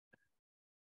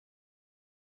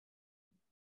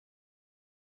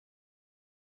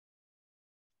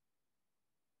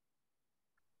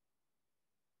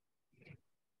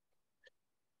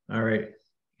 All right.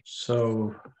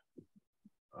 So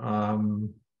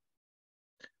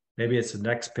maybe it's the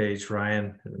next page,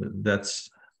 Ryan. That's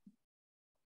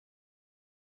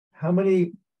How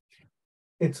many?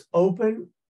 It's open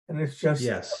and it's just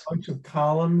yes. a bunch of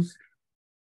columns.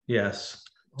 Yes.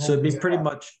 So it'd be pretty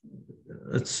much,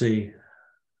 let's see.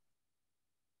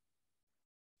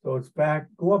 So it's back,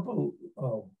 go up,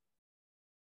 oh.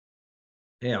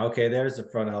 Yeah, okay, there's the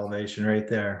front elevation right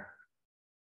there.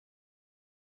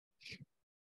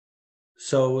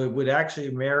 So it would actually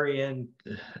marry in,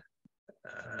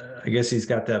 I guess he's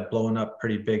got that blown up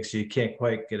pretty big, so you can't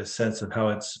quite get a sense of how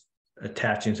it's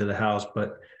attaching to the house,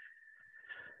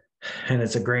 and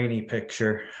it's a grainy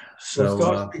picture. So it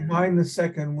starts behind the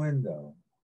second window.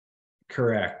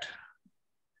 Correct.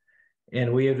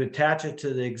 And we would attach it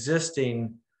to the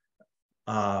existing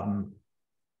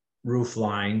roof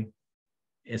line.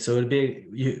 And so it'd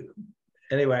be,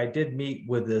 anyway, I did meet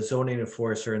with the zoning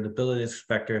enforcer and the building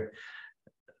inspector.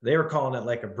 They were calling it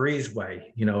like a breezeway.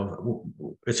 You know,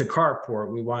 it's a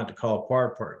carport. We wanted to call it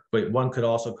carport, but one could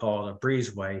also call it a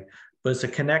breezeway. But it's a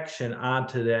connection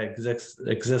onto the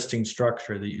existing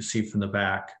structure that you see from the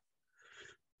back.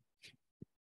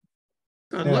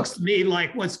 It looks to me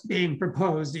like what's being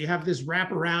proposed. You have this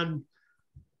wraparound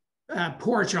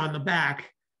porch on the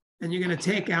back, and you're going to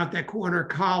take out that corner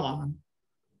column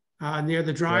near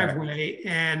the driveway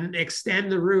and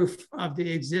extend the roof of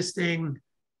the existing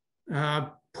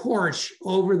porch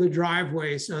over the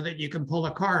driveway so that you can pull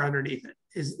a car underneath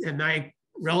it. Am I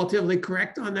relatively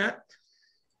correct on that?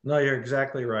 No, you're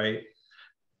exactly right.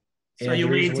 So you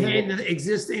maintain the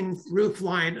existing roof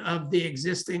line of the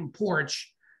existing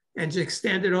porch and just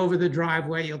extend it over the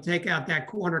driveway. You'll take out that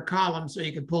corner column so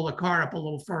you can pull the car up a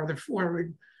little farther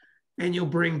forward, and you'll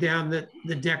bring down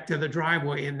the deck to the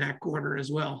driveway in that corner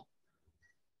as well.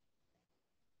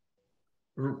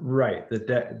 Right,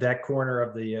 that corner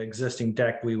of the existing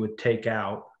deck we would take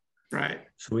out. Right.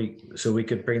 So we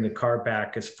could bring the car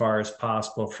back as far as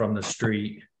possible from the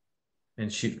street,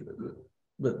 and so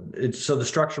the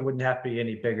structure wouldn't have to be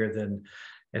any bigger than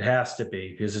it has to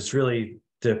be, because it's really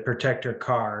to protect her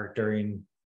car during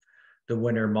the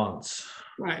winter months.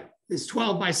 Right. It's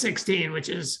 12 by 16, which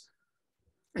is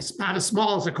about as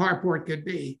small as a carport could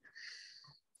be.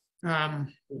 And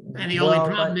the only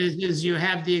problem is you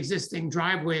have the existing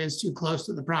driveway is too close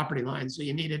to the property line. So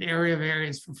you need an area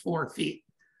variance for 4 feet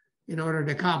in order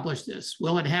to accomplish this.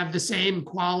 Will it have the same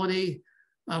quality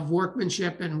of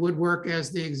workmanship and woodwork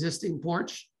as the existing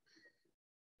porch?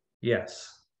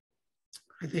 Yes.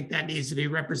 I think that needs to be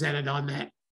represented on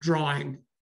that drawing.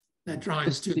 That drawing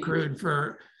is too crude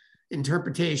for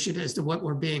interpretation as to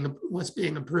what's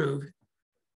being approved.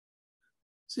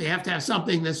 So you have to have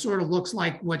something that sort of looks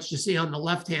like what you see on the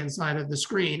left-hand side of the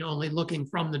screen, only looking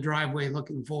from the driveway,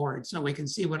 looking forward, so we can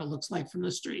see what it looks like from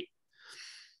the street.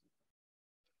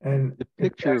 And the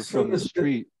picture from the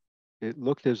street, it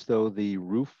looked as though the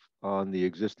roof on the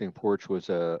existing porch was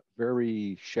a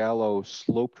very shallow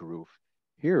sloped roof.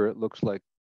 Here it looks like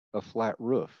a flat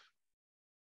roof.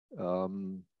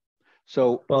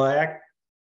 So, well,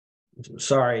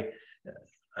 sorry,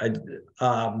 I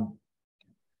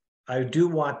do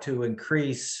want to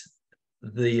increase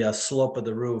the slope of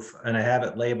the roof, and I have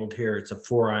it labeled here. It's a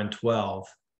 4-on-12.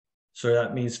 So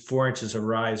that means 4 inches of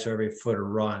rise for every foot of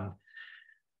run.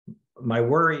 My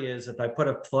worry is if I put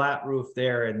a flat roof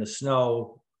there and the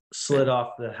snow slid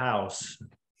off the house,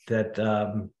 that,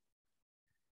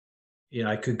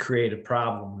 I could create a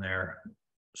problem there.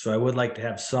 So I would like to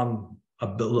have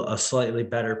a slightly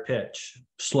better pitch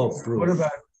slope roof.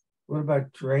 What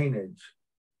about drainage?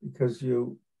 Because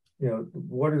the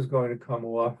water is going to come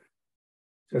off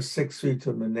just 6 feet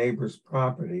from the neighbor's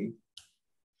property.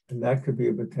 And that could be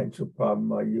a potential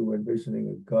problem. Are you envisioning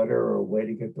a gutter or a way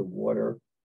to get the water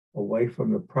away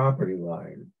from the property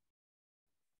line?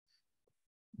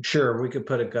 Sure, we could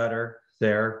put a gutter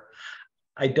there.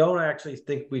 I don't actually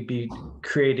think we'd be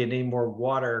creating any more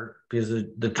water because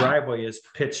the driveway is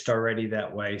pitched already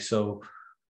that way. So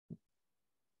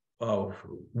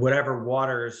whatever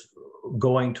water is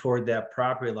going toward that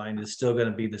property line is still going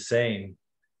to be the same,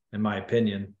 in my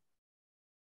opinion.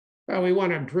 Well, we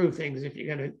want to improve things if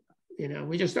you're going to,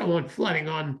 we just don't want flooding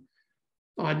on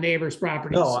neighbors'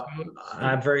 properties. No,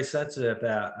 I'm very sensitive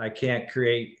that I can't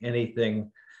create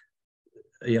anything,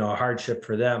 a hardship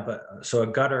for them. But so a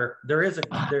gutter,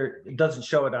 it doesn't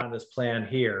show it on this plan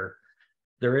here.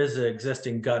 There is an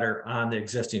existing gutter on the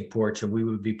existing porch, and we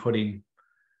would be putting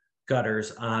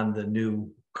gutters on the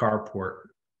new carport.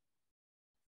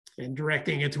 And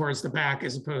directing it towards the back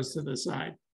as opposed to the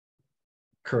side.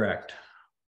 Correct.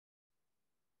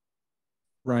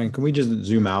 Ryan, can we just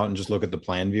zoom out and just look at the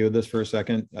plan view of this for a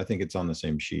second? I think it's on the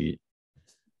same sheet.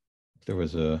 There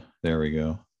we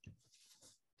go.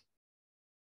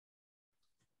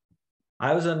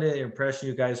 I was under the impression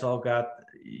you guys all got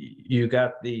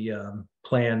the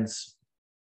plans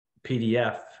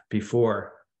PDF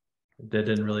before. That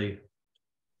didn't really.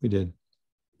 We did.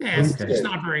 Yeah, it's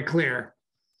not very clear.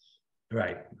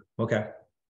 Right. Okay.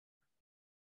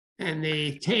 And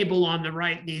the table on the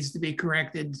right needs to be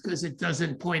corrected because it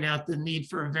doesn't point out the need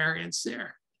for a variance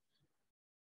there.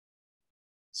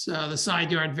 So the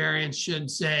side yard variance should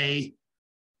say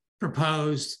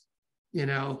proposed,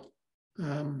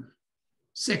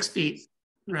 6 feet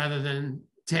rather than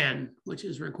 10, which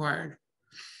is required.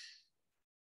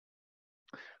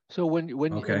 So when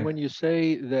you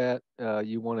say that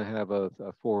you want to have a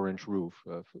 4-inch roof,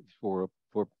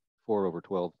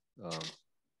 4/12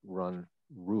 run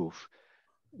roof,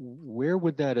 where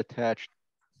would that attach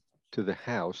to the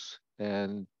house?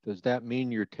 And does that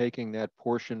mean you're taking that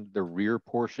portion, the rear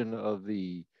portion of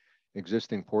the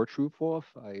existing porch roof off?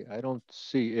 I don't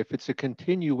see, if it's a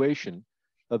continuation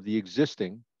of the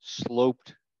existing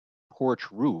sloped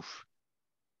porch roof,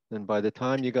 then by the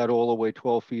time you got all the way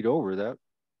 12 feet over, that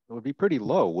would be pretty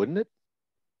low, wouldn't it?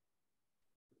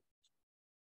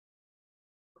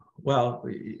 Well,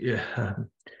 yeah.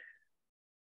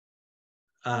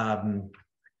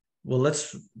 Well,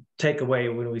 let's take away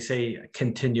when we say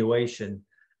continuation.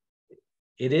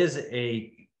 It is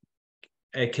a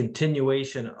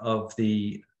continuation of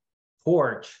the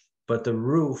porch, but the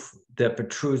roof that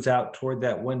protrudes out toward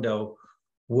that window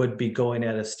would be going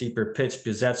at a steeper pitch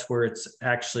because that's where it's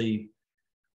actually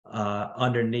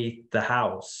underneath the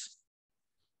house.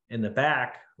 in the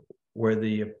back where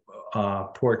the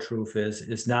porch roof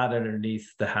is not underneath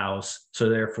the house. So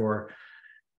therefore,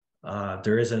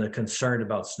 there isn't a concern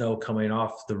about snow coming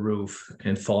off the roof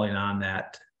and falling on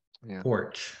that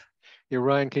porch. Yeah,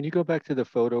 Ryan, can you go back to the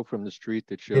photo from the street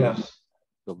that shows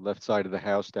the left side of the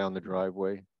house down the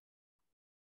driveway?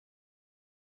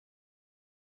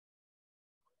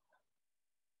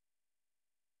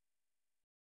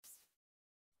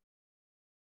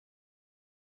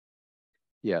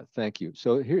 Yeah, thank you.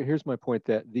 So here's my point,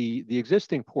 that the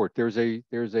existing porch, there's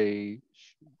a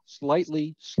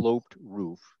slightly sloped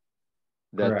roof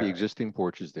that Correct. the existing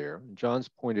porch is there. John's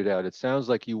pointed out, it sounds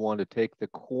like you want to take the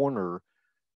corner,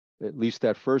 at least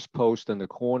that first post and the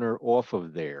corner off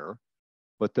of there.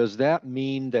 But does that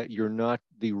mean that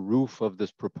the roof of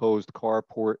this proposed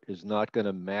carport is not going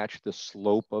to match the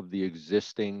slope of the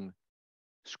existing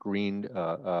screened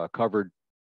covered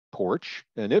porch?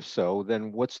 And if so,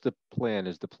 then what's the plan?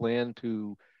 Is the plan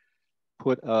to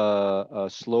put a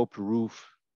sloped roof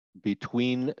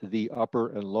between the upper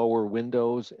and lower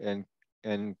windows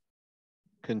and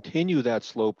continue that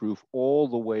sloped roof all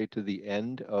the way to the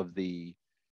end of the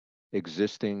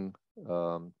existing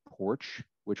porch,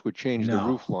 which would change the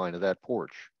roof line of that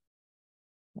porch?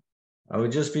 I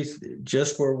would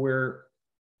just where we're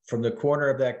from the corner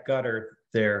of that gutter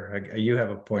there. You have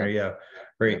a pointer, yeah,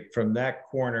 right from that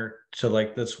corner to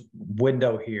like this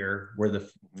window here where the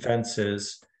fence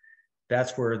is.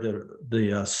 That's where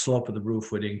the slope of the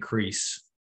roof would increase.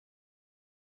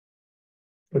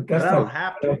 But that's I don't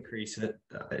have to increase it,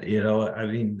 I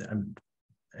mean,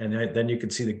 then you can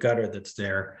see the gutter that's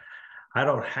there. I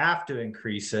don't have to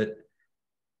increase it.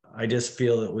 I just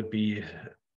feel it would be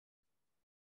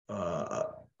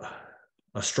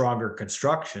a stronger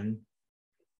construction.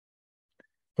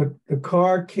 But the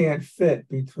car can't fit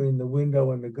between the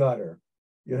window and the gutter.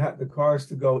 You have the cars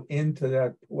to go into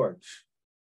that porch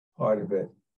part of it.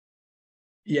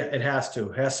 Yeah, it has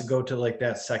to. It has to go to like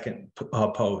that second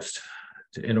post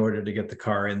in order to get the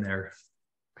car in there.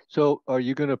 So are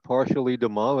you going to partially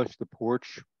demolish the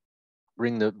porch,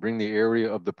 bring the area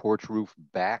of the porch roof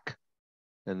back,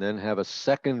 and then have a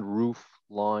second roof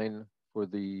line for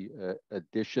the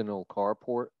additional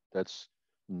carport that's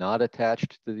not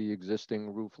attached to the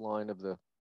existing roof line of the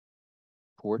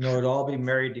porch? No, it'd all be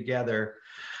married together.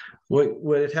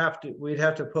 We'd have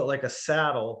to put like a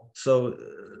saddle, so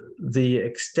the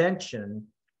extension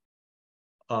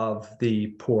of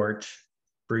the porch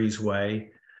breezeway,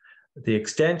 the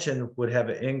extension would have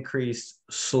an increased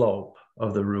slope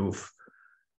of the roof,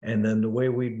 and then the way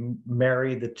we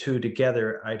marry the two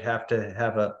together, I'd have to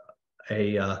have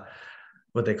a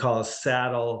what they call a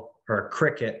saddle or a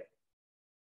cricket.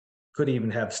 Could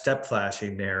even have step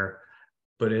flashing there,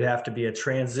 but it'd have to be a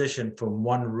transition from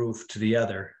one roof to the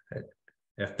other,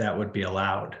 if that would be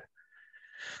allowed.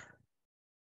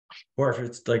 Or if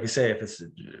it's like you say,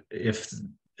 if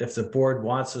the board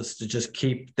wants us to just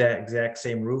keep that exact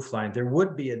same roof line, there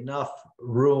would be enough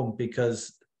room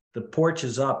because the porch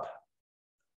is up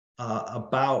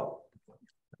about,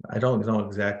 I don't know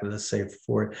exactly, let's say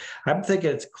 4. I'm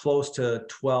thinking it's close to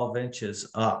 12 inches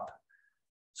up.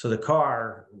 So the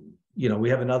car, we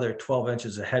have another 12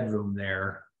 inches of headroom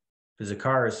there because the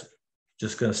car is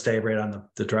just going to stay right on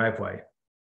the driveway.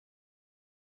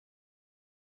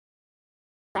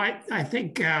 I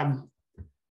think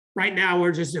right now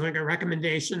we're just doing a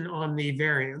recommendation on the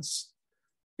variance.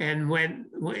 And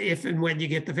if and when you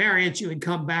get the variance, you would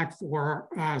come back for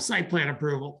site plan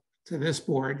approval to this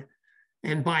board.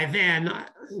 And by then,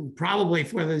 probably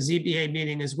for the ZBA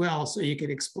meeting as well, so you could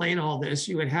explain all this,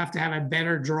 you would have to have a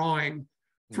better drawing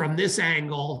from this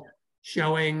angle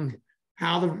showing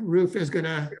how the roof is going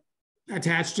to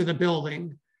attach to the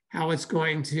building, how it's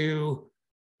going to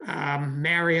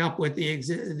marry up with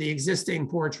the existing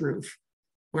porch roof,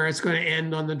 where it's going to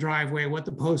end on the driveway, what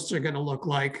the posts are going to look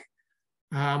like,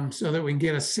 so that we can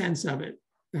get a sense of it.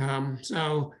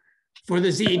 So for the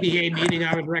ZBA meeting,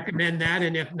 I would recommend that.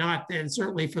 And if not, then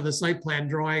certainly for the site plan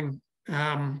drawing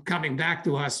coming back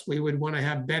to us, we would want to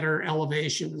have better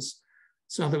elevations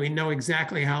so that we know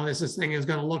exactly how this thing is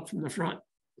going to look from the front.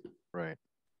 Right.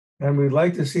 And we'd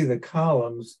like to see the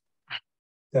columns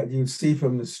that you see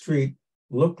from the street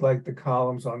look like the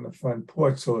columns on the front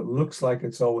porch, so it looks like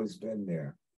it's always been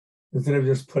there. Instead of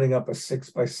just putting up a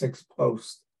 6x6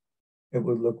 post, it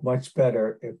would look much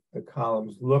better if the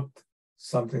columns looked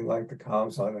something like the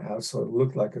columns on the house, so it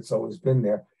looked like it's always been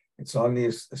there. It's on the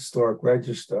historic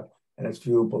register and it's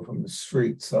viewable from the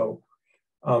street. So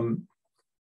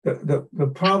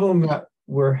the problem that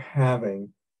we're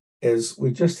having is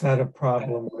we just had a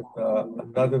problem with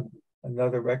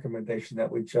another recommendation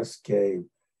that we just gave.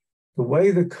 The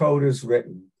way the code is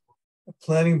written, the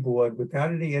planning board,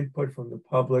 without any input from the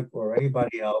public or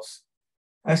anybody else,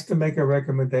 has to make a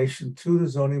recommendation to the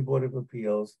zoning board of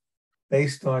appeals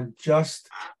based on just,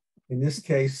 in this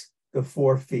case, the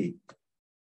 4 feet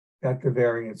that the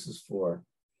variance is for.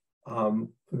 For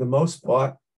the most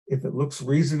part, if it looks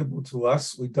reasonable to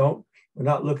us, we're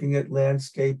not looking at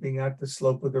landscaping at the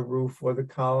slope of the roof or the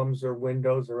columns or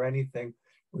windows or anything.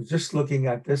 We're just looking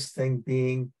at this thing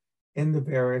being in the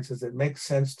variances. It makes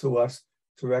sense to us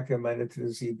to recommend it to the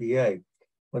ZBA.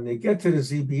 When they get to the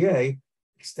ZBA,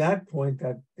 it's that point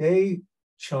that they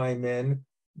chime in,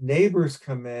 neighbors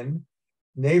come in,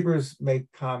 neighbors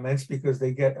make comments because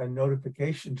they get a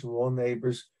notification to all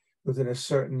neighbors within a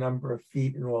certain number of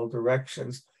feet in all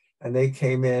directions. And they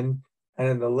came in, and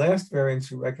in the last variance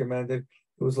you recommended,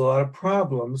 there was a lot of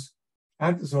problems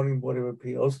at the zoning board of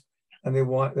appeals, and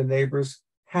the neighbors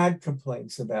had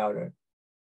complaints about it.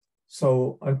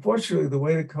 So unfortunately, the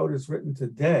way the code is written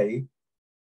today,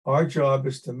 our job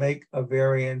is to make a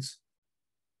variance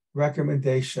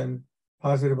recommendation,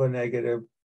 positive or negative,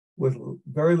 with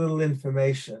very little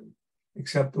information,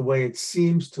 except the way it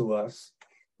seems to us,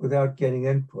 without getting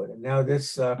input. And now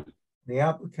this, the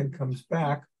applicant comes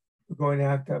back, we're going to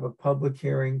have a public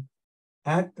hearing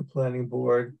at the planning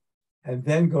board, and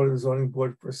then go to the zoning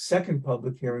board for a second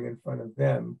public hearing in front of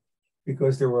them,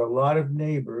 because there were a lot of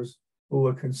neighbors who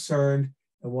were concerned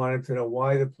and wanted to know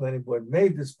why the planning board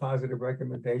made this positive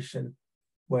recommendation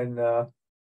when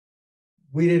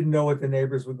we didn't know what the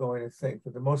neighbors were going to think. For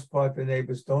the most part, the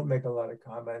neighbors don't make a lot of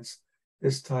comments.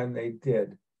 This time they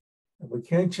did. And we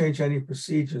can't change any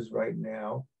procedures right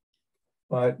now,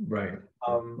 but Right.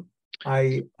 I'm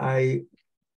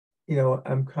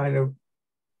kind of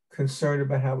concerned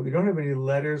about how we don't have any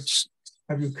letters.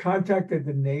 Have you contacted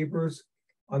the neighbors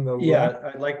on the Yeah,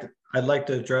 left? I'd like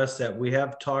to address that. We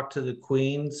have talked to the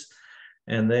Queens,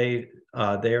 and they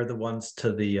are the ones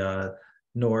to the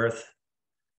north,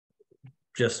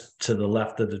 just to the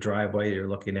left of the driveway you're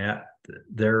looking at.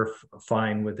 They're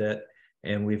fine with it,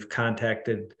 and we've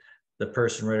contacted the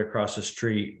person right across the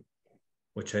street,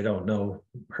 which I don't know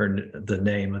the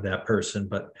name of that person,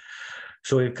 but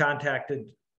so we've contacted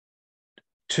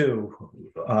two.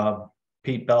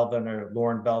 Pete Belvin or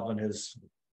Lauren Belvin has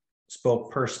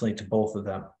spoke personally to both of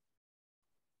them.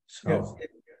 So yes,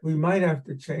 we might have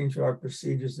to change our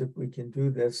procedures if we can do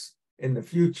this in the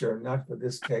future, not for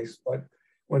this case, but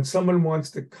when someone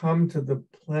wants to come to the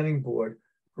planning board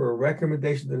for a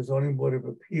recommendation to the zoning board of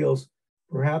appeals,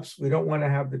 perhaps we don't want to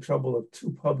have the trouble of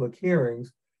 2 public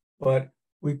hearings, but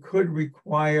we could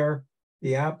require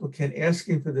the applicant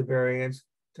asking for the variance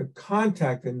to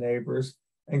contact the neighbors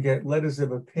and get letters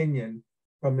of opinion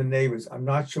from the neighbors. I'm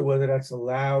not sure whether that's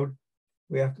allowed.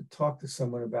 We have to talk to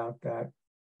someone about that.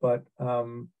 But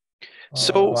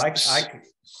So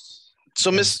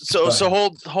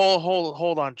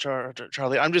hold on,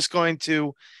 Charlie. I'm just going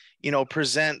to,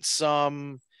 present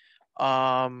some,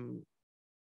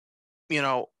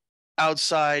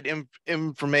 outside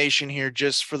information here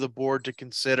just for the board to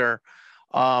consider.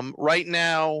 Right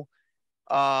now,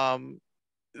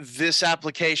 this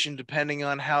application, depending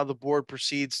on how the board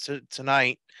proceeds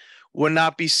tonight, would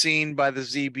not be seen by the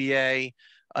ZBA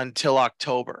until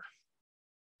October.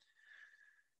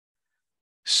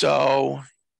 So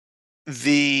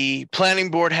the planning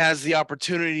board has the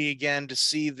opportunity again to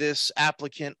see this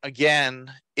applicant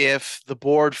again if the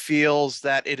board feels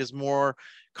that it is more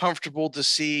comfortable to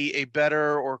see a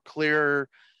better or clearer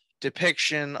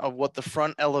depiction of what the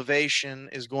front elevation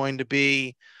is going to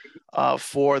be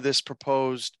for this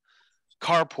proposed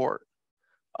carport.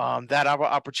 That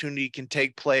opportunity can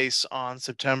take place on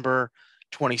September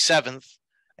 27th,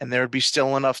 and there would be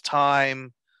still enough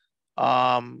time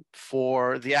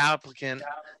for the applicant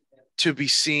to be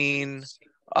seen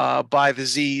by the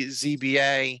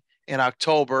ZBA in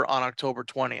October, on October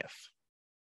 20th.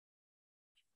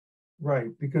 right,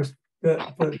 because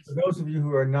for those of you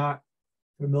who are not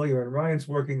familiar, and Ryan's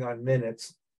working on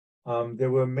minutes,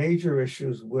 there were major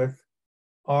issues with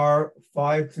our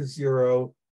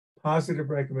 5-0 positive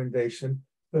recommendation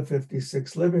for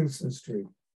 56 Livingston Street.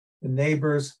 The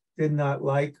neighbors did not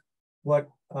like what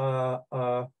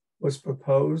was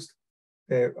proposed.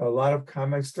 There are a lot of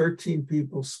comments. 13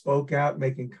 people spoke out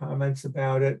making comments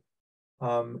about it.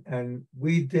 And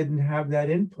we didn't have that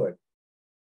input.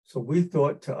 So we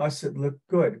thought, to us it looked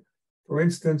good. For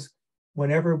instance,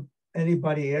 whenever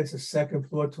anybody adds a second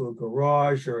floor to a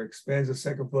garage or expands a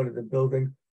second floor to the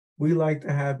building, we like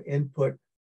to have input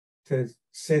to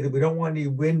say that we don't want any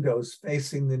windows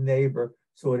facing the neighbor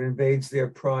so it invades their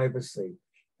privacy.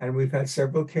 And we've had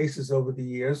several cases over the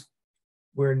years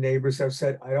where neighbors have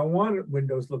said, I don't want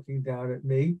windows looking down at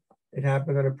me. It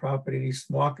happened on a property in East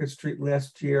Market Street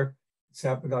last year. It's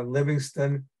happened on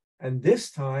Livingston. And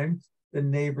this time, the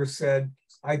neighbor said,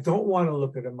 I don't want to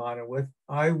look at a monolith.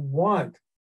 I want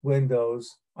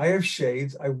windows. I have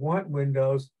shades. I want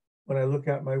windows when I look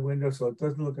out my window so it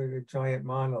doesn't look like a giant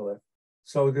monolith.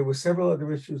 So there were several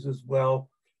other issues as well.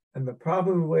 And the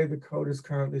problem, the way the code is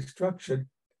currently structured,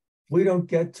 we don't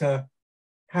get to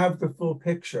have the full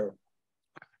picture.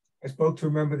 I spoke to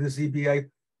a member of the ZBA.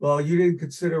 Well, you didn't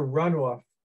consider runoff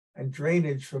and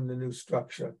drainage from the new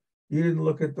structure. You didn't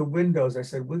look at the windows. I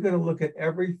said, we're going to look at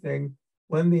everything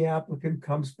when the applicant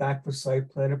comes back for site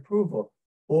plan approval.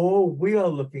 All we are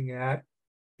looking at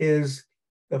is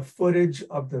the footage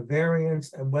of the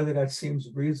variance and whether that seems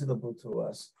reasonable to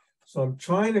us. So I'm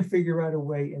trying to figure out a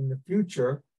way in the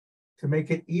future to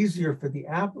make it easier for the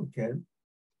applicant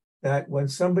that when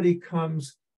somebody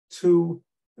comes to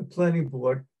the planning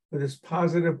board for this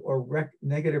positive or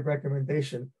negative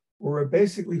recommendation, we're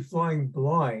basically flying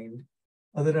blind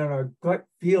other than our gut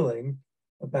feeling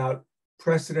about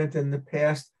precedent in the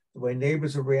past, the way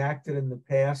neighbors have reacted in the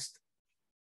past.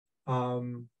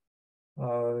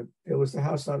 It was the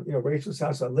house on, Rachel's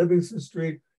house on Livingston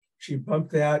Street. She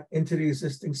bumped out into the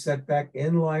existing setback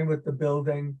in line with the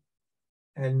building,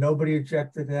 and nobody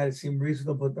objected to that. It seemed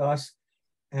reasonable to us,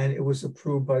 and it was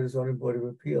approved by the Zoning Board of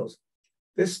Appeals.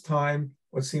 This time,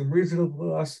 what seemed reasonable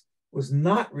to us was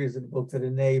not reasonable to the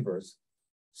neighbors.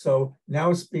 So now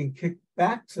it's being kicked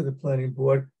back to the planning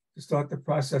board to start the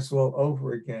process all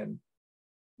over again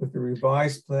with the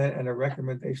revised plan and a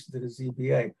recommendation to the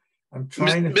ZBA. I'm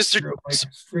trying to figure out a way to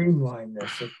streamline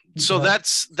this. So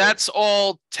that's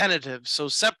all tentative. So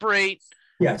separate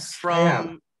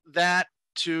from that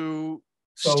to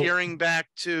steering back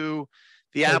to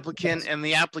the applicant and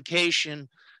the application.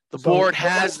 The board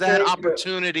has that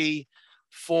opportunity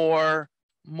for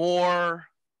more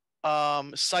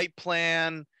site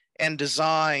plan and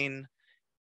design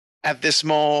at this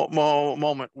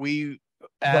moment.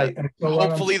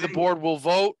 Hopefully the board will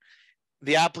vote.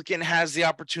 The applicant has the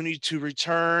opportunity to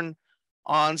return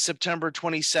on September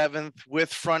 27th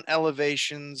with front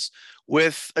elevations,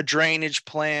 with a drainage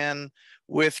plan,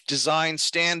 with design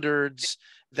standards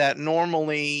that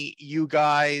normally you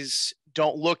guys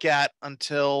don't look at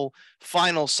until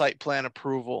final site plan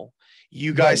approval.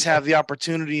 You guys have the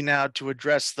opportunity now to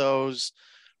address those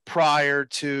prior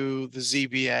to the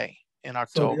ZBA in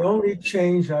October. So the only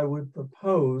change I would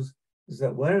propose is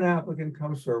that when an applicant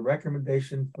comes for a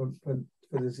recommendation for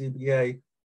the ZBA,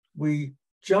 we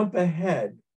jump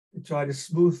ahead to try to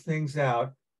smooth things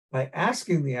out by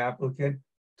asking the applicant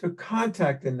to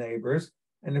contact the neighbors.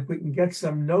 And if we can get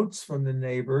some notes from the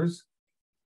neighbors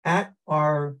at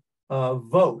our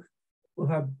vote, we'll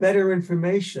have better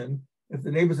information. If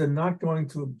the neighbors are not going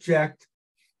to object,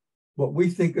 what we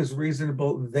think is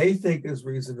reasonable, they think is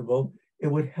reasonable, it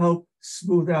would help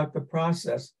smooth out the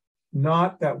process.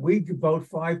 Not that we could vote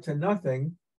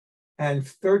 5-0 and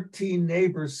 13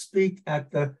 neighbors speak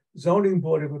at the Zoning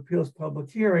Board of Appeals public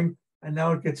hearing, and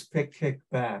now it gets kicked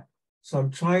back. So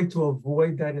I'm trying to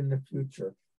avoid that in the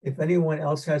future. If anyone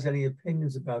else has any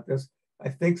opinions about this, I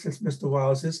think since Mr.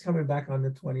 Wiles is coming back on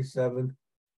the 27th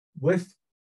with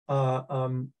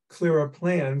clearer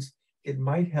plans, it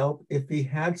might help if he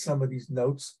had some of these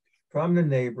notes from the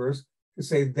neighbors to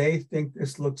say they think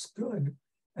this looks good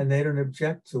and they don't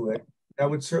object to it. That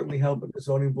would certainly help with the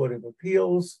Zoning Board of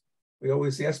Appeals. We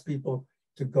always ask people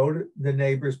to go to the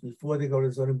neighbors before they go to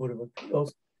the Zoning Board of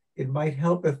Appeals. It might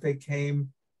help if they came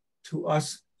to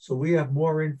us so we have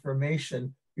more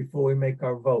information before we make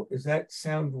our vote. Does that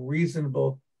sound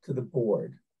reasonable to the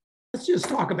board? Let's just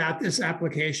talk about this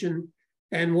application,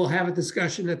 and we'll have a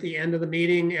discussion at the end of the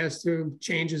meeting as to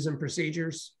changes in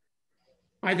procedures.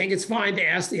 I think it's fine to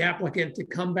ask the applicant to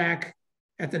come back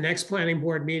at the next planning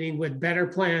board meeting with better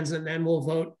plans, and then we'll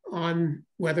vote on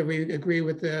whether we agree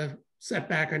with the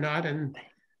setback or not, and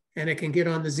it can get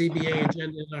on the ZBA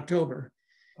agenda in October.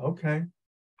 Okay.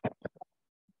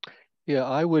 Yeah,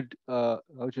 I would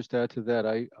just add to that.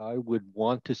 I would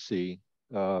want to see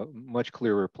much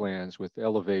clearer plans with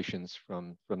elevations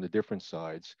from the different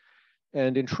sides.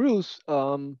 And in truth,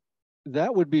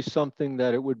 that would be something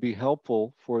that it would be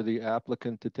helpful for the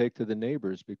applicant to take to the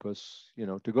neighbors, because,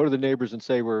 to go to the neighbors and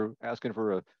say, we're asking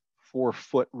for a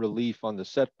 4-foot relief on the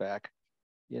setback,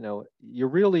 you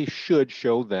really should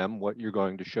show them what you're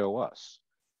going to show us.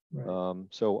 Right.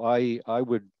 So I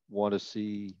would want to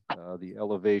see the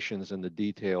elevations and the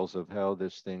details of how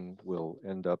this thing will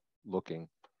end up looking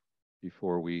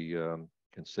before we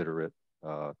consider it,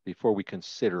 before we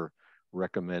consider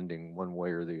recommending one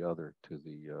way or the other to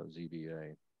the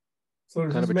ZBA. So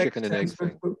does Kind this of a make chicken and egg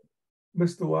sense, thing.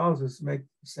 Mr. Wiles? Does this make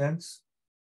sense?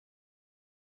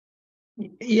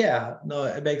 Yeah, no,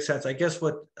 it makes sense. I guess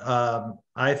what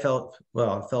I felt,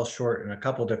 well, I fell short in a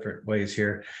couple different ways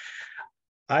here.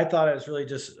 I thought it was really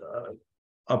just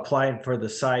applying for the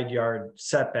side yard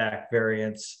setback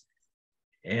variance.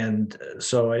 And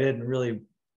so I didn't really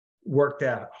work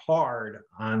that hard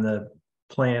on the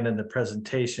plan and the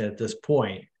presentation at this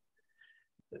point.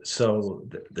 So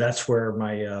that's where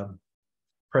my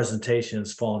presentation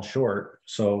has fallen short.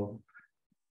 So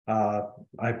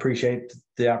I appreciate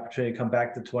the opportunity to come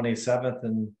back the 27th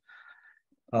and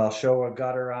show a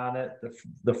gutter on it,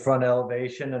 the front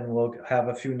elevation, and we'll have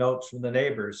a few notes from the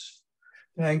neighbors.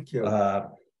 Thank you. I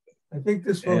think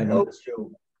this will help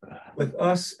you with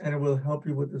us, and it will help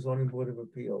you with the Zoning Board of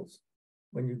Appeals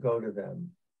when you go to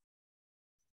them.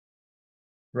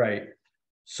 Right.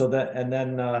 So that, and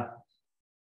then I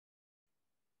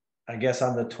guess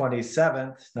on the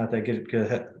 27th, not to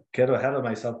get ahead of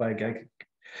myself, but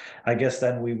I guess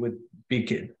then we would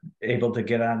be able to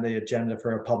get on the agenda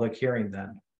for a public hearing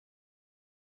then.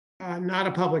 Not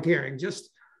a public hearing, just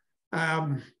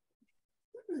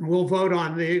we'll vote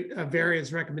on the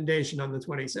variance recommendation on the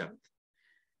 27th.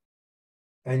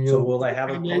 And so will I have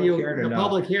a public hearing or the no?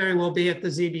 public hearing will be at the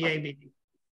ZBA meeting.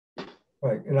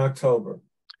 Right, in October.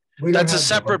 That's a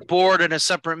separate board and a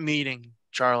separate meeting,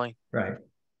 Charlie. Right.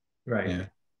 Right. Yeah.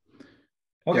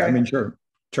 Okay. Yeah, I mean, sure.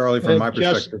 Charlie, from my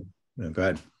Just- perspective, yeah, go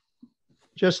ahead.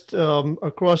 Just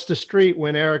across the street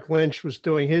when Eric Lynch was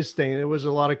doing his thing, there was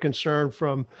a lot of concern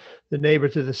from the neighbor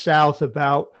to the south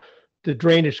about the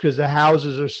drainage because the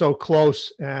houses are so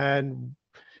close. And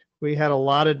we had a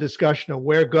lot of discussion of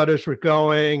where gutters were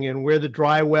going and where the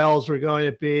dry wells were going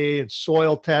to be and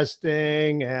soil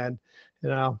testing. And, you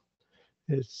know,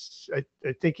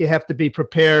 I think you have to be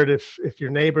prepared if your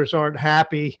neighbors aren't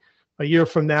happy a year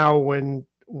from now when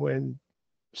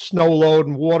snow load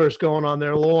and water's going on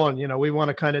their lawn. You know, we want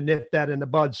to kind of nip that in the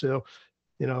bud. So,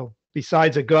 you know,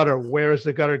 besides a gutter, where is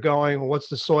the gutter going? What's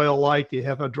the soil like? Do you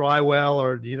have a dry well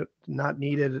or do you not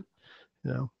need it? You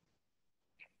know?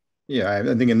 Yeah,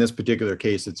 I think in this particular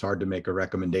case, it's hard to make a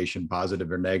recommendation,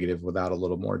 positive or negative, without a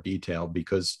little more detail,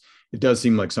 because it does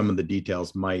seem like some of the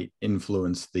details might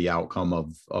influence the outcome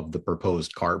of the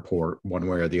proposed carport one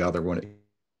way or the other. When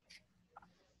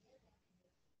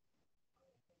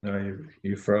No,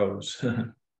 you froze.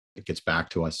 it gets back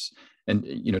to us. And,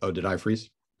 you know, oh, did I freeze?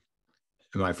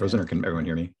 Am I frozen or can everyone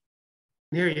hear me?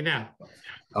 Hear you now.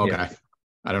 Okay. Yeah.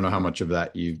 I don't know how much of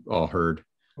that you all heard.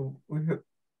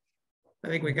 I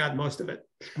think we got most of it.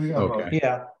 Okay.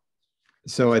 Yeah.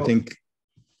 So I think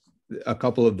a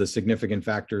couple of the significant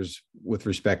factors with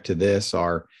respect to this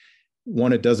are,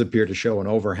 one, it does appear to show an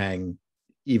overhang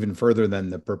even further than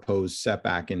the proposed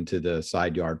setback into the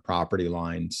side yard property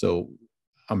line. So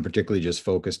I'm particularly just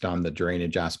focused on the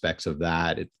drainage aspects of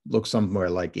that. It looks somewhere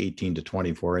like 18 to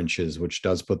 24 inches, which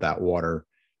does put that water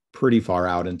pretty far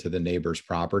out into the neighbor's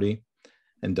property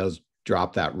and does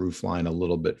drop that roof line a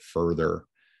little bit further.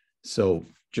 So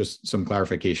just some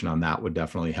clarification on that would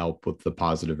definitely help with the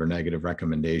positive or negative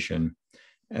recommendation.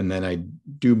 And then I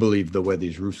do believe the way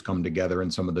these roofs come together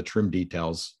and some of the trim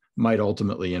details might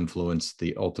ultimately influence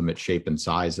the ultimate shape and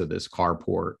size of this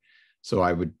carport. So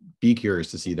I would be curious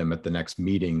to see them at the next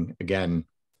meeting, again,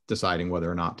 deciding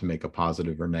whether or not to make a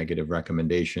positive or negative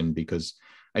recommendation, because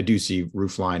I do see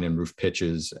roof line and roof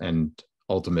pitches and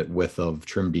ultimate width of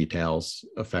trim details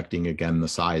affecting, again, the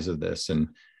size of this. And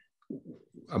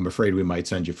I'm afraid we might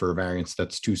send you for a variance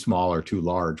that's too small or too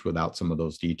large without some of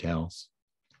those details.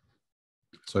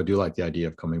 So I do like the idea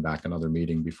of coming back another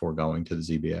meeting before going to the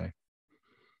ZBA.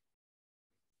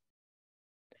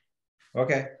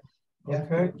 Okay. Yeah.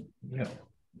 Okay. Yeah.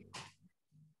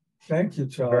 Thank you,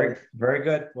 Charlie. Very, very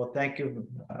good. Well, thank you.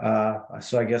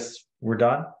 So I guess we're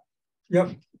done.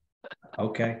 Yep.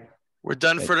 Okay. We're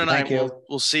done for tonight. Thank you.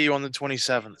 We'll see you on the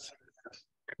 27th.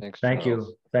 Thanks. Thank Charles.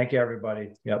 you. Thank you,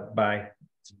 everybody. Yep. Bye.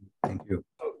 Thank you.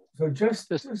 So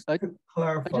just I to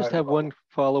clarify. just have one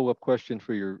follow-up question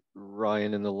for you,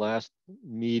 Ryan. In the last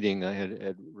meeting, I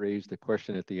had raised a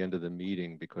question at the end of the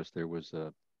meeting because there was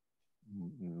a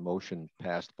motion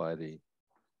passed by the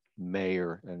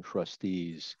mayor and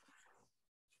trustees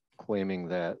claiming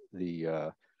that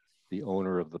the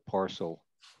owner of the parcel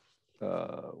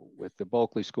with the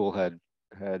Bulkley School had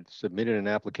submitted an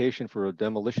application for a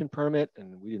demolition permit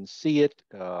and we didn't see it.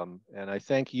 And I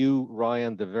thank you,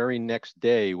 Ryan, the very next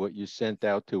day, what you sent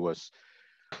out to us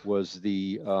was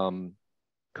the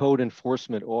code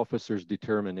enforcement officer's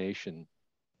determination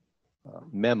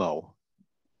memo.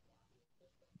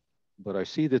 But I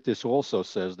see that this also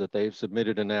says that they've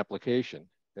submitted an application,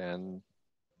 and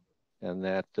and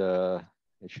that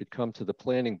it should come to the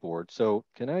planning board. So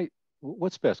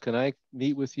what's best? Can I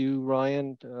meet with you,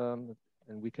 Ryan, and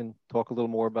we can talk a little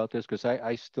more about this? Because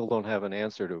I still don't have an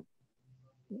answer to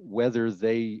whether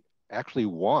they actually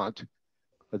want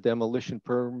a demolition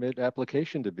permit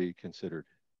application to be considered.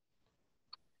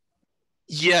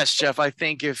 Yes, Jeff, I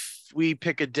think if we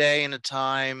pick a day and a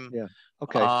time, yeah,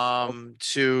 okay,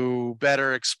 to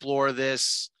better explore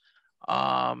this,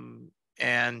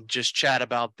 and just chat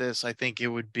about this, I think it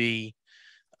would be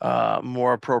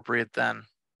more appropriate then.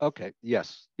 Okay,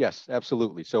 yes,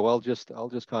 absolutely. So I'll just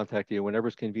contact you whenever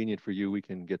it's convenient for you. We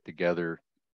can get together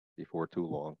before too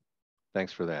long.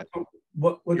 Thanks for that.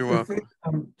 What You're the welcome. thing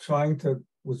I'm trying to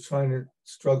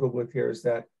struggle with here is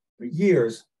that for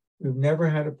years we've never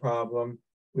had a problem.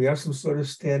 We have some sort of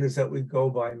standards that we go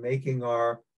by, making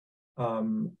our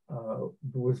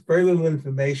with very little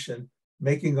information,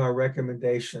 making our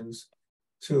recommendations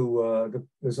to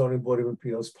the Zoning Board of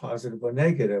Appeals, positive or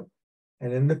negative.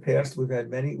 And in the past, we've had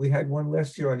many. We had one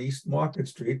last year on East Market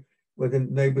Street where the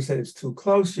neighbor said it's too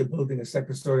close. You're building a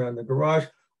second story on the garage.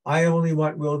 I only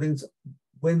want windows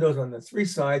on the 3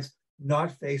 sides,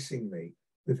 not facing me.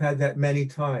 We've had that many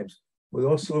times. We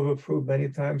also have approved many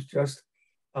times just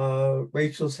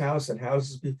Rachel's house and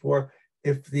houses before.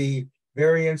 If the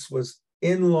variance was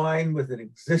in line with an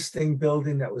existing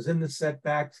building that was in the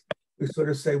setbacks, we sort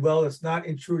of say, well, it's not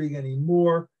intruding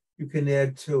anymore. You can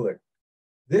add to it.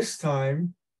 This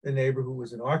time, the neighbor, who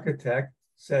was an architect,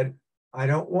 said, I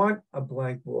don't want a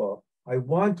blank wall. I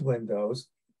want windows.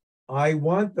 I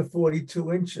want the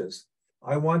 42 inches.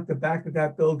 I want the back of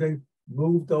that building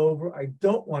moved over. I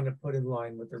don't want to put in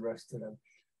line with the rest of them.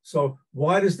 So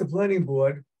why does the planning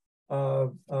board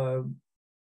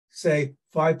say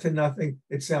 5-0?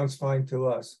 It sounds fine to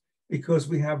us because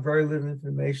we have very little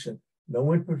information.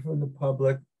 No input from the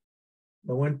public,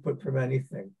 no input from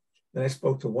anything. Then I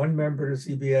spoke to one member of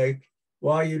the ZBA.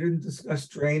 Why you didn't discuss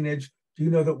drainage? Do you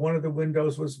know that one of the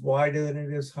windows was wider than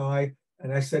it is high?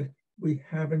 And I said, we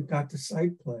haven't got the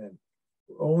site plan.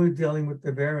 We're only dealing with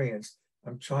the variance.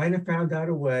 I'm trying to find out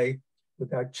a way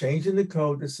without changing the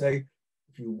code to say,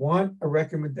 if you want a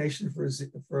recommendation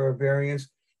for a variance,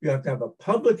 you have to have a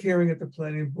public hearing at the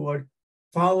planning board,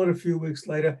 followed a few weeks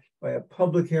later by a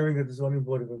public hearing at the Zoning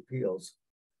Board of Appeals.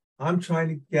 I'm trying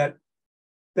to get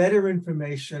better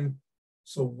information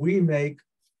so we make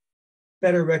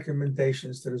better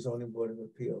recommendations to the Zoning Board of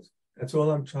Appeals. That's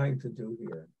all I'm trying to do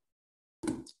here.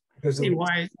 See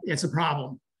why it's a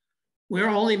problem. We're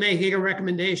only making a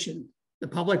recommendation. The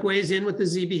public weighs in with the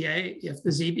ZBA. If the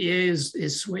ZBA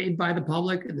is swayed by the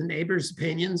public and the neighbors'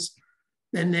 opinions,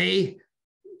 then they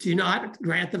do not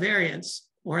grant the variance,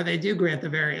 or they do grant the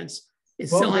variance. It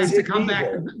still has to come back.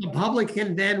 The public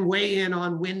can then weigh in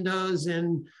on windows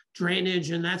and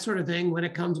drainage and that sort of thing when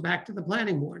it comes back to the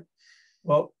planning board.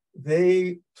 Well,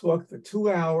 they talked for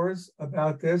 2 hours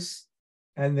about this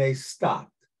and they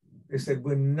stopped. They said,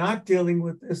 we're not dealing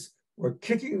with this. We're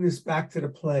kicking this back to the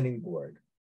planning board.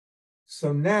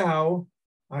 So now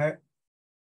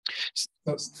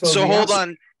So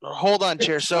hold on,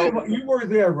 Chair. So you were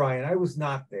there, Ryan. I was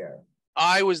not there.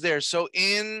 I was there. So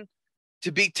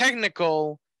to be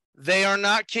technical, they are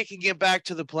not kicking it back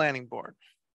to the planning board.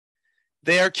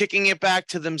 They are kicking it back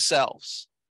to themselves.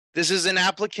 This is an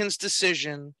applicant's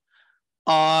decision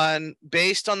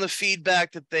based on the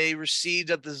feedback that they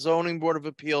received at the Zoning Board of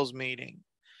Appeals meeting,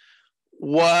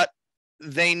 what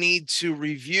they need to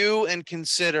review and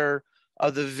consider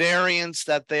of the variance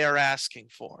that they are asking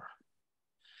for.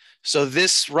 So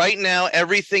this right now,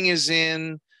 everything is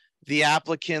in the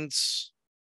applicant's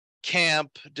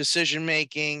camp,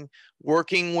 decision-making,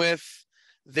 working with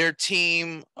their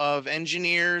team of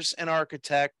engineers and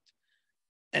architect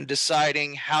and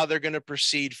deciding how they're going to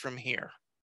proceed from here.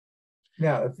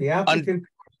 Now, if the applicant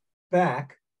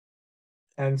back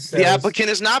and says— The applicant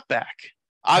is not back.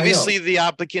 Obviously, the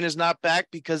applicant is not back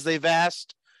because they've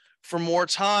asked for more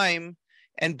time.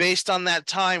 And based on that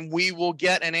time, we will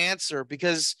get an answer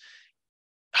because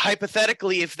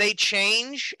hypothetically, if they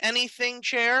change anything,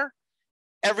 Chair,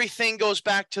 everything goes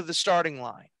back to the starting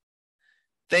line.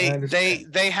 They have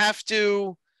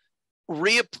to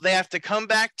they have to come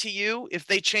back to you. If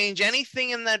they change anything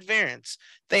in that variance,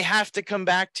 they have to come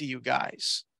back to you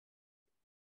guys.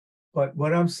 But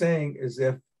what I'm saying is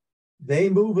if they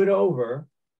move it over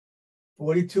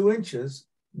 42 inches,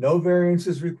 no variance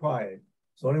is required.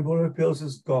 Zoning Board of Appeals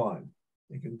is gone.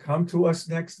 They can come to us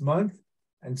next month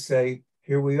and say,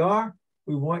 here we are.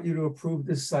 We want you to approve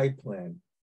this site plan.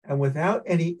 And without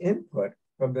any input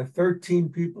from the 13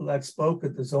 people that spoke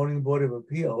at the Zoning Board of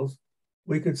Appeals,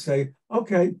 we could say,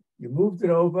 okay, you moved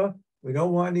it over. We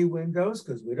don't want any windows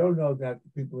because we don't know that the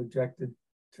people objected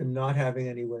to not having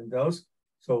any windows.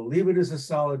 So leave it as a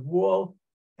solid wall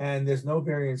and there's no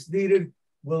variance needed.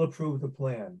 We'll approve the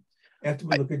plan. After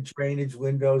we look at drainage,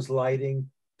 windows, lighting,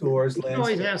 doors, We can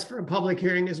always landscape. ask for a public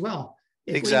hearing as well.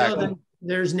 If Exactly. we know that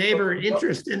there's neighbor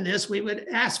interest in this, we would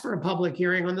ask for a public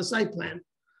hearing on the site plan.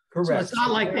 So Correct. it's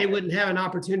not like they wouldn't have an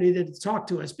opportunity to talk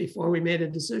to us before we made a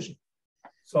decision.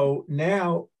 So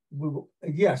now,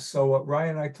 yes, so what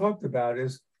Ryan and I talked about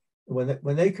is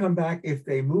when they come back, if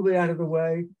they move it out of the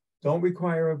way, don't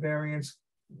require a variance,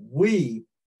 we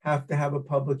have to have a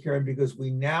public hearing because we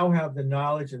now have the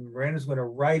knowledge, and Miranda's going to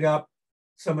write up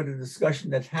some of the discussion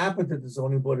that's happened at the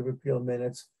Zoning Board of Appeal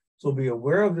minutes. So we'll be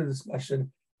aware of the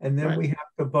discussion, and then we have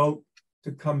to vote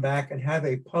to come back and have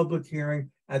a public hearing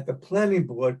at the planning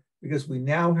board because we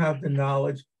now have the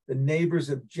knowledge the neighbors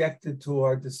objected to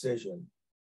our decision.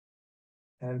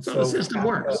 And So the system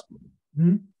works.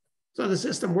 Hmm? So the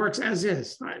system works as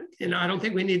is. I don't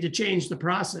think we need to change the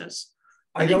process.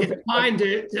 I think don't it's fine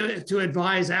to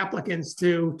advise applicants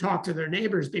to talk to their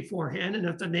neighbors beforehand. And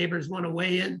if the neighbors want to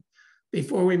weigh in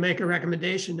before we make a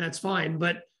recommendation, that's fine.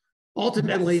 But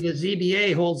ultimately, the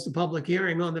ZBA holds the public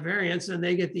hearing on the variance and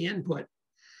they get the input.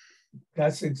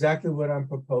 That's exactly what I'm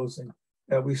proposing,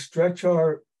 that we stretch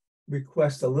our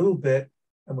request a little bit.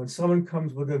 And when someone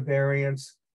comes with a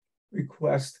variance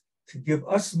request, to give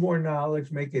us more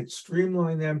knowledge, make it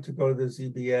streamline them to go to the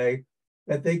ZBA,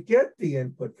 that they get the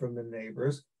input from the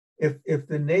neighbors. If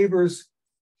the neighbors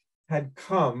had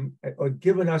come or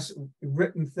given us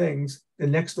written things, the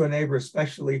next door neighbor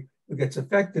especially who gets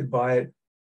affected by it,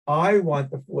 I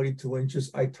want the 42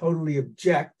 inches, I totally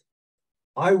object.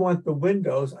 I want the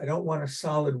windows, I don't want a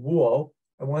solid wall,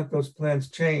 I want those plans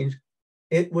changed.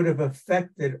 It would have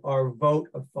affected our vote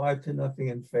of 5-0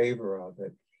 in favor of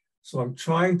it. So I'm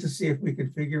trying to see if we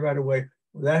can figure out a way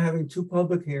without having two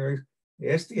public hearings,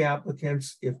 ask the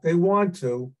applicants if they want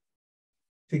to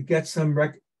get some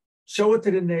show it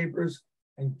to the neighbors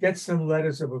and get some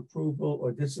letters of approval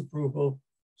or disapproval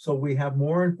so we have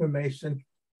more information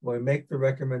when we make the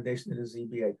recommendation to the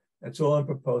ZBA. That's all I'm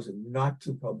proposing, not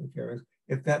two public hearings,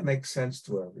 if that makes sense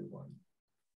to everyone.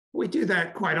 We do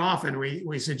that quite often.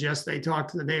 We suggest they talk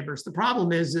to the neighbors. The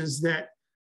problem is that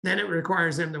then it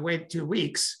requires them to wait 2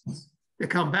 weeks to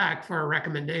come back for a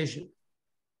recommendation.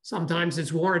 Sometimes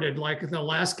it's warranted, like the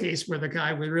last case where the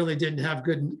guy, we really didn't have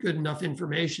good enough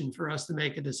information for us to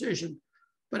make a decision.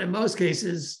 But in most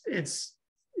cases,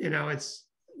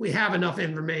 we have enough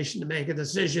information to make a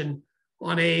decision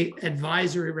on a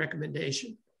advisory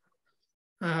recommendation.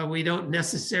 We don't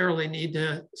necessarily need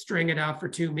to string it out for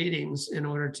 2 meetings in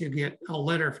order to get a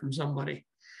letter from somebody.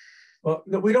 Well,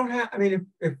 no, we don't have, I mean,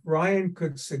 if Ryan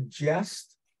could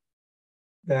suggest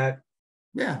that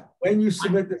when you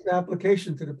submit this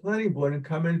application to the planning board and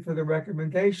come in for the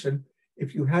recommendation,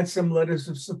 if you had some letters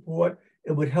of support,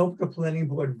 it would help the planning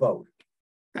board vote.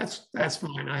 That's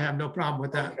fine. I have no problem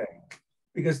with that. Okay.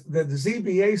 Because the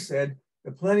ZBA said,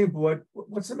 the planning board,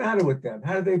 what's the matter with them?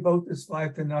 How did they vote this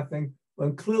 5-0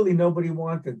 when clearly nobody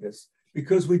wanted this?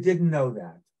 Because we didn't know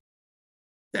that.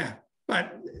 Yeah,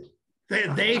 but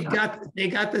they got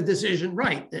the decision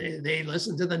right. They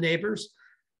listened to the neighbors,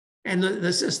 and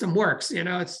the system works.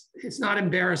 It's not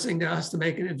embarrassing to us to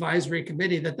make an advisory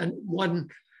committee that then one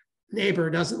neighbor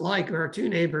doesn't like, or 2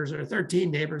 neighbors, or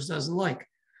 13 neighbors doesn't like,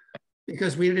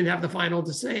 because we didn't have the final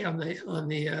to say on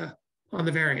the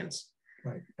variance.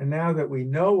 Right. And now that we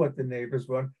know what the neighbors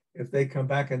want, if they come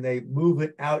back and they move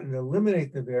it out and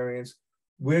eliminate the variance,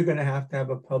 we're going to have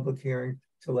a public hearing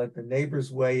to let the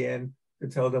neighbors weigh in, to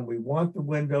tell them we want the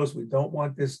windows, we don't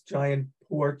want this giant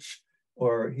porch,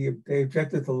 or they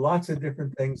objected to lots of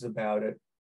different things about it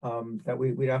that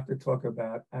we'd have to talk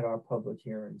about at our public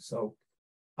hearing. So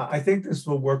I think this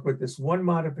will work with this one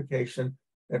modification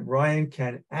that Ryan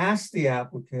can ask the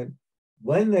applicant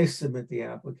when they submit the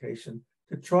application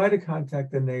to try to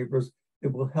contact the neighbors.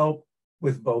 It will help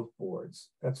with both boards.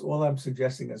 That's all I'm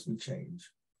suggesting as we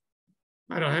change.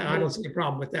 I don't see a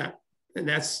problem with that. And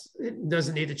it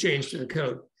doesn't need to change to the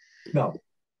code. No.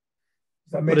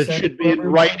 But it should be in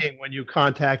writing when you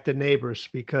contact the neighbors,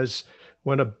 because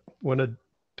when a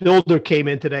builder came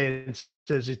in today and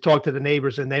says he talked to the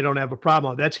neighbors and they don't have a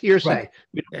problem, that's hearsay. Right.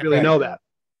 We don't really know that.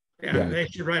 Yeah, they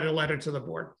should write a letter to the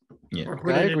board. Yeah,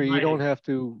 I agree. You don't have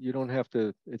to.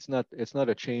 It's not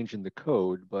a change in the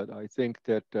code, but I think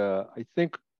that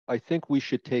I think we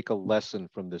should take a lesson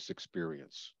from this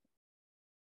experience.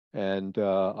 And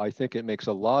I think it makes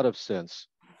a lot of sense,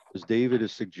 as David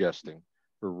is suggesting,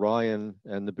 for Ryan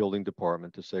and the building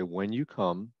department to say, when you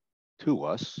come to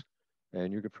us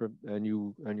and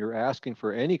you're asking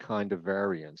for any kind of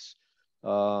variance,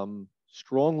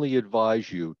 strongly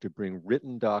advise you to bring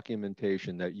written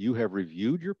documentation that you have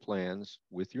reviewed your plans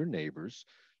with your neighbors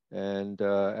and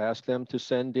ask them to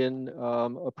send in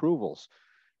approvals.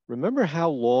 Remember how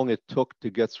long it took to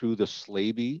get through the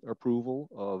Slaby approval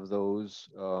of those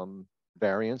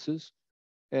variances?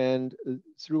 And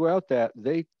throughout that,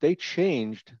 they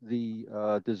changed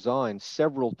the design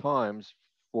several times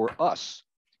for us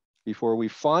before we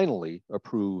finally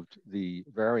approved the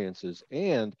variances.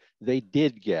 And they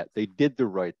did the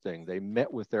right thing. They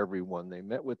met with everyone. They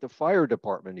met with the fire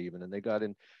department even, and they got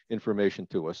information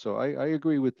to us. So I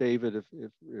agree with David.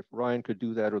 If Ryan could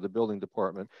do that, or the building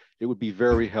department, it would be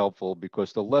very helpful,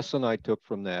 because the lesson I took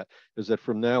from that is that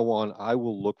from now on, I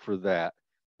will look for that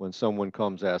when someone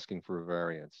comes asking for a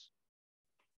variance.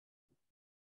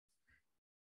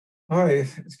 All right,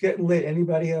 it's getting late.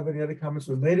 Anybody have any other comments?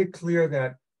 We made it clear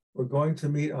that we're going to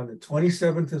meet on the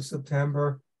 27th of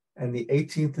September and the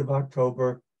 18th of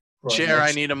October. Chair,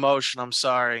 I need a motion. I'm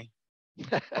sorry.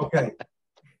 Okay.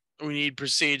 We need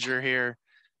procedure here.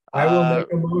 I will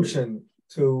make a motion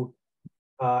to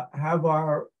have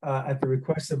our, at the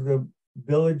request of the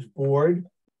village board,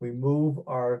 we move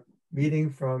our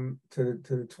meeting to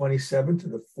the 27th to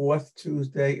the 4th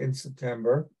Tuesday in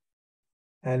September.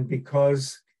 And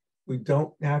because we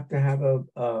don't have to have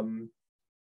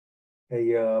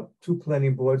two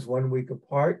planning boards 1 week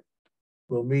apart,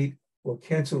 we'll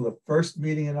cancel the first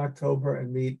meeting in October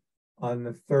and meet on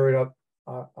the 3rd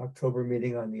October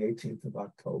meeting on the 18th of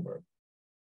October.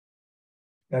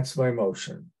 That's my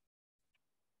motion.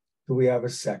 Do we have a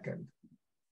second?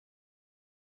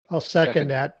 I'll second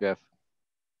that. Jeff.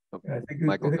 I think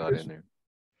Michael got in there.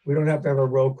 We don't have to have a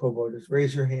roll call vote. Just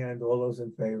raise your hand. All those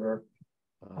in favor?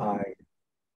 Aye.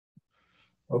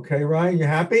 Okay, Ryan, you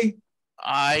happy?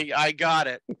 I got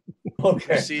it.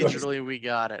 Okay. Procedurally, good. we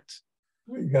got it.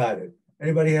 We got it.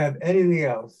 Anybody have anything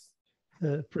else?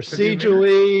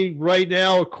 Procedurally, right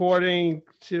now, according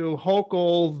to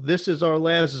Hochul, this is our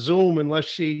last Zoom unless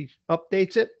she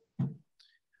updates it.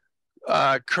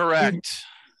 Correct.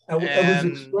 It was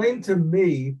explained to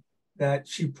me that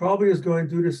she probably is going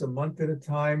to do this a month at a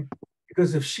time,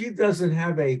 because if she doesn't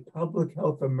have a public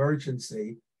health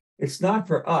emergency, it's not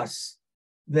for us.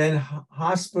 Then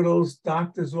hospitals,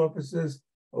 doctors' offices,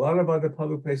 a lot of other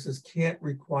public places can't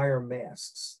require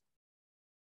masks.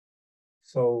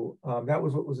 So that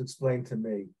was what was explained to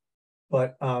me.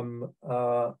 But I'm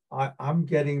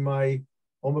getting my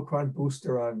Omicron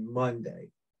booster on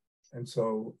Monday. And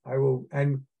so I will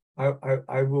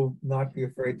not be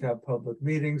afraid to have public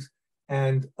meetings.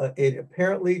 And it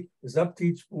apparently is up to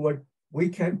each board. We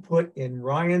can put in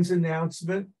Ryan's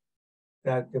announcement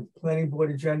that the planning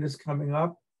board agenda is coming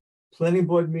up. Planning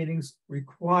board meetings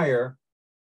require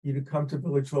you to come to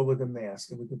Village Hall with a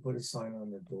mask, and we can put a sign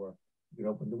on the door. You can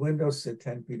open the windows, sit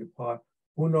 10 feet apart.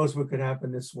 Who knows what could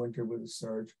happen this winter with a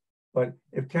surge? But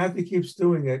if Kathy keeps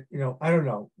doing it, I don't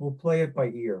know. We'll play it by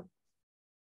ear.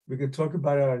 We can talk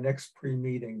about it at our next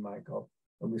pre-meeting, Michael,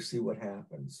 when we see what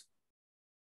happens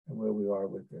and where we are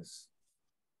with this.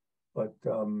 But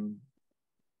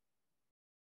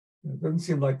it doesn't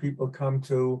seem like people come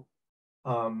to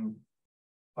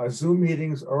our Zoom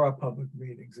meetings or our public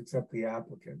meetings, except the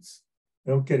applicants.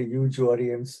 We don't get a huge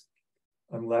audience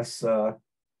unless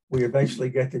we eventually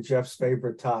get to Jeff's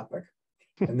favorite topic.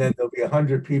 And then there'll be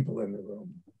 100 people in the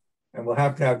room. And we'll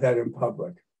have to have that in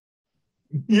public.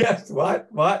 Yes, what?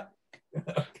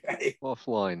 Okay.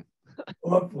 Offline.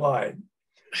 Offline.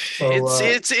 So,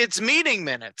 it's meeting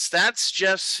minutes. That's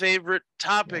Jeff's favorite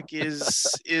topic. Yeah.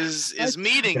 is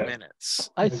meeting minutes.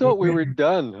 I thought we were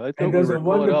done. I thought we were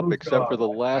caught up, except for the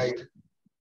last.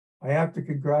 I have to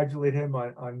congratulate him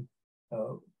on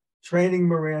training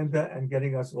Miranda and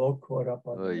getting us all caught up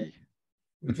on it.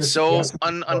 So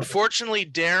unfortunately,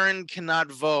 Darren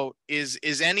cannot vote.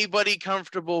 Is anybody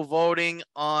comfortable voting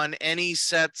on any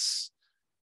sets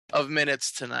of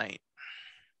minutes tonight?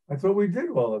 I thought we did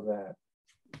all of that.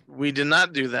 We did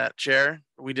not do that, Chair.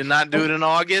 We did not do it in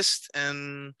August,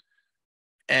 and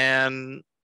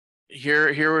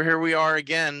here we are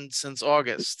again since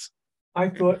August. I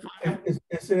thought,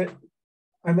 is it?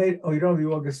 I made. Oh, you don't have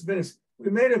the August minutes. We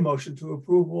made a motion to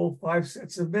approve all 5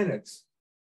 sets of minutes.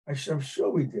 I'm sure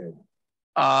we did.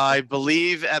 I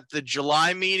believe at the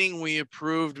July meeting we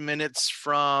approved minutes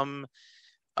from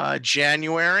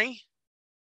January,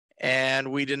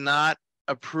 and we did not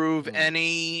approve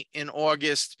any in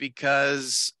August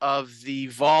because of the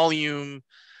volume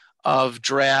of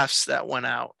drafts that went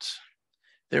out.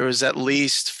 There was at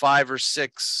least 5 or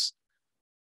 6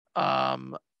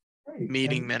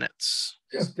 meeting minutes.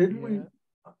 Yes, didn't we?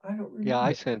 I don't remember. Yeah,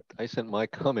 I sent my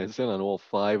comments in on all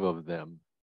 5 of them.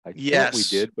 I thought we Yes.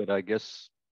 did, but I guess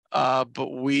But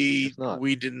we Guess not.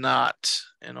 did not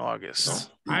in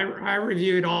August. I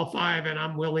reviewed all 5 and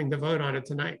I'm willing to vote on it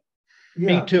tonight.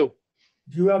 Yeah. Me too.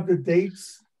 Do you have the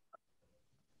dates?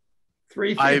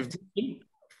 315,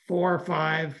 4,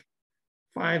 5,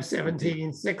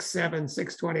 517, 6, 7,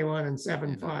 621, and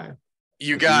 7, 5.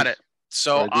 You Are got these- it.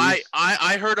 So are these-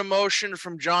 I heard a motion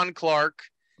from John Clark,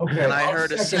 Okay. and I I'll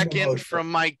heard a the second motion.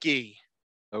 from Mike Gee.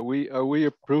 Are we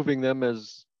approving them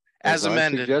as As I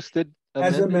amended. suggested?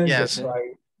 As amended, Yes.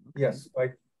 right? Yes,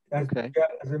 right. As, Okay.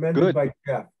 as amended Good. by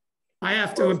Jeff. I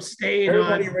have to abstain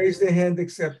Everybody on, raise their hand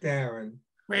except Darren.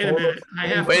 wait a minute. I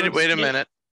have to Wait a abstain- minute.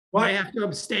 What? I have to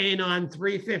abstain on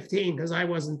 315 because I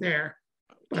wasn't there,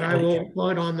 but I will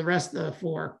vote on the rest of the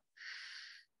 4.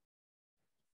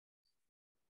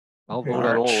 I'll Okay. vote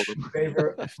on all of March. them,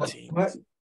 Favor. 15th. What?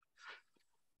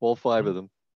 all 5 of them.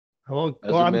 Oh,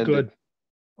 As I'm amended. good.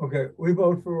 Okay, we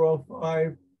vote for all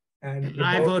 5 and. And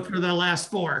I vote for the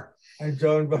last 4. And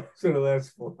Joan votes for the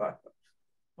last 4.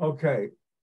 Okay.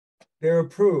 They're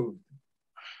approved.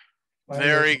 by the-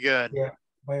 Very good. Yeah,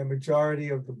 by a majority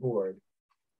of the board.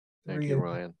 Thank 3 you, and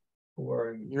Ryan. 4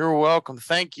 and You're welcome.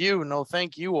 Thank you. No,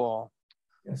 thank you all.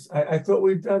 yes, I thought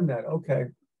we'd done that. Okay.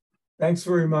 Thanks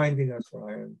for reminding us,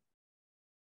 Ryan.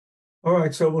 All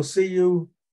right, so we'll see you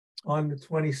on the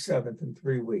 27th in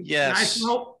 3 weeks. Yes.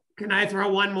 Can I throw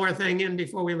one more thing in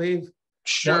before we leave?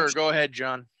 Sure. Yep. Go ahead,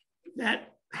 John.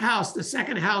 That house, the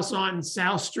second house on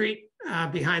South Street,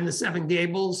 behind the 7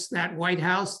 Gables, that white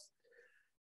house.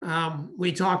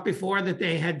 We talked before that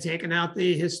they had taken out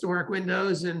the historic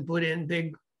windows and put in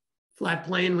big flat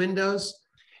plane windows.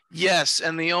 Yes,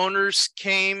 and the owners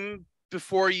came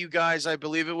before you guys, I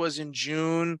believe it was in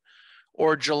June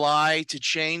or July, to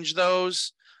change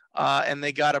those. And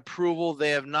they got approval. They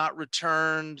have not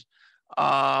returned,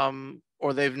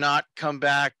 or they've not come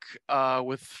back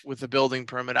with a building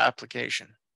permit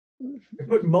application. They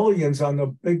put mullions on the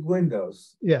big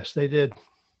windows. Yes, they did.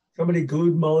 Somebody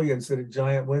glued mullions to the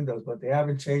giant windows, but they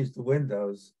haven't changed the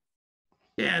windows.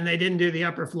 Yeah, and they didn't do the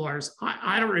upper floors.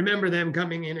 I don't remember them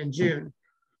coming in June.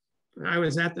 I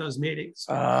was at those meetings.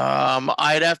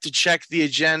 I'd have to check the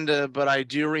agenda, but I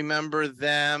do remember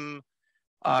them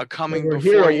coming They were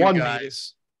here before at you one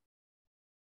guys.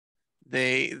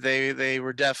 They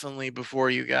were definitely before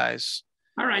you guys.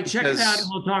 All right, check it out Because- and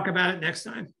we'll talk about it next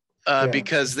time. Yeah.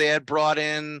 Because they had brought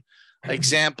in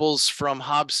examples from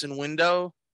Hobson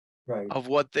Window Right. of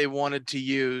what they wanted to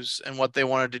use and what they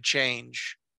wanted to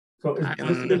change So is I this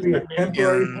don't gonna be a think-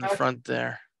 temporary in the patch? front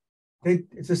there.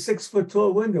 It's a 6-foot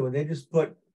tall window and they just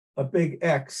put a big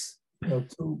X,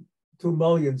 two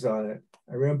mullions on it.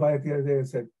 I ran by it the other day and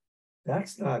said,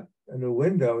 that's not a new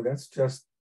window, that's just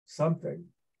something.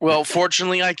 Well,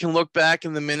 fortunately, I can look back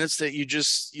in the minutes that you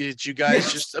guys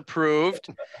Yes. just approved,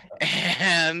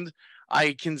 and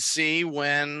I can see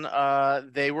when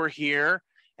they were here,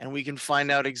 and we can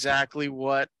find out exactly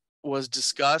what was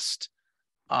discussed.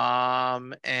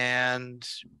 And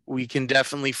we can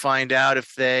definitely find out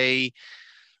if they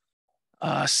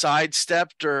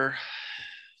sidestepped or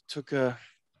took a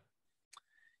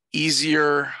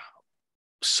easier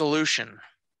solution,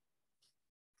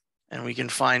 and we can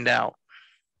find out.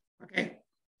 Okay,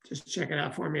 just check it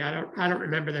out for me. I don't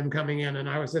remember them coming in, and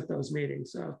I was at those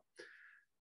meetings, so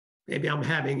maybe I'm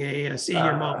having a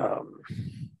senior moment.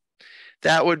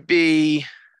 That would be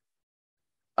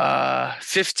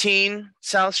 15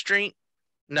 South Street.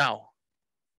 No.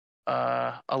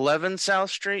 11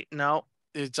 South Street. No,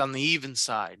 it's on the even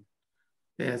side.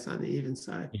 Yeah, it's on the even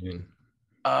side.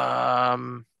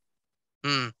 I'll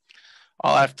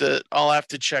have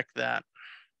to check that.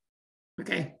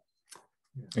 Okay.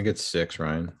 I think it's 6,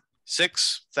 Ryan.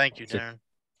 6. Thank you, 6. Darren.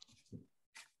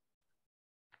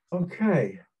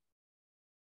 Okay.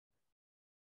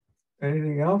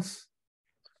 Anything else?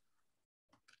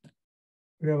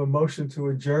 We have a motion to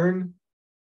adjourn.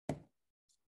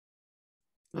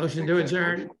 Motion to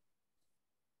adjourn.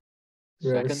 Do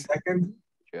we have a Second. second?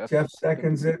 Jeff? Jeff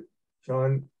seconds it.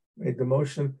 John made the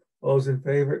motion. All those in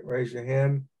favor, raise your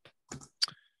hand.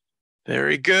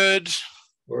 Very good.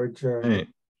 We're adjourned. Hey,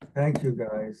 Thank you,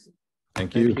 guys.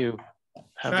 thank you. Thank you.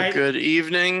 Have Right. a good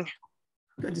evening.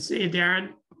 Good to see you,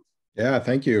 Darren. Yeah,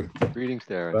 thank you. Greetings,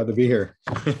 Darren. Glad to be here.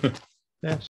 Yes.